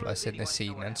topless in this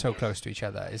scene and so close to each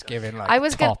other is giving like I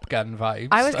was Top Gun vibes.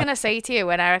 I was going to say to you,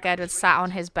 when Eric Edwards sat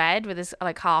on his bed with his,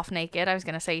 like, half naked, I was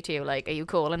going to say to you, like, are you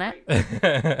calling it?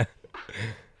 It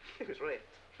was raped.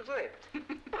 It was raped.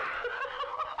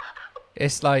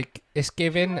 It's like, it's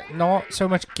giving not so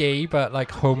much gay, but like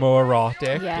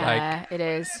homoerotic. Yeah, like, it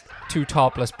is. two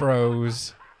topless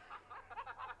bros.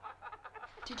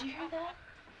 Did you hear that?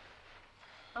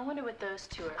 I wonder what those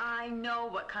two are. I know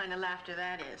what kind of laughter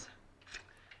that is.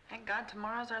 Thank God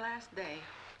tomorrow's our last day.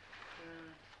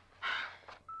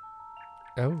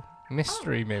 Oh,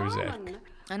 mystery music.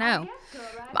 I know.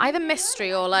 Either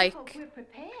mystery or like...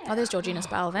 Oh, there's Georgina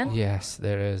Spelvin. Yes,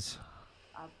 there is.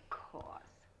 Of course.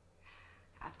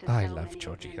 I love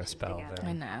Georgina Spelvin.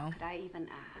 I know. Could I even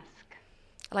ask?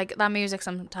 Like, that music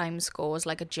sometimes scores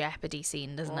like a Jeopardy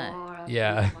scene, doesn't it?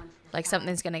 Yeah. Like,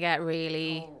 something's going to get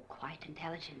really... Quite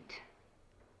intelligent.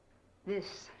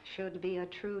 This should be a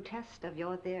true test of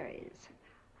your theories,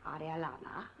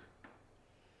 Arialana.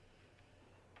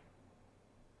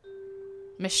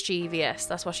 mischievous.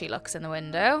 That's what she looks in the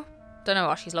window. Don't know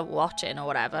what she's watching or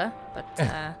whatever,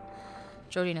 but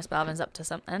Georgina Spelvin's up to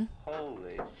something.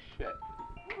 Holy shit.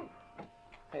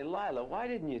 Hey, Lila, why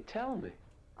didn't you tell me?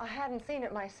 I hadn't seen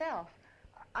it myself.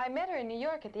 I met her in New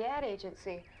York at the ad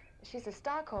agency. She's a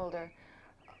stockholder.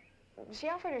 She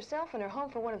offered herself and her home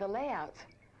for one of the layouts.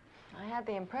 I had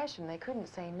the impression they couldn't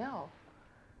say no.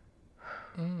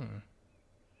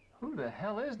 Who the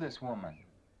hell is this woman?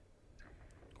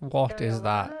 What is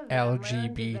that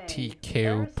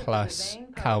LGBTQ plus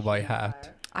cowboy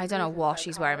hat? I don't know what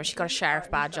she's wearing, but she's got a sheriff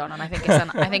badge on, and I think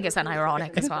it's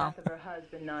unironic as well. Of her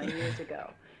husband 9 years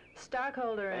ago.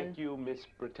 Stockholder and... Thank you, Miss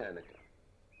Britannica.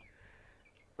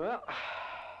 Well,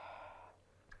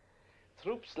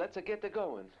 troops, let's get to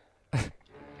going.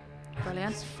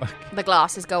 Brilliant. The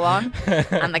glasses go on,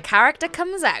 and the character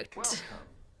comes out. Welcome.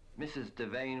 Mrs.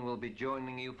 Devane will be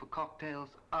joining you for cocktails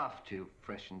after you've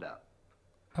freshened up.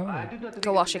 Oh.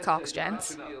 Go wash your cocks,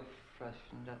 gents. You've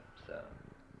freshened up, sir.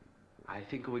 I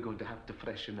think we're going to have to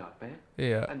freshen up, eh?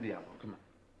 Yeah. Andiamo, come on.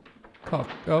 Cock.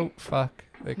 Oh, fuck.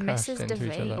 They crashed Mrs. into each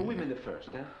Devane. other. The women first,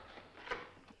 eh?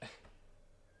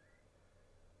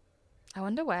 I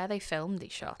wonder where they filmed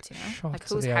these shots, you know? Shots like of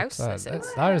whose the house outside. this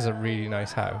is. That is a really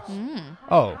nice house. Mm.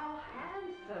 Oh.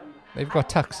 They've got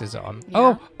tuxes on.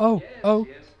 Yeah. Oh.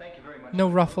 No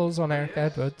ruffles on Eric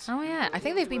Edwards. Oh yeah, I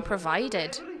think they've been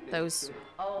provided those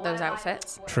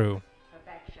outfits. True.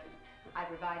 I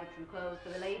provided some clothes for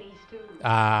the ladies too.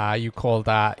 Ah, you called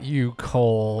that. You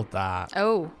called that.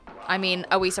 Oh, I mean,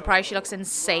 are we surprised she looks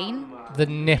insane? The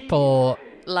nipple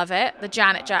Love it. The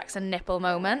Janet Jackson nipple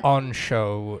moment. on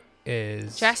show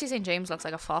is... Jessie St. James looks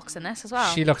like a fox in this as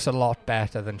well. She looks a lot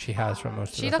better than she has from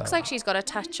most of the She looks film. like she's got a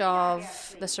touch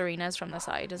of the Serenas from the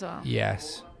side as well.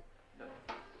 Yes.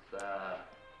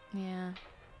 Yeah.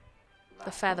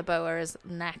 The feather boa is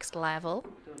next level.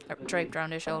 Draped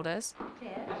around her shoulders.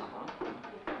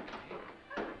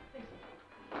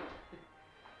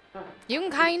 You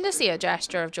can kind of see a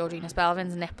gesture of Georgina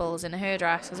Spelvin's nipples in her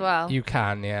dress as well. You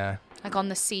can, yeah. Like on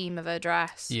the seam of her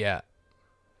dress. Yeah.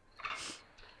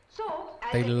 So,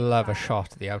 They love a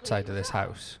shot of the outside of this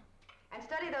house. and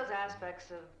study those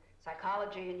aspects of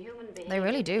psychology and human behavior. They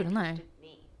really do, don't they?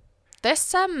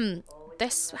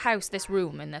 This house, this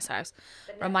room in this house,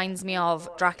 reminds me of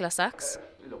Dracula Sucks.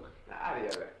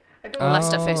 Or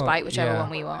Lust at First Bite, whichever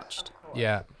one we watched.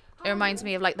 Yeah. It reminds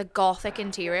me of like the gothic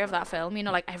interior of that film. You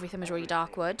know, like everything was really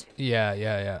dark wood.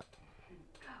 Yeah.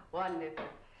 Wonderful.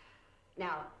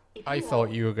 Now, I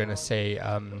thought you were going to say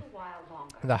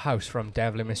the house from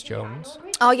Devil and Miss Jones.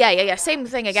 Oh yeah. Same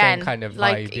thing again. Same kind of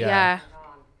like, vibe, yeah.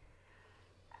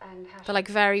 The like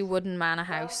very wooden manor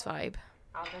house vibe.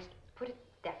 I'll just put it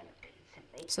definitely and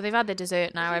simply. So they've had the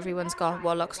dessert now. Everyone's got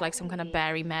what looks like some kind of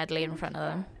berry medley in front of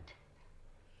them.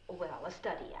 Well, a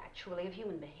study, actually, of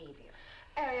human behavior.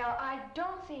 Ariel, I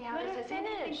don't see how this is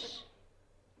finish.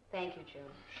 Thank you,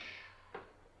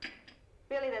 June.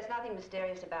 Really, there's nothing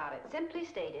mysterious about it. Simply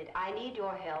stated, I need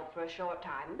your help for a short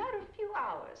time, not a few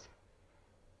hours.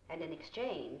 And in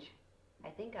exchange, I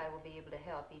think I will be able to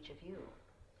help each of you.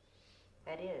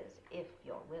 That is, if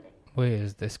you're willing. Where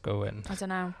is this going? I don't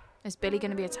know. Is Billy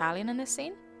going to be Italian in this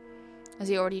scene? Has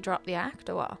he already dropped the act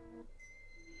or what?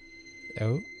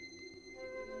 Oh.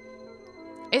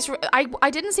 I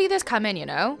didn't see this coming, you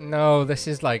know? No, this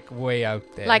is like way out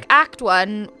there. Like Act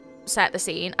 1 set the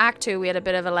scene. Act 2 we had a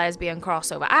bit of a lesbian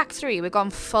crossover. Act 3 we've gone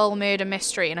full murder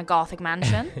mystery in a gothic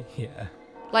mansion. Yeah.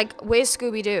 Like, where's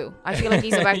Scooby-Doo? I feel like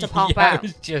he's about to pop yeah, out. I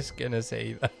was just going to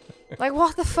say that. Like,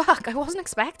 what the fuck? I wasn't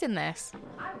expecting this.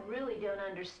 I really don't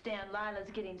understand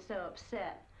Lila's getting so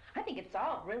upset. I think it's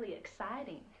all really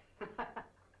exciting.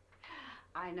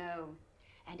 I know.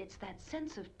 And it's that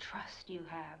sense of trust you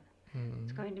have.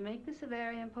 It's going to make this a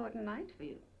very important night for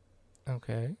you.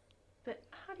 Okay. But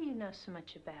how do you know so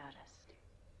much about us?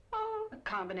 Oh, a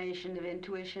combination of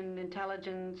intuition,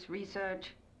 intelligence,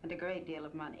 research, and a great deal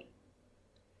of money.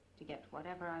 To get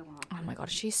whatever I want. Oh my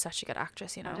god, she's such a good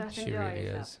actress, you know? Just She enjoy really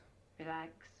yourself. is.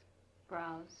 Relax,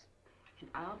 browse, and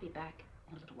I'll be back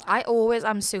in a little while. I always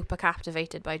am super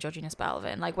captivated by Georgina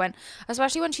Spelvin. Like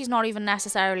especially when she's not even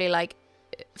necessarily like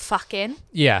fucking.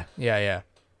 Yeah.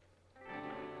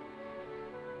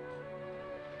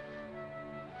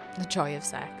 The joy of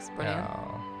sex, brilliant.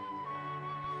 Oh.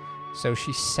 So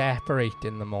she's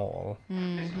separating them all.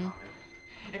 Mm-hmm.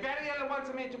 If Ariella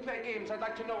wants me to play games, I'd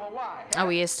like to know why. Oh,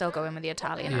 he is still going with the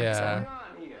Italian Yeah. accent.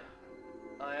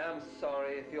 I am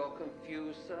sorry if you're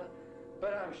confused, sir,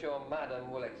 but I'm sure Madam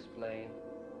will explain.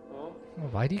 Oh? Oh,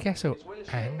 why do you get so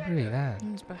angry then?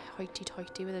 He's very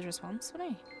hoity-toity with his response,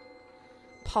 wasn't he?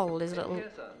 Pulled his little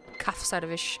cuffs out of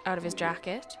his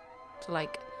jacket to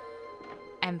like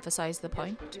emphasize the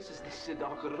point. This is the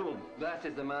dark room. That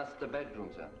is the master bedroom,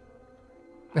 sir.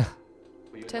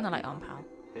 Turn the light on, pal.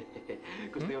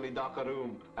 Because the only dark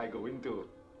room I go into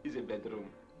is a bedroom.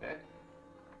 Eh?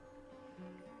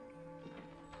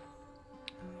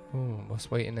 Ooh,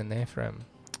 what's waiting in there for him?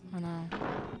 I know.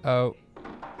 Oh.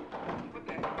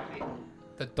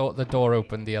 The door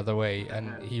opened the other way,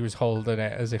 and he was holding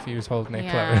it as if he was holding it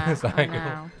closed. I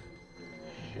know.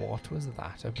 What was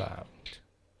that about?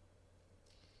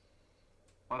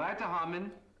 All right,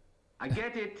 Harmon. I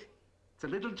get it. It's a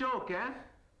little joke, eh?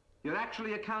 You're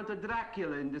actually a Count of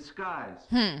Dracula in disguise.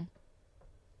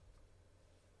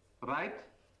 Right?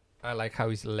 I like how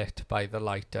he's lit by the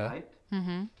lighter. Right?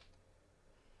 Mm-hmm.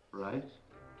 Right?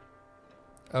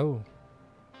 Oh.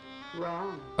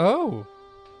 Wrong. Oh.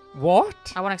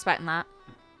 What? I wasn't expecting that.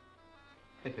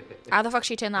 How the fuck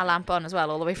she turned that lamp on as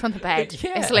well, all the way from the bed?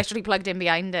 Yeah. It's literally plugged in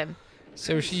behind him.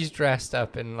 So she's dressed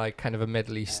up in like kind of a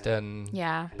Middle Eastern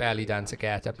belly dancer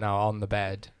get-up now on the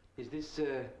bed. Is this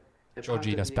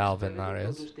Georgina Spelvin, that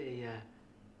is. Just a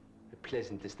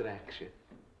pleasant distraction.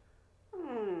 A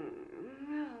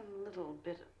little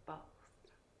bit of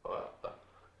both.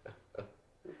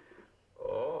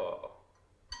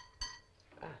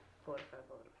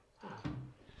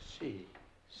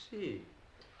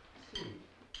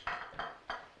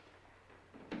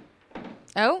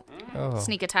 Oh, Oh.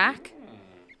 sneak attack.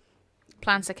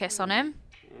 Plants a kiss on him.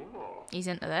 He's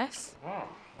into this.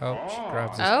 Oh, she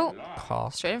grabs his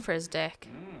cock. Straight in for his dick.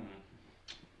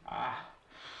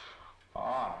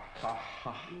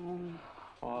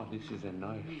 Oh, this is a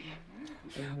knife.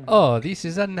 Oh, this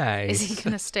is a knife. Is he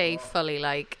gonna stay fully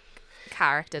like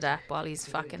charactered up while he's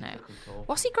fucking out?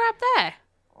 What's he grabbed there?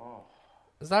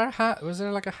 Is that was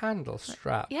there like a handle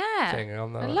strap thing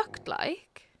on the... It looked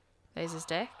like. There's his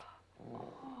dick.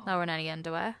 Not wearing any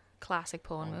underwear. Classic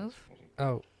porn move.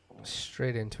 Oh,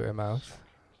 straight into her mouth.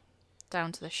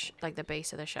 Down to the like the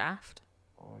base of the shaft.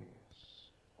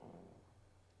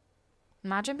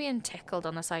 Imagine being tickled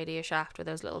on the side of your shaft with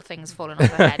those little things falling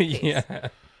off her head. Yeah.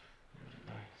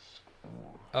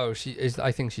 Oh, she is.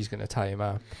 I think she's gonna tie him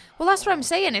up. Well, that's what I'm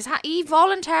saying. He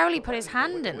voluntarily put his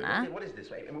hand in there. What is this?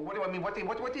 What do I mean? What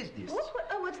is this?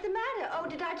 What's the matter? Oh,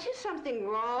 did I do something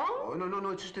wrong? Oh, no.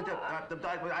 It's just that I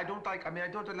don't like. I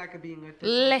don't like it being.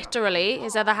 Literally,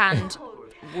 his other hand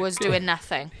was doing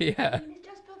nothing. Yeah. It's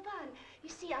just for fun. You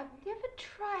see, I've never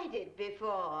tried it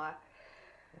before.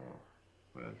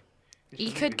 Well,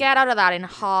 He could get out of that in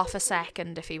half a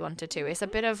second if he wanted to. It's a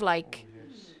bit of like...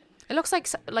 It looks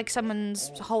like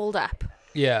someone's hold up.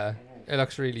 Yeah, it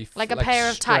looks really like a pair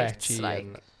of tights, stretchy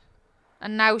like.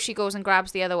 And now she goes and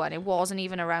grabs the other one. It wasn't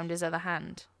even around his other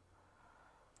hand.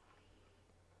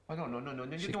 Oh,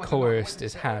 no. She coerced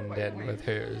his hand in with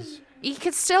hers. He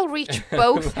could still reach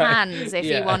both hands if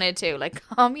he wanted to. Like,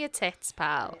 calm your tits,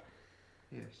 pal.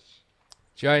 Yes.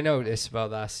 Do you know what I noticed about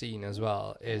that scene as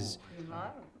well is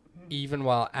even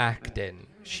while acting,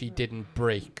 she didn't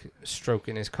break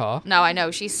stroking his cock. No, I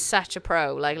know. She's such a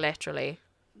pro, like, literally.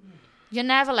 You're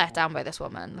never let down by this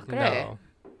woman. Look at her.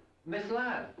 Miss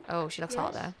Ladd. Oh, she looks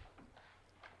hot there.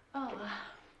 Oh,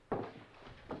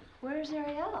 where's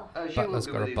Ariel? She Butler's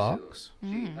will got a be box.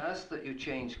 She asked that you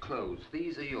change clothes.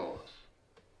 These are yours.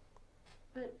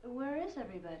 But where is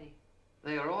everybody?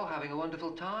 They are all having a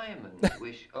wonderful time and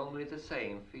wish only the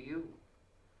same for you.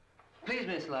 Please,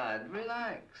 Miss Ladd,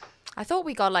 relax. I thought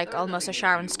we got, like, almost a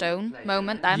Sharon Stone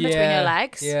moment then between her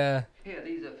legs. Yeah. Here,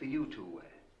 these are for you to wear.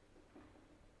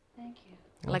 Thank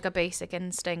you. Like a Basic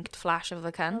Instinct flash of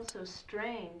the cunt. Also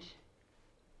strange,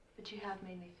 but you have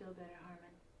made me feel better,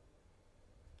 Harmon.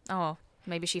 Oh,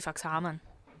 maybe she fucks Harmon.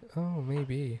 Oh,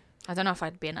 maybe. I don't know if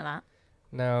I'd be into that.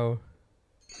 No.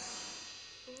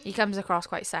 He comes across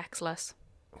quite sexless.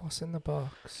 What's in the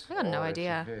box? I got no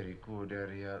idea. That's a very good,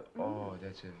 Ariel. Oh,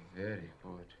 that's a very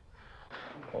good.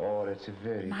 Oh, that's a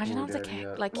very Imagine good. having to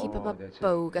Ariel. keep up a That's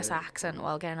bogus accent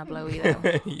while getting a blowy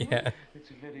though. Yeah. It's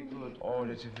a very good. Oh,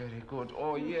 that's a very good.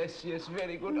 Oh, yes,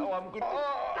 very good. Oh, I'm good.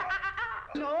 Oh!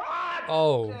 No!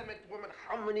 Oh. Damn it, woman.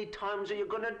 How many times are you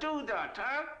gonna do that,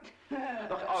 huh?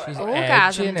 Look, all right, She's all right.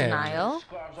 Orgasm edging him. denial.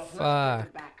 Scarves off. Let's Fuck. get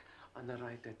it back on the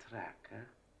right track,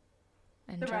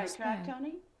 huh? The right track,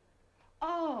 Tony?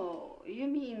 Oh, you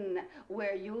mean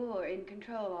where you're in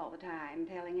control all the time,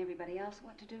 telling everybody else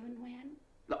what to do and when?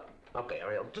 Look, okay,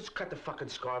 Ariel, just cut the fucking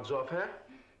scarves off, huh?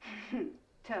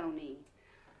 Tony,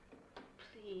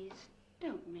 please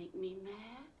don't make me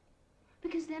mad.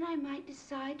 Because then I might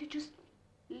decide to just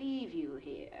leave you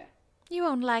here. You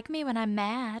won't like me when I'm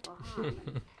mad. For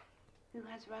Harmon, who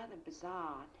has rather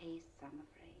bizarre tastes, I'm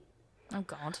afraid. Oh,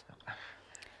 God.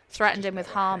 Threatened him with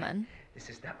Harmon. This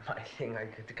is not my thing. I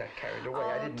got carried away.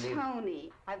 I didn't mean...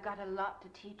 Tony, I've got a lot to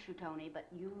teach you, Tony, but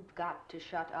you've got to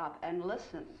shut up and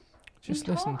listen. Just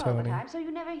you listen, talk all the Tony. time, so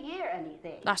you never hear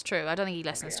anything. That's true. I don't think he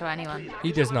listens to anyone.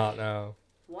 He does not know.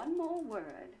 One more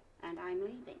word, and I'm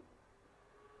leaving.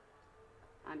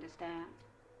 Understand?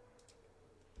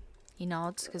 He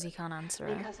nods because he can't answer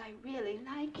it. Because I really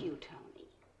like you, Tony.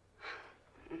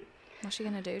 What's she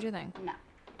going to do you think? Now,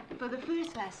 for the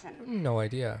first lesson, No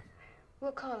idea.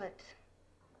 we'll call it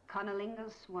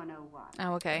Conolingus 101.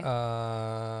 Oh, okay. You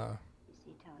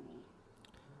see, Tony,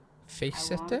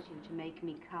 Face I want sitter? you to make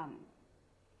me come.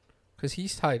 Because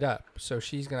he's tied up, so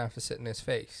she's going to have to sit in his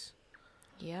face.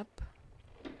 Yep.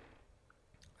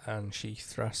 And she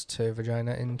thrusts her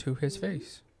vagina into his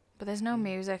face. But there's no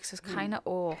music, so it's kind of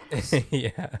awkward.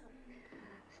 Yeah.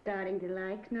 Starting to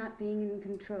like not being in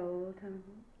control,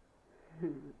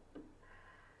 Tony.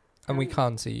 And we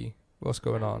can't see what's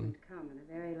going on. Come in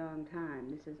a very long time.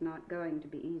 This is not going to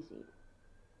be easy.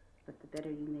 But the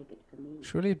better you make it for me.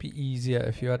 Surely it'd be easier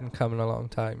if you hadn't come in a long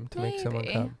time to make someone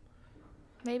Maybe. come.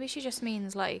 Maybe she just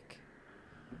means, like,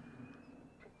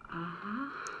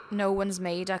 no one's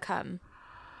made her come.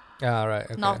 Ah, right,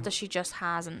 okay. Not that she just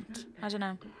hasn't. I don't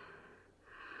know.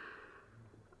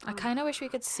 I kind of wish we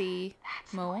could see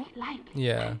more.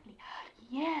 Yeah.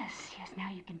 Yes, now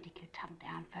you can dig your tongue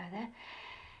down further,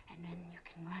 and then you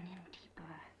can run in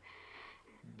deeper,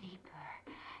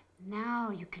 deeper.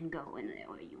 Now you can go in there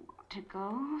where you want to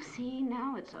go. See,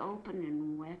 now it's open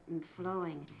and wet and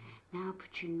flowing. Now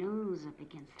put your nose up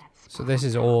against that spot. So this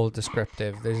is all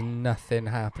descriptive. There's nothing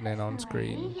happening on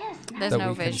screen. There's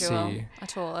no visual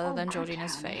at all other than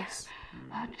Georgina's face.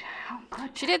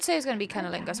 She did say it's going to be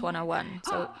Cunnilingus 101.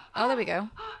 So, there we go.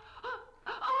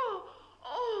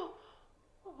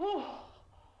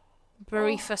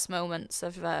 Briefest moments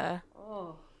of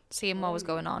seeing what was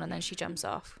going on, and then she jumps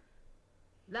off.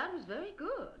 That was very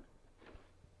good.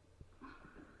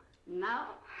 Now?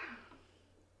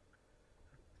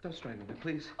 Don't strangle me,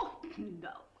 please. Oh, no.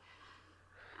 Now,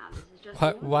 this is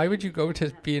just Why would you go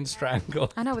to being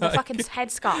strangled? I know, with a fucking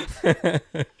headscarf.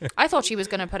 I thought she was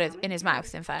going to put it in his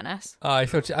mouth, in fairness. Oh, I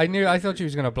thought she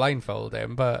was going to blindfold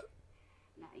him, but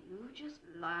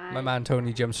my man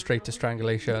Tony jumped straight to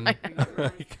strangulation.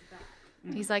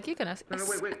 He's like, you're going to... No,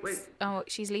 wait. Oh,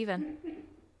 she's leaving.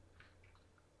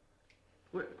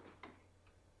 Wait.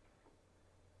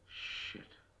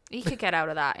 He could get out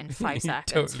of that in 5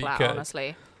 seconds totally flat, could.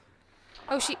 honestly.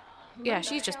 Oh,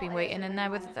 she's just been waiting in there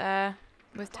with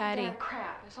Teddy.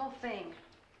 Crap, this whole thing.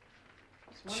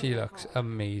 She looks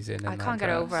amazing. I can't get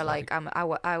over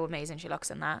how amazing she looks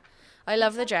in that. I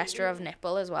love the gesture of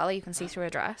nipple as well. You can see through her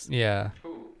dress. Yeah.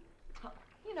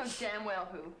 You know damn well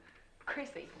who.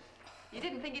 Chrissy. You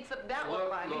didn't think it's that look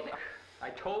like me. Look,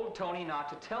 I told Tony not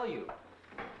to tell you.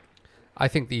 I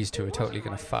think these two are totally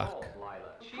going to fuck.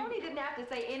 Tony didn't have to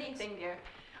say anything, dear.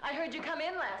 I heard you come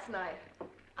in last night.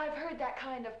 I've heard that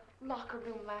kind of locker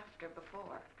room laughter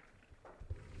before.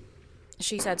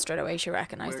 She said straight away she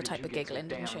recognised the type of giggling,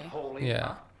 didn't she?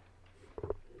 Yeah.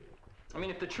 I mean,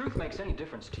 if the truth makes any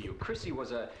difference to you, Chrissy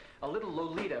was a little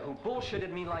Lolita who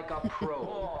bullshitted me like a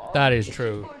pro. That is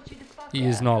true. He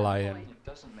is not lying. It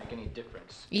doesn't make any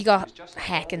difference. He got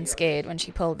heckin' scared when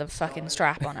she pulled the fucking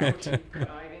strap on her.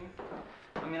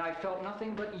 I mean, I felt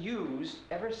nothing but used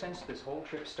ever since this whole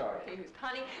trip started. Used,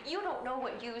 honey, you don't know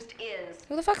what used is.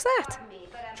 Who the fuck's that?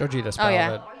 Georgina Oh, spelled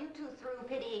yeah. it. Are you two through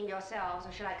pitying yourselves,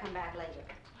 or should I come back later?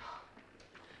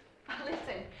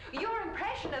 Listen, your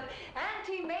impression of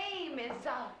Auntie Mame is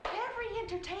very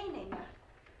entertaining.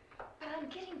 But I'm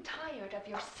getting tired of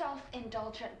your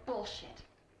self-indulgent bullshit.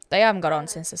 They haven't got on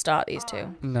since the start, these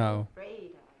two. No.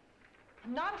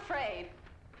 I'm not afraid.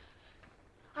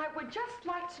 I would just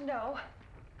like to know,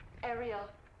 Ariel,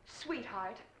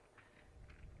 sweetheart.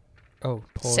 Oh,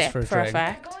 pause Sip for a for drink.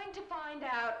 effect. I'm going to find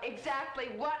out exactly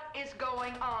what is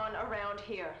going on around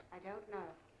here. I don't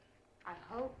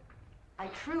know. I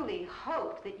truly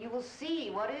hope that you will see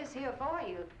what is here for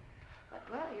you. But,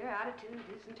 well, your attitude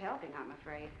isn't helping, I'm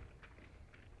afraid.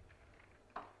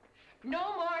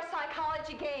 No more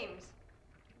psychology games.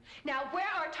 Now, where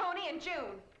are Tony and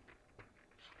June?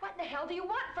 What in the hell do you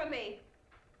want from me?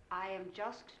 I am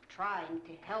just trying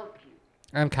to help you.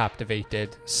 I'm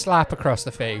captivated. Slap across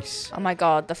the face. Oh my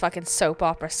god, the fucking soap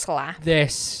opera slap.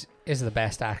 This is the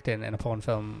best acting in a porn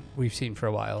film we've seen for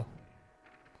a while.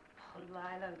 Oh,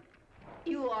 Lila,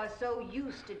 you are so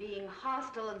used to being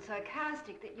hostile and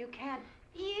sarcastic that you can't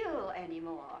feel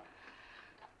anymore.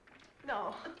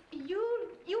 No.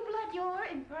 You let your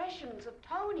impressions of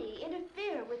Tony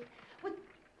interfere with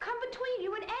come between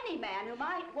you and any man who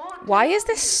might want. Why is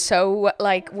this so,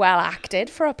 well acted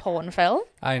for a porn film?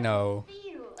 I know.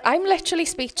 I'm literally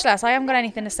speechless. I haven't got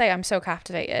anything to say. I'm so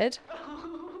captivated.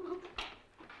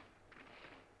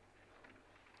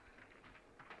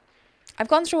 I've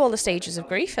gone through all the stages of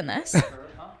grief in this.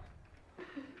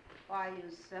 Why, you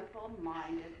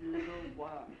simple-minded little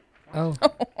worm. Oh,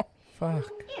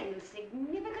 fuck.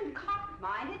 Insignificant,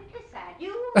 cock-minded pissant.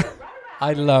 You run around.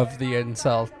 I love the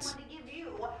insult.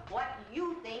 What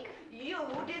you think you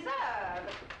deserve.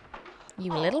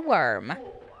 You little worm.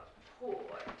 Poor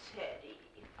Teddy.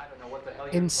 I don't know what the hell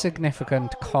you're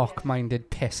Insignificant,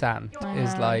 cock-minded pissant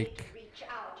is like... Reach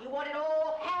out. You want it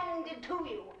all handed to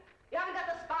you. You haven't got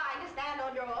the spine to stand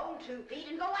on your own 2 feet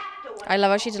and go after one. I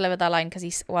love how she delivered that line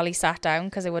while he sat down,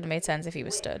 because it would have made sense if he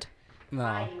was stood. No.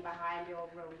 Hiding behind your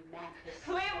romantic.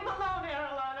 Leave him alone,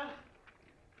 Carolina.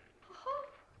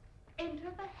 Into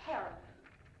the harem.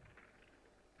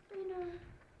 You know,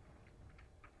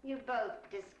 you both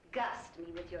disgust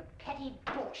me with your petty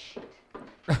bullshit.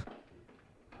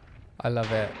 I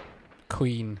love it.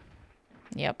 Queen.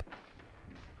 Yep.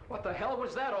 What the hell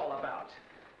was that all about?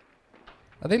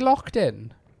 Are they locked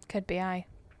in? Could be I.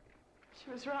 She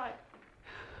was right.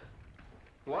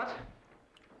 What?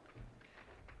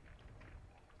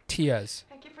 Tears.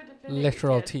 Thank you for defending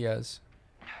Literal me, Ted. tears.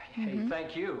 Hey,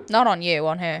 thank you. Not on you,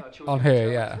 on her. On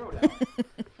her, yeah.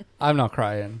 I'm not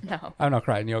crying. No. I'm not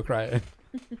crying, you're crying.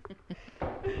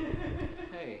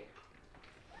 Hey.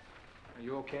 Are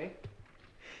you okay?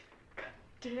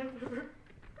 Damn her.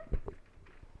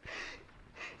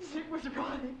 She was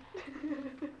right.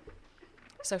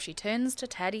 So she turns to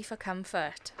Teddy for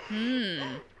comfort.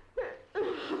 I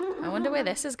wonder where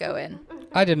this is going.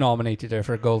 I'd have nominated her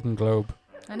for a Golden Globe.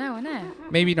 I know.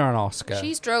 Maybe not an Oscar.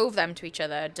 She's drove them to each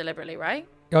other deliberately, right?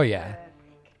 Oh, yeah.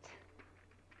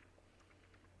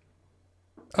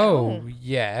 Oh,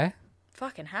 yeah.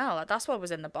 Fucking hell, that's what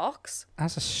was in the box.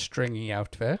 That's a stringy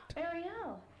outfit.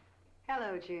 Ariel.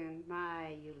 Hello, June.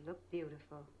 My, you look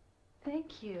beautiful.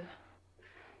 Thank you.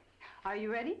 Are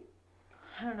you ready?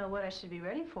 I don't know what I should be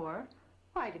ready for.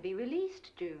 Why, to be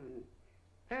released, June.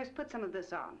 First, put some of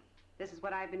this on. This is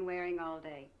what I've been wearing all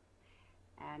day.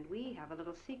 And we have a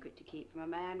little secret to keep from a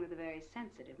man with a very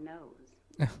sensitive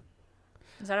nose.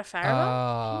 Is that a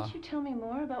farewell? Can't you tell me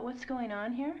more about what's going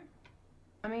on here?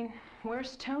 I mean,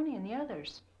 where's Tony and the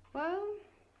others? Well,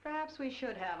 perhaps we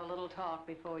should have a little talk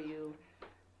before you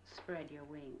spread your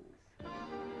wings.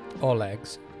 Or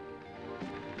legs.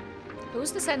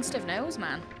 Who's the sensitive nose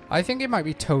man? I think it might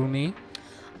be Tony.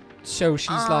 So she's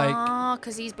like...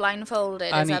 because he's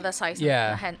blindfolded, his other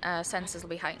senses will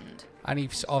be heightened. And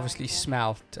he's obviously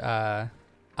smelt Ariel.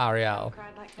 I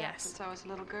cried like that since I was a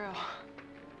little girl.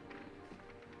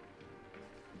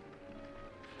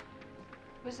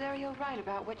 Was Ariel right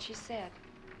about what she said?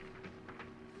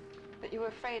 That you were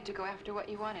afraid to go after what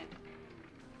you wanted?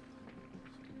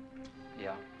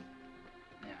 Yeah.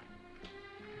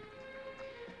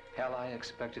 Hell, I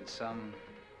expected some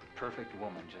perfect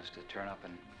woman just to turn up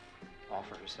and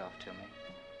offer herself to me.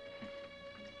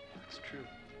 Yeah, it's true.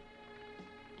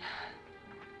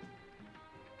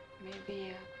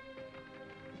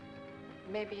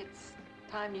 Maybe it's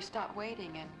time you stopped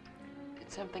waiting and did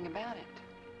something about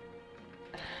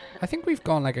it. I think we've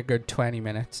gone like a good 20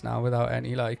 minutes now without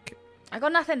any like... I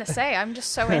got nothing to say. I'm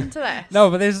just so into this. No,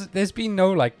 but there's been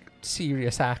no like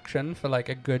serious action for like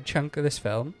a good chunk of this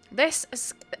film. This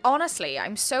is, honestly,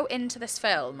 I'm so into this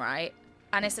film, right?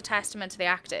 And it's a testament to the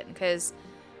acting because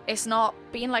it's not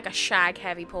been like a shag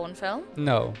heavy porn film.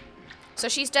 No. So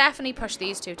she's definitely pushed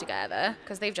these two together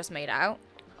because they've just made out.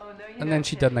 And then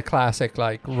she done the classic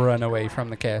like run away from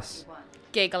the kiss.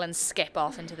 Giggle and skip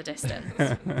off into the distance.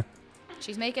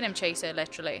 She's making him chase her,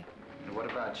 literally. And what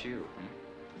about you?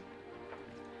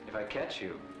 If I catch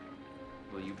you,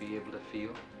 will you be able to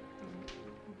feel?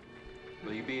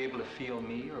 Will you be able to feel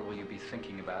me, or will you be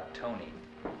thinking about Tony?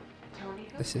 Tony?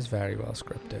 This is very well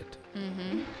scripted.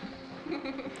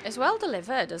 It's well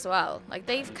delivered as well. Like,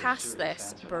 they've cast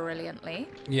this brilliantly.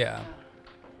 Yeah.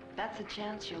 That's a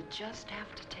chance you'll just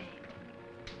have to take.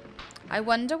 I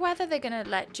wonder whether they're going to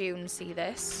let June see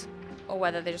this, or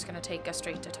whether they're just going to take her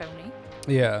straight to Tony.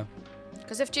 Yeah.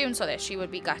 Because if June saw this, she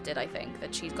would be gutted, I think,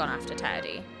 that she's gone after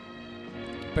Teddy.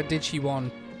 But did she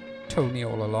want Tony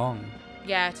all along?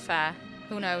 Yeah, it's fair.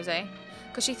 Who knows, eh?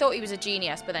 Because she thought he was a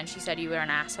genius, but then she said you were an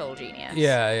asshole genius.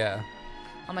 Yeah.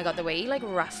 Oh my god, the way he like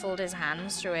ruffled his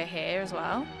hands through her hair as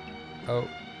well. Oh,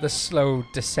 the slow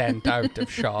descent out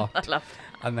of shot. I love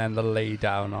that. And then the lay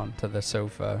down onto the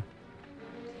sofa.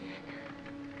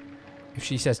 If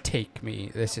she says take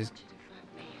me, this is...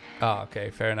 Oh, okay,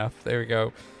 fair enough. There we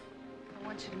go. I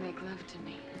want you to make love to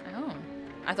me. Oh.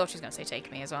 I thought she was going to say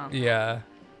take me as well. Yeah.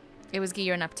 It was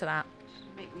gearing up to that.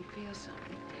 Make me feel something.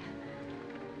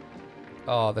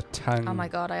 Oh, the tongue. Oh my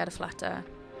god, I had a flutter.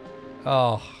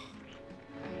 Oh.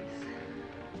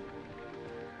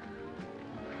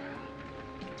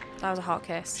 That was a hot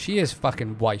kiss. She is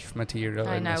fucking wife material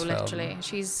in this film. Literally.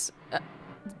 She's a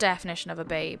definition of a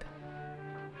babe.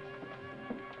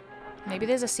 Maybe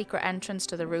there's a secret entrance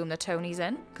to the room that Tony's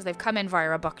in, because they've come in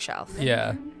via a bookshelf.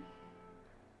 Yeah.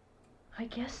 I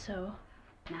guess so.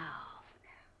 Now,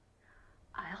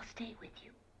 I'll stay with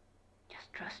you.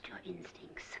 Just trust your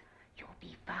instincts. You'll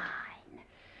be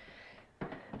fine.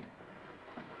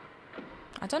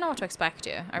 I don't know what to expect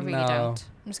here. I really No. don't.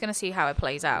 I'm just going to see how it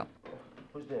plays out.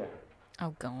 Who's there?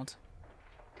 Oh, God.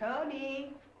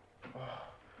 Tony!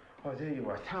 Oh, there you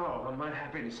are. Hello, I'm mighty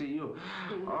happy to see you.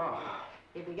 Oh.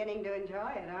 You're beginning to enjoy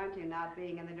it, aren't you, not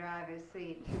being in the driver's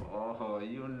seat? Oh,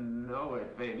 you know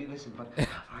it, baby. Listen, but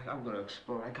I'm going to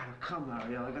explore. I got to come,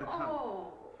 Ariel. I got to come.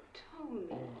 Oh, Tony.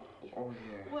 Oh,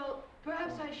 yeah. Well,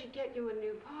 perhaps I should get you a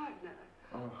new partner.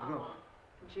 Oh, no.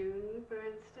 June, for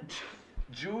instance.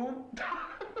 June?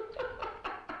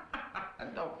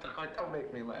 Don't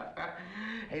make me laugh.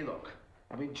 Hey, look.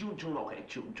 I mean, June, okay,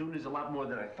 June is a lot more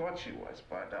than I thought she was,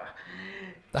 but...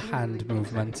 the hand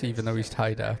movements, even though he's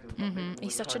tied up.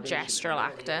 He's such a gestural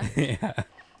actor. Yeah.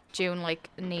 June, like,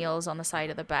 kneels on the side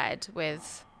of the bed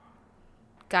with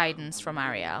guidance from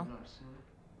Ariel.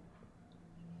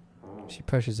 She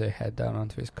pushes her head down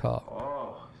onto his cock.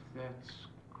 Oh, that's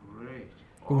great.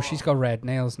 Oh, she's got red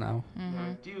nails now.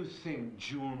 Now, do you think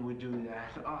June would do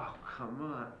that? Oh, come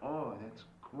on. Oh, that's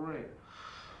great.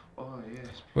 Oh, yes.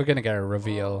 We're going to get a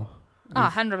reveal. Oh,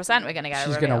 100% we're going to get a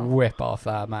reveal. She's going to whip off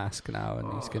that mask now,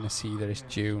 and he's going to see that it's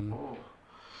June.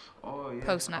 Oh, yes.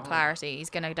 Post-nut clarity. He's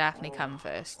going to definitely come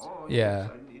first. Oh, yeah.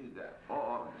 Yes, I needed that.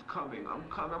 Oh, I'm coming. I'm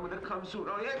going to come soon.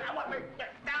 Oh, yes. I want me.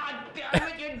 God damn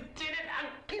it, you did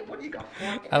it. What do you got?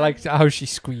 I like how she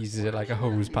squeezes it like a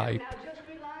hose pipe.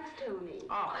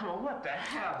 Oh, come on. What the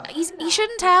hell? He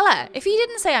shouldn't tell her. If he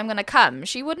didn't say, I'm going to come,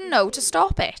 she wouldn't know to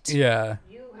stop it. Yeah.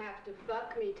 You have to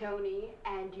fuck me, Tony,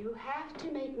 and you have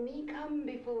to make me come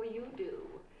before you do.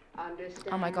 Understand?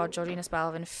 Oh my God, Georgina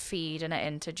Spelvin feeding it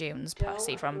into June's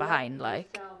pussy from behind,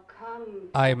 like.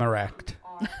 I'm erect.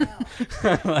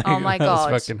 Like, oh my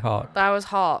God. That's fucking hot. That was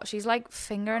hot. She's like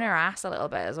fingering her ass a little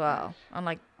bit as well. And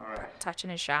like touching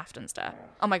his shaft and stuff.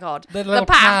 Oh my God. The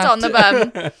pat on the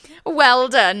bum. Well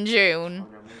done, June.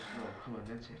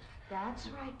 That's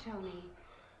right, Tony.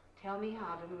 Tell me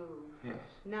how to move. Yes.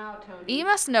 Now, Tony. You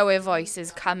must know her voice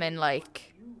is coming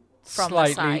like from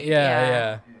slightly, the side.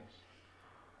 Yeah.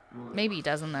 Maybe he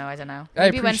doesn't though, I don't know.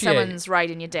 Maybe when someone's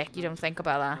riding your dick, you don't think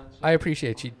about that. I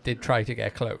appreciate she did try to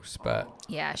get close, but...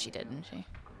 Yeah, she did, didn't she?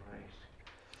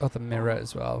 Oh, the mirror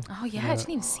as well. Oh yeah, I didn't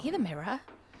even see the mirror.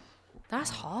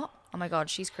 That's hot. Oh my God,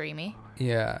 she's creamy.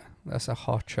 Yeah, that's a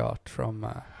hot shot from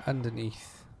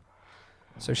underneath.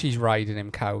 So she's riding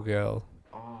him cowgirl.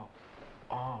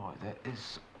 Oh, that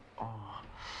is... Oh,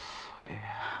 yeah.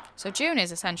 So June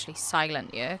is essentially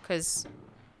silent here, because...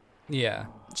 Yeah.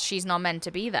 She's not meant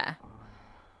to be there.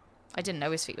 I didn't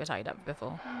know his feet were tied up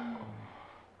before.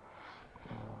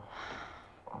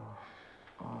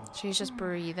 She's just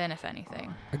breathing, if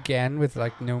anything. Again, with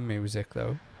like no music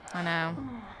though. I know.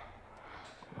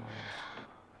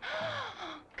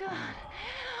 God.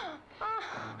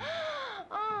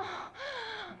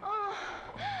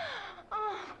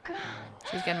 Oh, God.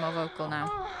 She's getting more vocal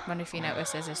now. Wonder if he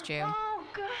notices it's June. Oh,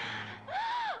 God.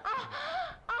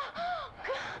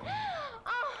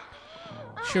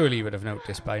 Surely you would have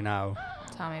noticed by now.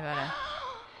 Tell me about it.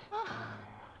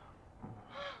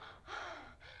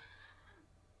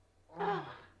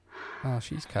 Oh,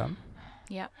 she's come.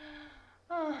 Yep.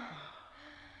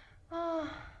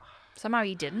 Somehow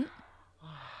he didn't.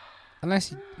 Unless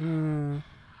he...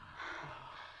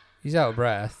 he's out of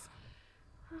breath.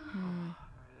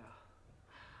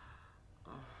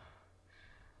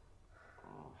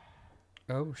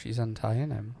 Oh, she's untying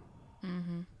him.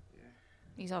 Mm-hmm.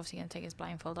 He's obviously going to take his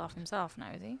blindfold off himself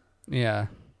now, is he? Yeah.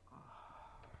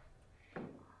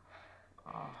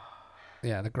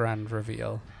 Yeah, the grand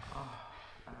reveal.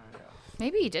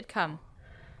 Maybe he did come.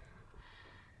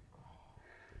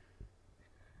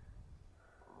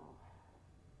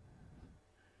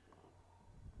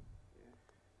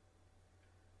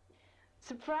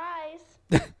 Surprise!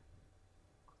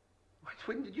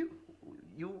 When did you...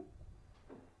 You'll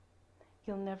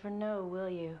never know, will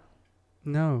you?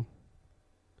 No.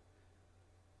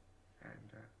 And,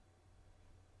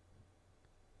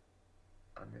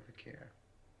 I'll never care.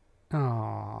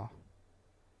 Aww.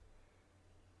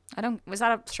 Was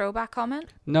that a throwback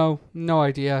comment? No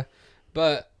idea.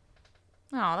 But...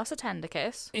 Oh, that's a tender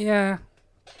kiss. Yeah.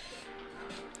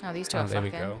 Oh, these two are there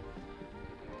fucking. we go.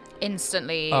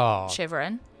 Instantly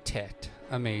shivering. Tit.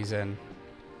 Amazing.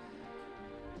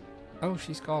 Oh,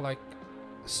 she's got like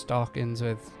stockings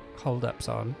with hold-ups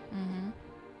on. Mm-hmm.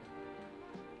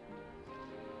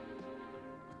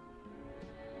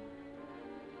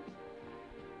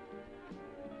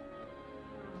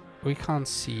 We can't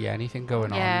see anything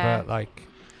going on, but like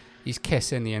he's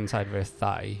kissing the inside of her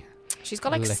thigh. She's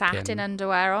got like satin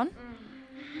underwear on,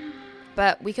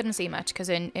 but we couldn't see much because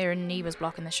her knee was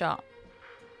blocking the shot.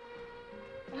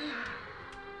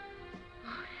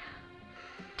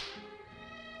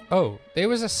 Oh, there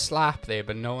was a slap there,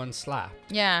 but no one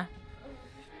slapped. Yeah.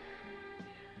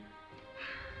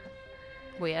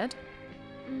 Weird.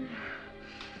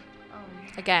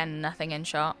 Again, nothing in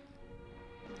shot.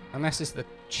 Unless it's the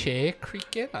chair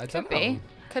creaking. I don't know.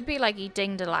 Could be like he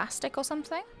dinged elastic or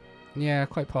something. Yeah,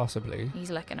 quite possibly. He's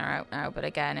licking her out now, but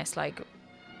again, it's like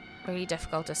really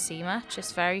difficult to see much.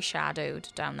 It's very shadowed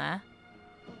down there.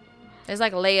 There's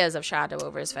like layers of shadow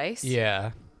over his face.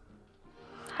 Yeah.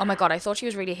 Oh my god, I thought she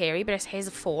was really hairy, but it's his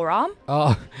forearm.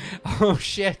 Oh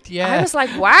shit, yeah. I was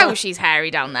like, wow, she's hairy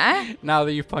down there. Now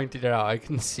that you've pointed it out, I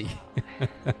can see.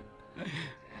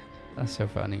 That's so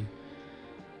funny.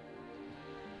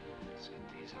 Let's get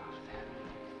these off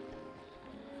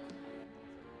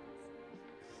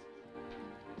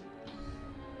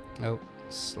then. Oh,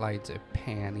 slides her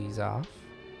panties off.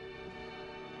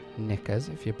 Knickers,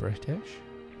 if you're British.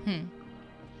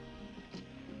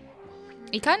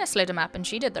 He kind of slid him up and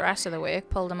she did the rest of the work,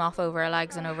 pulled him off over her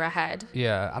legs and over her head.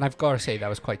 Yeah, and I've got to say that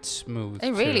was quite smooth.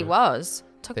 It really was.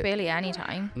 Took barely any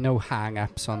time. No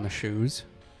hang-ups on the shoes.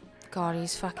 God,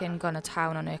 he's fucking gonna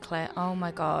town on her clit. Oh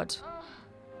my god.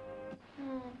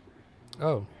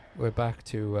 Oh, we're back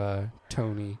to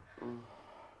Tony.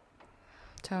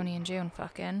 Tony and June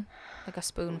fucking. Like a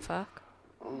spoon fuck.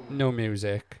 No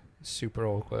music. Super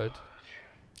awkward.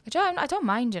 I don't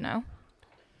mind, you know.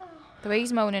 The way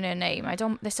he's moaning her name,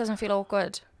 this doesn't feel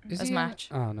awkward as much.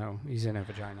 Oh no, he's in her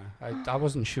vagina. I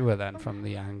wasn't sure then from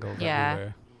the angle that we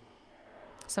were.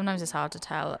 Sometimes it's hard to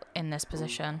tell in this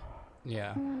position.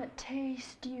 Yeah. I want to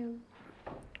taste you.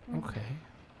 Okay.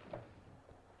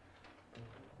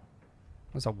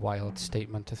 That's a wild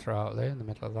statement to throw out there in the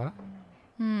middle of that.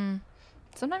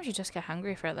 Sometimes you just get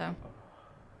hungry for it though.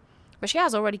 But she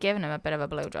has already given him a bit of a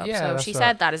blowjob, Yeah, so she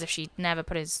said that as if she'd never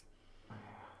put his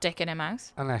dick in her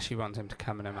mouth. Unless she wants him to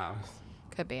come in her mouth.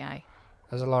 Could be, aye.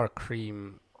 There's a lot of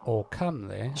cream or cum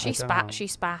there. She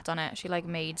spat on it. She like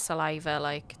made saliva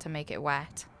like to make it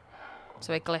wet.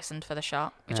 So it glistened for the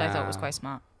shot, which I thought was quite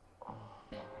smart.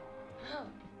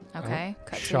 Okay,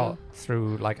 cut shot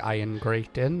through like iron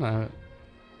grating,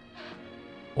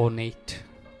 ornate.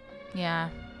 Yeah.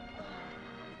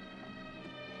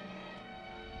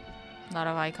 A lot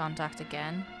of eye contact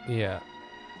again. Yeah.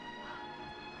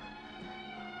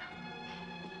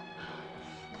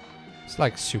 It's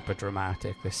like super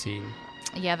dramatic, this scene.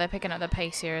 Yeah, they're picking up the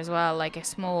pace here as well. Like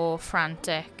it's more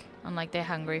frantic and like they're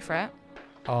hungry for it.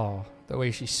 Oh, the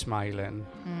way she's smiling.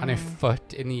 And her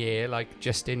foot in the air, like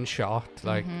just in shot.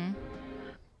 Like.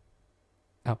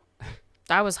 Oh.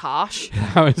 That was harsh.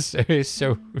 That was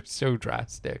so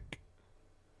drastic.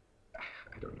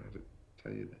 I don't know how to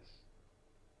tell you this.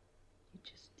 You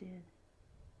just did.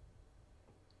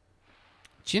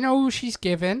 Do you know who she's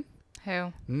given?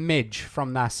 Who? Midge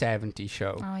from that 70s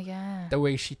show. Oh, yeah. The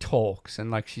way she talks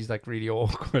and like she's like really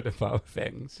awkward about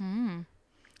things.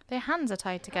 Their hands are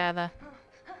tied together.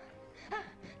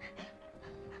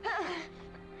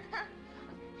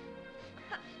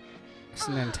 It's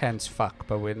an intense fuck,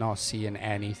 but we're not seeing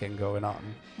anything going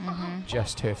on.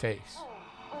 Just her face.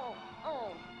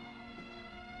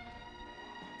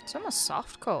 It's almost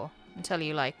softcore until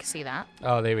you like see that.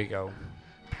 Oh, there we go.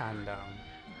 Pan down.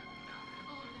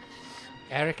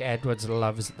 Eric Edwards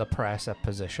loves the press up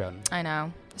position. I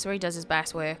know. That's where he does his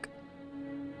best work.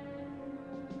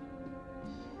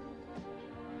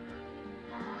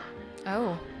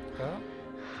 Oh. Oh,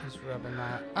 he's rubbing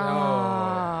that.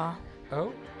 Oh.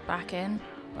 Oh. Back in.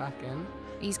 Back in.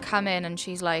 He's come in and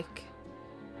she's like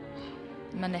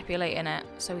manipulating it,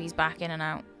 so he's back in and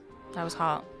out. That was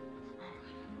hot.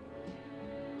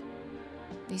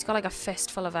 He's got like a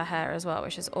fistful of her hair as well,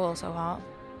 which is also hot.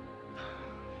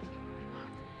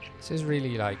 This is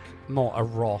really like more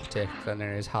erotic than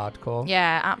it is hardcore.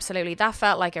 Yeah, absolutely. That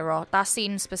felt like erotic. That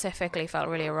scene specifically felt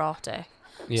really erotic.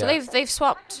 Yeah. So they've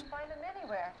swapped. Find him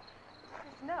anywhere.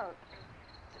 His note.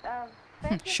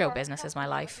 Show business is my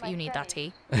life. You need that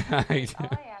tea. All I ask is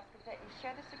that you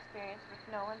share this experience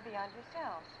with no one beyond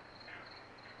yourselves.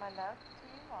 My love to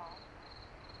you all.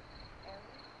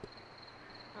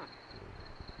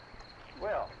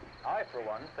 Well, I, for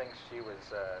one, think she was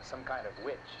some kind of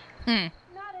witch.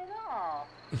 Not at all.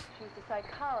 She's a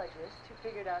psychologist who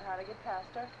figured out how to get past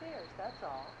our fears, that's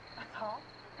all. That's all?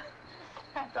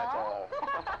 That's all.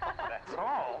 That's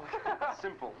all.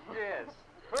 Simple. Yes.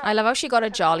 I love how she got her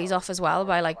jollies off as well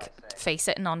by like face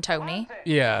sitting on Tony.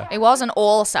 Yeah. It wasn't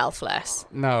all selfless.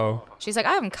 No. She's like,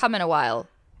 I haven't come in a while.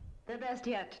 The best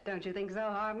yet, don't you think so,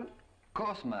 Harmon? Of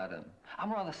course, madam.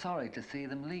 I'm rather sorry to see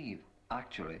them leave,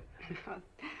 actually.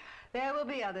 There will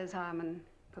be others, Harmon.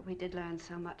 But we did learn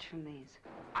so much from these.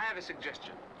 I have a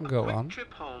suggestion. Go a quick on.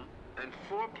 trip home and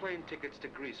 4 plane tickets to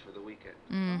Greece for the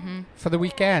weekend. For the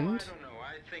weekend? I don't know.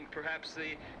 I think perhaps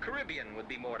the Caribbean would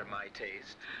be more to my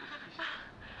taste.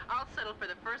 I'll settle for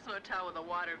the first hotel with a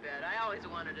waterbed. I always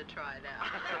wanted to try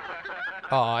that.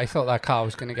 Oh, I thought that car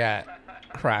was going to get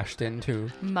crashed into.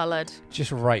 Mullered.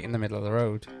 Just right in the middle of the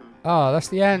road. Oh, that's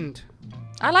the end.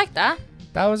 I like that.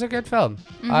 That was a good film.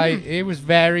 It was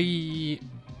very...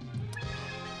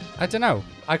 I don't know.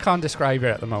 I can't describe it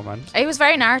at the moment. It was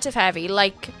very narrative heavy,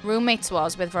 like Roommates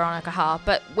was with Veronica Hart,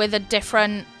 but with a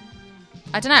different,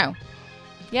 I don't know.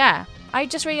 Yeah, I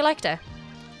just really liked it.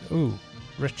 Ooh,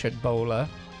 Richard Bowler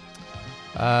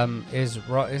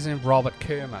isn't Robert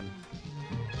Kerman?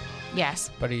 Yes.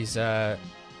 But he's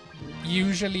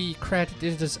usually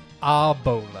credited as R.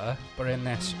 Bowler, but in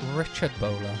this, Richard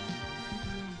Bowler.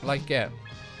 Like it.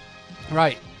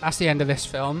 Right, that's the end of this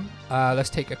film. Let's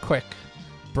take a quick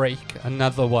break,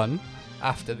 another one,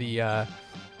 after the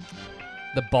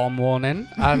bomb warning.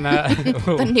 And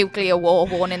the nuclear war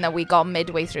warning that we got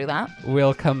midway through that.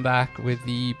 We'll come back with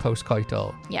the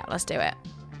post-coital. Yeah, let's do it.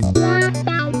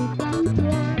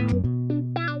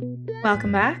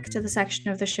 Welcome back to the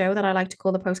section of the show that I like to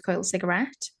call the post-coital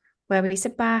cigarette, where we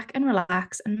sit back and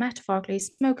relax and metaphorically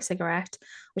smoke a cigarette,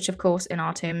 which of course in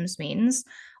our terms means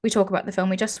we talk about the film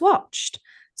we just watched.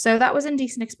 So that was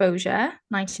Indecent Exposure,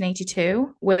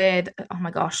 1982, with, oh my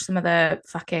gosh, some of the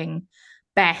fucking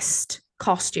best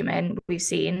costuming we've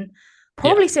seen,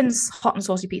 probably since Hot and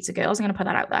Saucy Pizza Girls. I'm going to put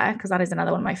that out there because that is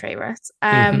another one of my favorites.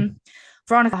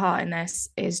 Veronica Hart in this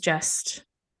is just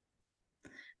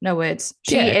no words.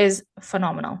 She is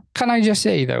phenomenal. Can I just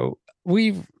say though,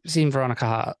 we've seen Veronica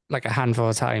Hart like a handful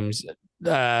of times,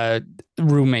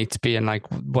 Roommates being like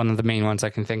one of the main ones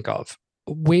I can think of.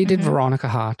 Where did Veronica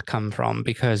Hart come from?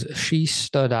 Because she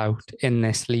stood out in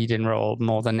this leading role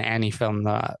more than any film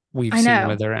that we've seen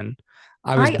with her in.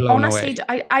 I was blown away.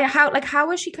 How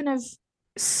has she kind of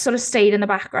sort of stayed in the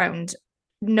background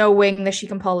knowing that she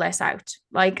can pull this out?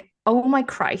 Like, oh my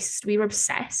Christ, we were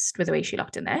obsessed with the way she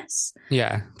looked in this.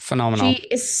 Yeah, phenomenal. She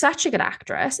is such a good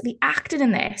actress. The acting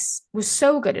in this was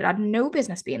so good. It had no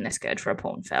business being this good for a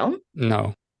porn film.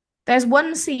 No. There's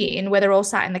one scene where they're all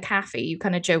sat in the cafe, you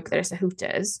kind of joke that it's a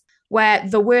Hooters, where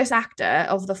the worst actor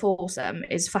of the foursome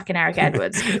is fucking Eric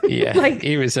Edwards. Yeah, like,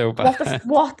 he was so bad.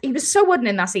 What? He was so wooden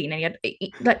in that scene, and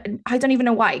I don't even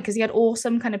know why, because he had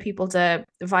awesome kind of people to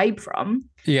vibe from.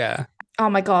 Yeah. Oh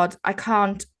my God, I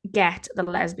can't get the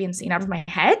lesbian scene out of my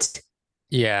head.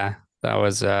 Yeah, that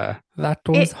was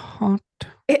hot.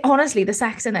 Honestly, the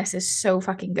sex in this is so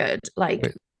fucking good.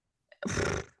 Like,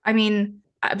 I mean,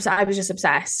 I was just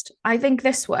obsessed. I think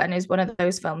this one is one of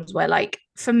those films where, like,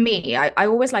 for me, I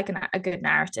always like a good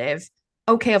narrative.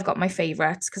 Okay, I've got my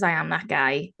favorites because I am that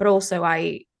guy, but also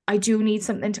I do need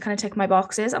something to kind of tick my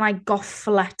boxes, and I got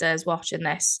flutters watching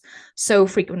this so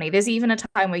frequently. There's even a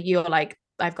time where you're like,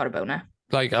 I've got a boner.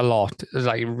 Like a lot.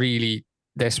 Like really,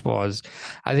 I think this was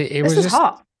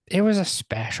hot. It was a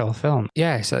special film.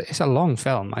 Yeah, it's a long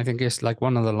film. I think it's like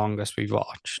one of the longest we've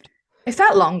watched. It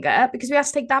felt longer because we had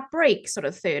to take that break sort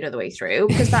of third of the way through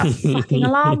because that fucking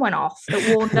alarm went off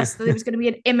that warned us that there was going to be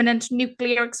an imminent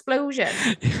nuclear explosion.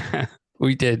 Yeah,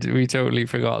 we did. We totally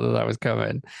forgot that was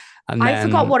coming. And I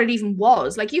forgot what it even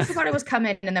was. Like, you forgot it was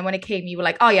coming, and then when it came, you were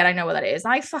like, oh yeah, I know what that is.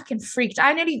 I fucking freaked.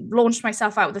 I nearly launched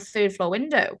myself out the third floor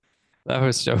window. That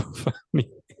was so funny.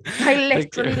 I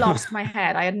literally lost my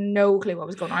head. I had no clue what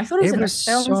was going on. I thought it was in a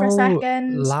film for a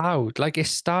second. Loud. Like, it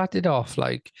started off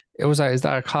like, it was like, is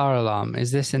that a car alarm?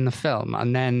 Is this in the film?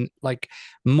 And then like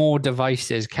more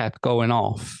devices kept going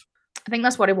off. I think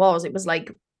that's what it was. It was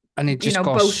like, and it just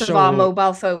got both of our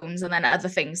mobile phones, and then other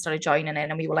things started joining in,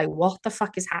 and we were like, what the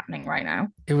fuck is happening right now?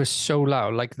 It was so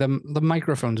loud. Like the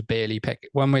microphones barely pick,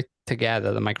 when we're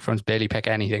together, the microphones barely pick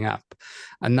anything up.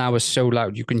 And that was so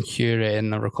loud, you can hear it in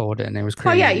the recording. It was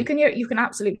crazy. Oh yeah, you can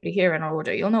absolutely hear in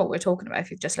order. You'll know what we're talking about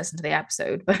if you've just listened to the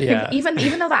episode. But yeah. even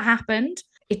though that happened,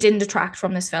 it didn't detract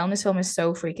from this film. This film is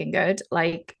so freaking good.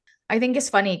 Like, I think it's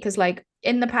funny because, like,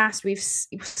 in the past we've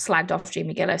slagged off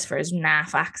Jamie Gillis for his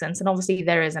naff accents, and obviously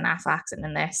there is a naff accent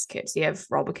in this, courtesy of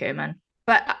Robert Kerman.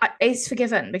 But it's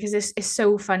forgiven because it's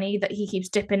so funny that he keeps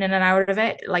dipping in and out of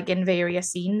it, like in various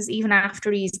scenes, even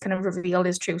after he's kind of revealed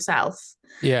his true self.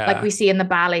 Yeah, like we see in the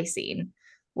ballet scene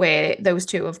where those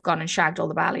two have gone and shagged all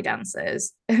the ballet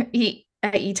dancers. He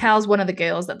tells one of the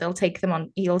girls that he'll take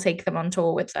them on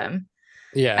tour with them.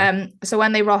 Yeah. So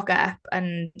when they rock up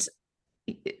and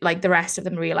like the rest of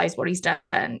them realize what he's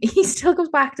done, he still goes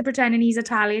back to pretending he's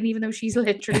Italian, even though she's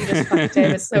literally just fucked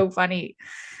him. It's so funny.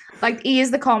 Like, he is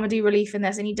the comedy relief in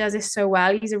this, and he does this so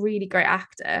well. He's a really great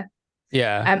actor.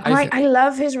 Yeah. I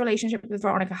love his relationship with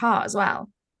Veronica Hart as well.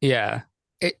 Yeah.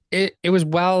 It was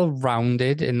well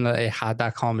rounded in that it had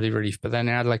that comedy relief, but then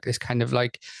it had like this kind of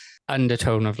like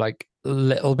undertone of like a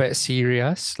little bit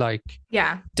serious, like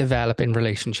developing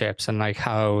relationships, and like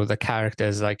how the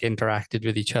characters like interacted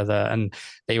with each other, and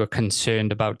they were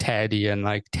concerned about Teddy, and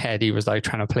like Teddy was like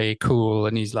trying to play cool,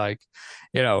 and he's like,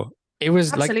 you know, it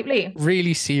was like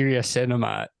really serious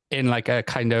cinema in like a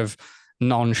kind of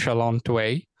nonchalant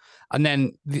way. And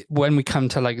then when we come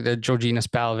to like the Georgina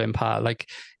Spelvin part, like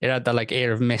it had that like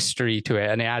air of mystery to it,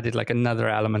 and it added like another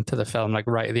element to the film, like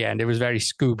right at the end. It was very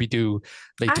Scooby-Doo.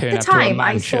 They turn up to a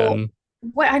mansion.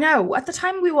 I know. At the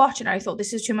time we were watching, I thought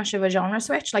this is too much of a genre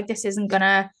switch. Like this isn't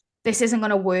gonna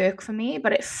work for me,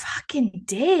 but it fucking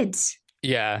did.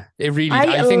 Yeah, it really.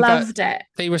 I think loved it.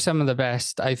 They were some of the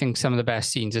best. I think some of the best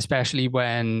scenes, especially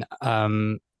when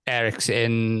Eric's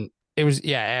in. It was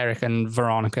Eric and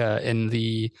Veronica in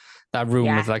that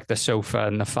room with like the sofa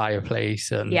and the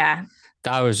fireplace, and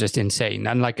that was just insane.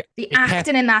 And like the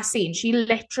acting in that scene, she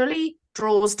literally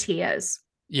draws tears.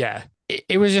 Yeah,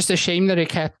 it was just a shame that it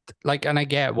kept like, and I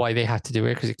get why they had to do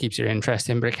it because it keeps your interest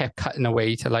in, but it kept cutting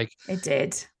away to like. It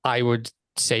did. I would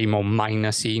say more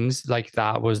minor scenes. Like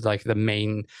that was like the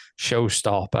main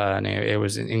showstopper, and it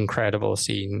was an incredible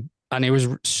scene, and it was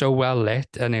so well lit,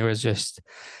 and it was just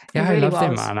I loved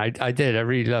it, man. I did. I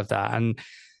really loved that, and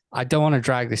I don't want to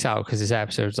drag this out because this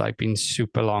episode's like been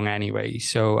super long anyway.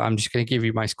 So I'm just going to give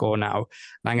you my score now,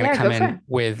 and I'm going to come in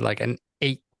with like an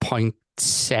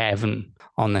 8.7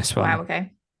 on this one. Wow.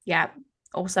 Okay. Yeah.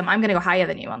 Awesome. I'm going to go higher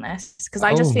than you on this because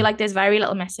I just feel like there's very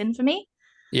little missing for me.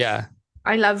 Yeah.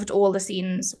 I loved all the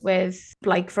scenes with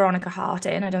like Veronica Hart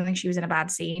in. I don't think she was in a bad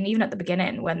scene. Even at the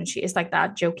beginning when she is like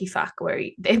that jokey fuck where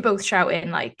they're both shouting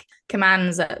like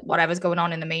commands at whatever's going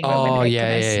on in the main room and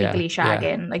sneakily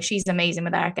shagging. Like she's amazing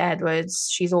with Eric Edwards.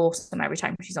 She's awesome every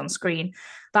time she's on screen.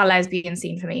 That lesbian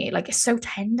scene for me, like, it's so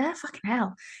tender. Fucking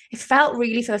hell. It felt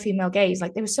really for the female gaze.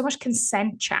 Like there was so much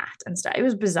consent chat and stuff. It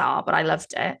was bizarre, but I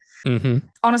loved it. Mm-hmm.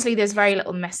 Honestly, there's very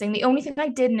little missing. The only thing I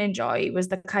didn't enjoy was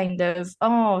the kind of,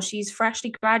 she's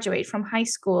freshly graduated from high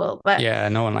school. But yeah,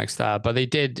 no one likes that. But they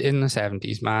did in the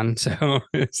 70s, man. So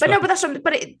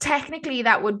technically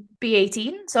that would be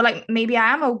 18. So like maybe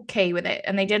I am okay with it.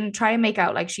 And they didn't try and make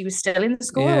out like she was still in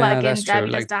school, like in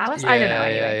Debbie Does Dallas. I don't know.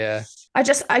 Anyway. Yeah. I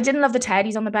didn't love the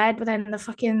teddies on the bed, but then the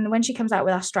fucking when she comes out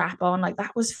with that strap on, like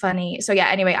that was funny. So yeah,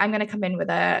 anyway, I'm gonna come in with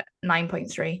a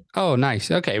 9.3. Oh, nice.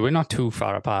 Okay, we're not too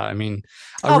far apart. I mean,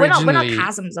 we're not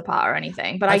chasms apart or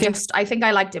anything, but I think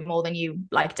I liked it more than you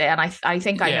liked it, and I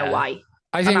think I know why.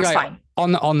 I think that's fine.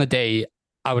 On the day,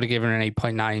 I would have given it an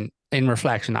 8.9. In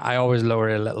reflection, I always lower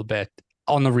it a little bit.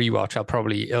 On the rewatch,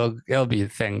 it'll be the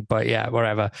thing, but yeah,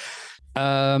 whatever.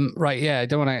 Right, yeah, I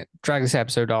don't want to drag this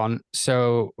episode on,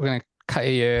 so we're gonna cut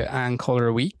a year and call it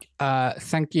a week.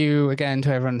 Thank you again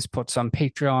to everyone that supports on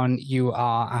Patreon. You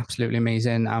are absolutely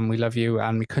amazing and we love you,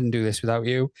 and we couldn't do this without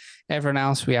you. Everyone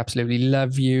else, we absolutely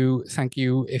love you. Thank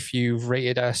you if you've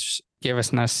rated us,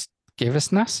 given us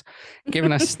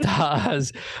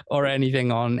stars or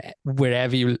anything on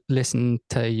wherever you listen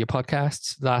to your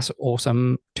podcasts. That's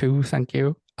awesome too. Thank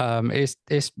you.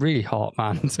 It's really hot,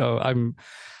 man. So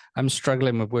I'm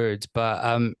struggling with words,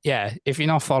 but if you're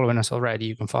not following us already,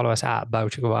 you can follow us at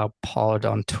Bowchigo Wow Pod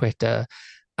on Twitter,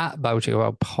 at Bowchigo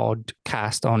Wow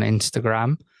Podcast on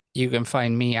Instagram. You can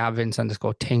find me at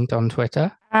Vince_Taint on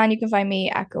Twitter. And you can find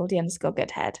me at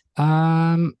Goldie_Goodhead.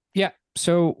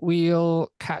 So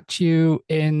we'll catch you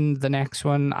in the next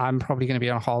one. I'm probably going to be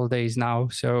on holidays now,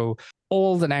 so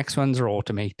all the next ones are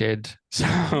automated. So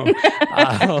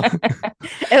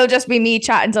it'll just be me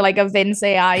chatting to like a Vince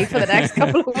AI for the next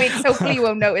couple of weeks. Hopefully you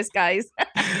won't notice, guys.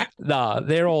 No,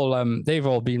 they're all they've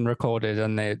all been recorded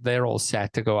and they're all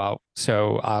set to go out.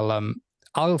 So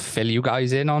I'll fill you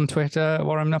guys in on Twitter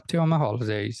what I'm up to on my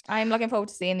holidays. I'm looking forward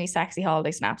to seeing these sexy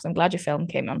holiday snaps. I'm glad your film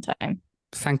came on time.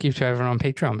 Thank you to everyone on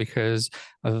Patreon because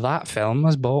that film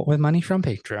was bought with money from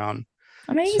Patreon.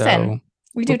 Amazing. So,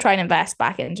 we do try and invest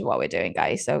back into what we're doing,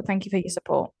 guys. So thank you for your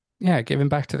support. Yeah, giving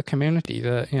back to the community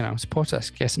that, supports us.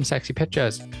 Get some sexy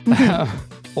pictures.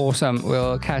 Awesome.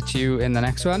 We'll catch you in the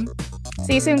next one.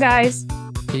 See you soon, guys.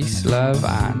 Peace, love,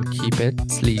 and keep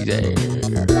it sleazy.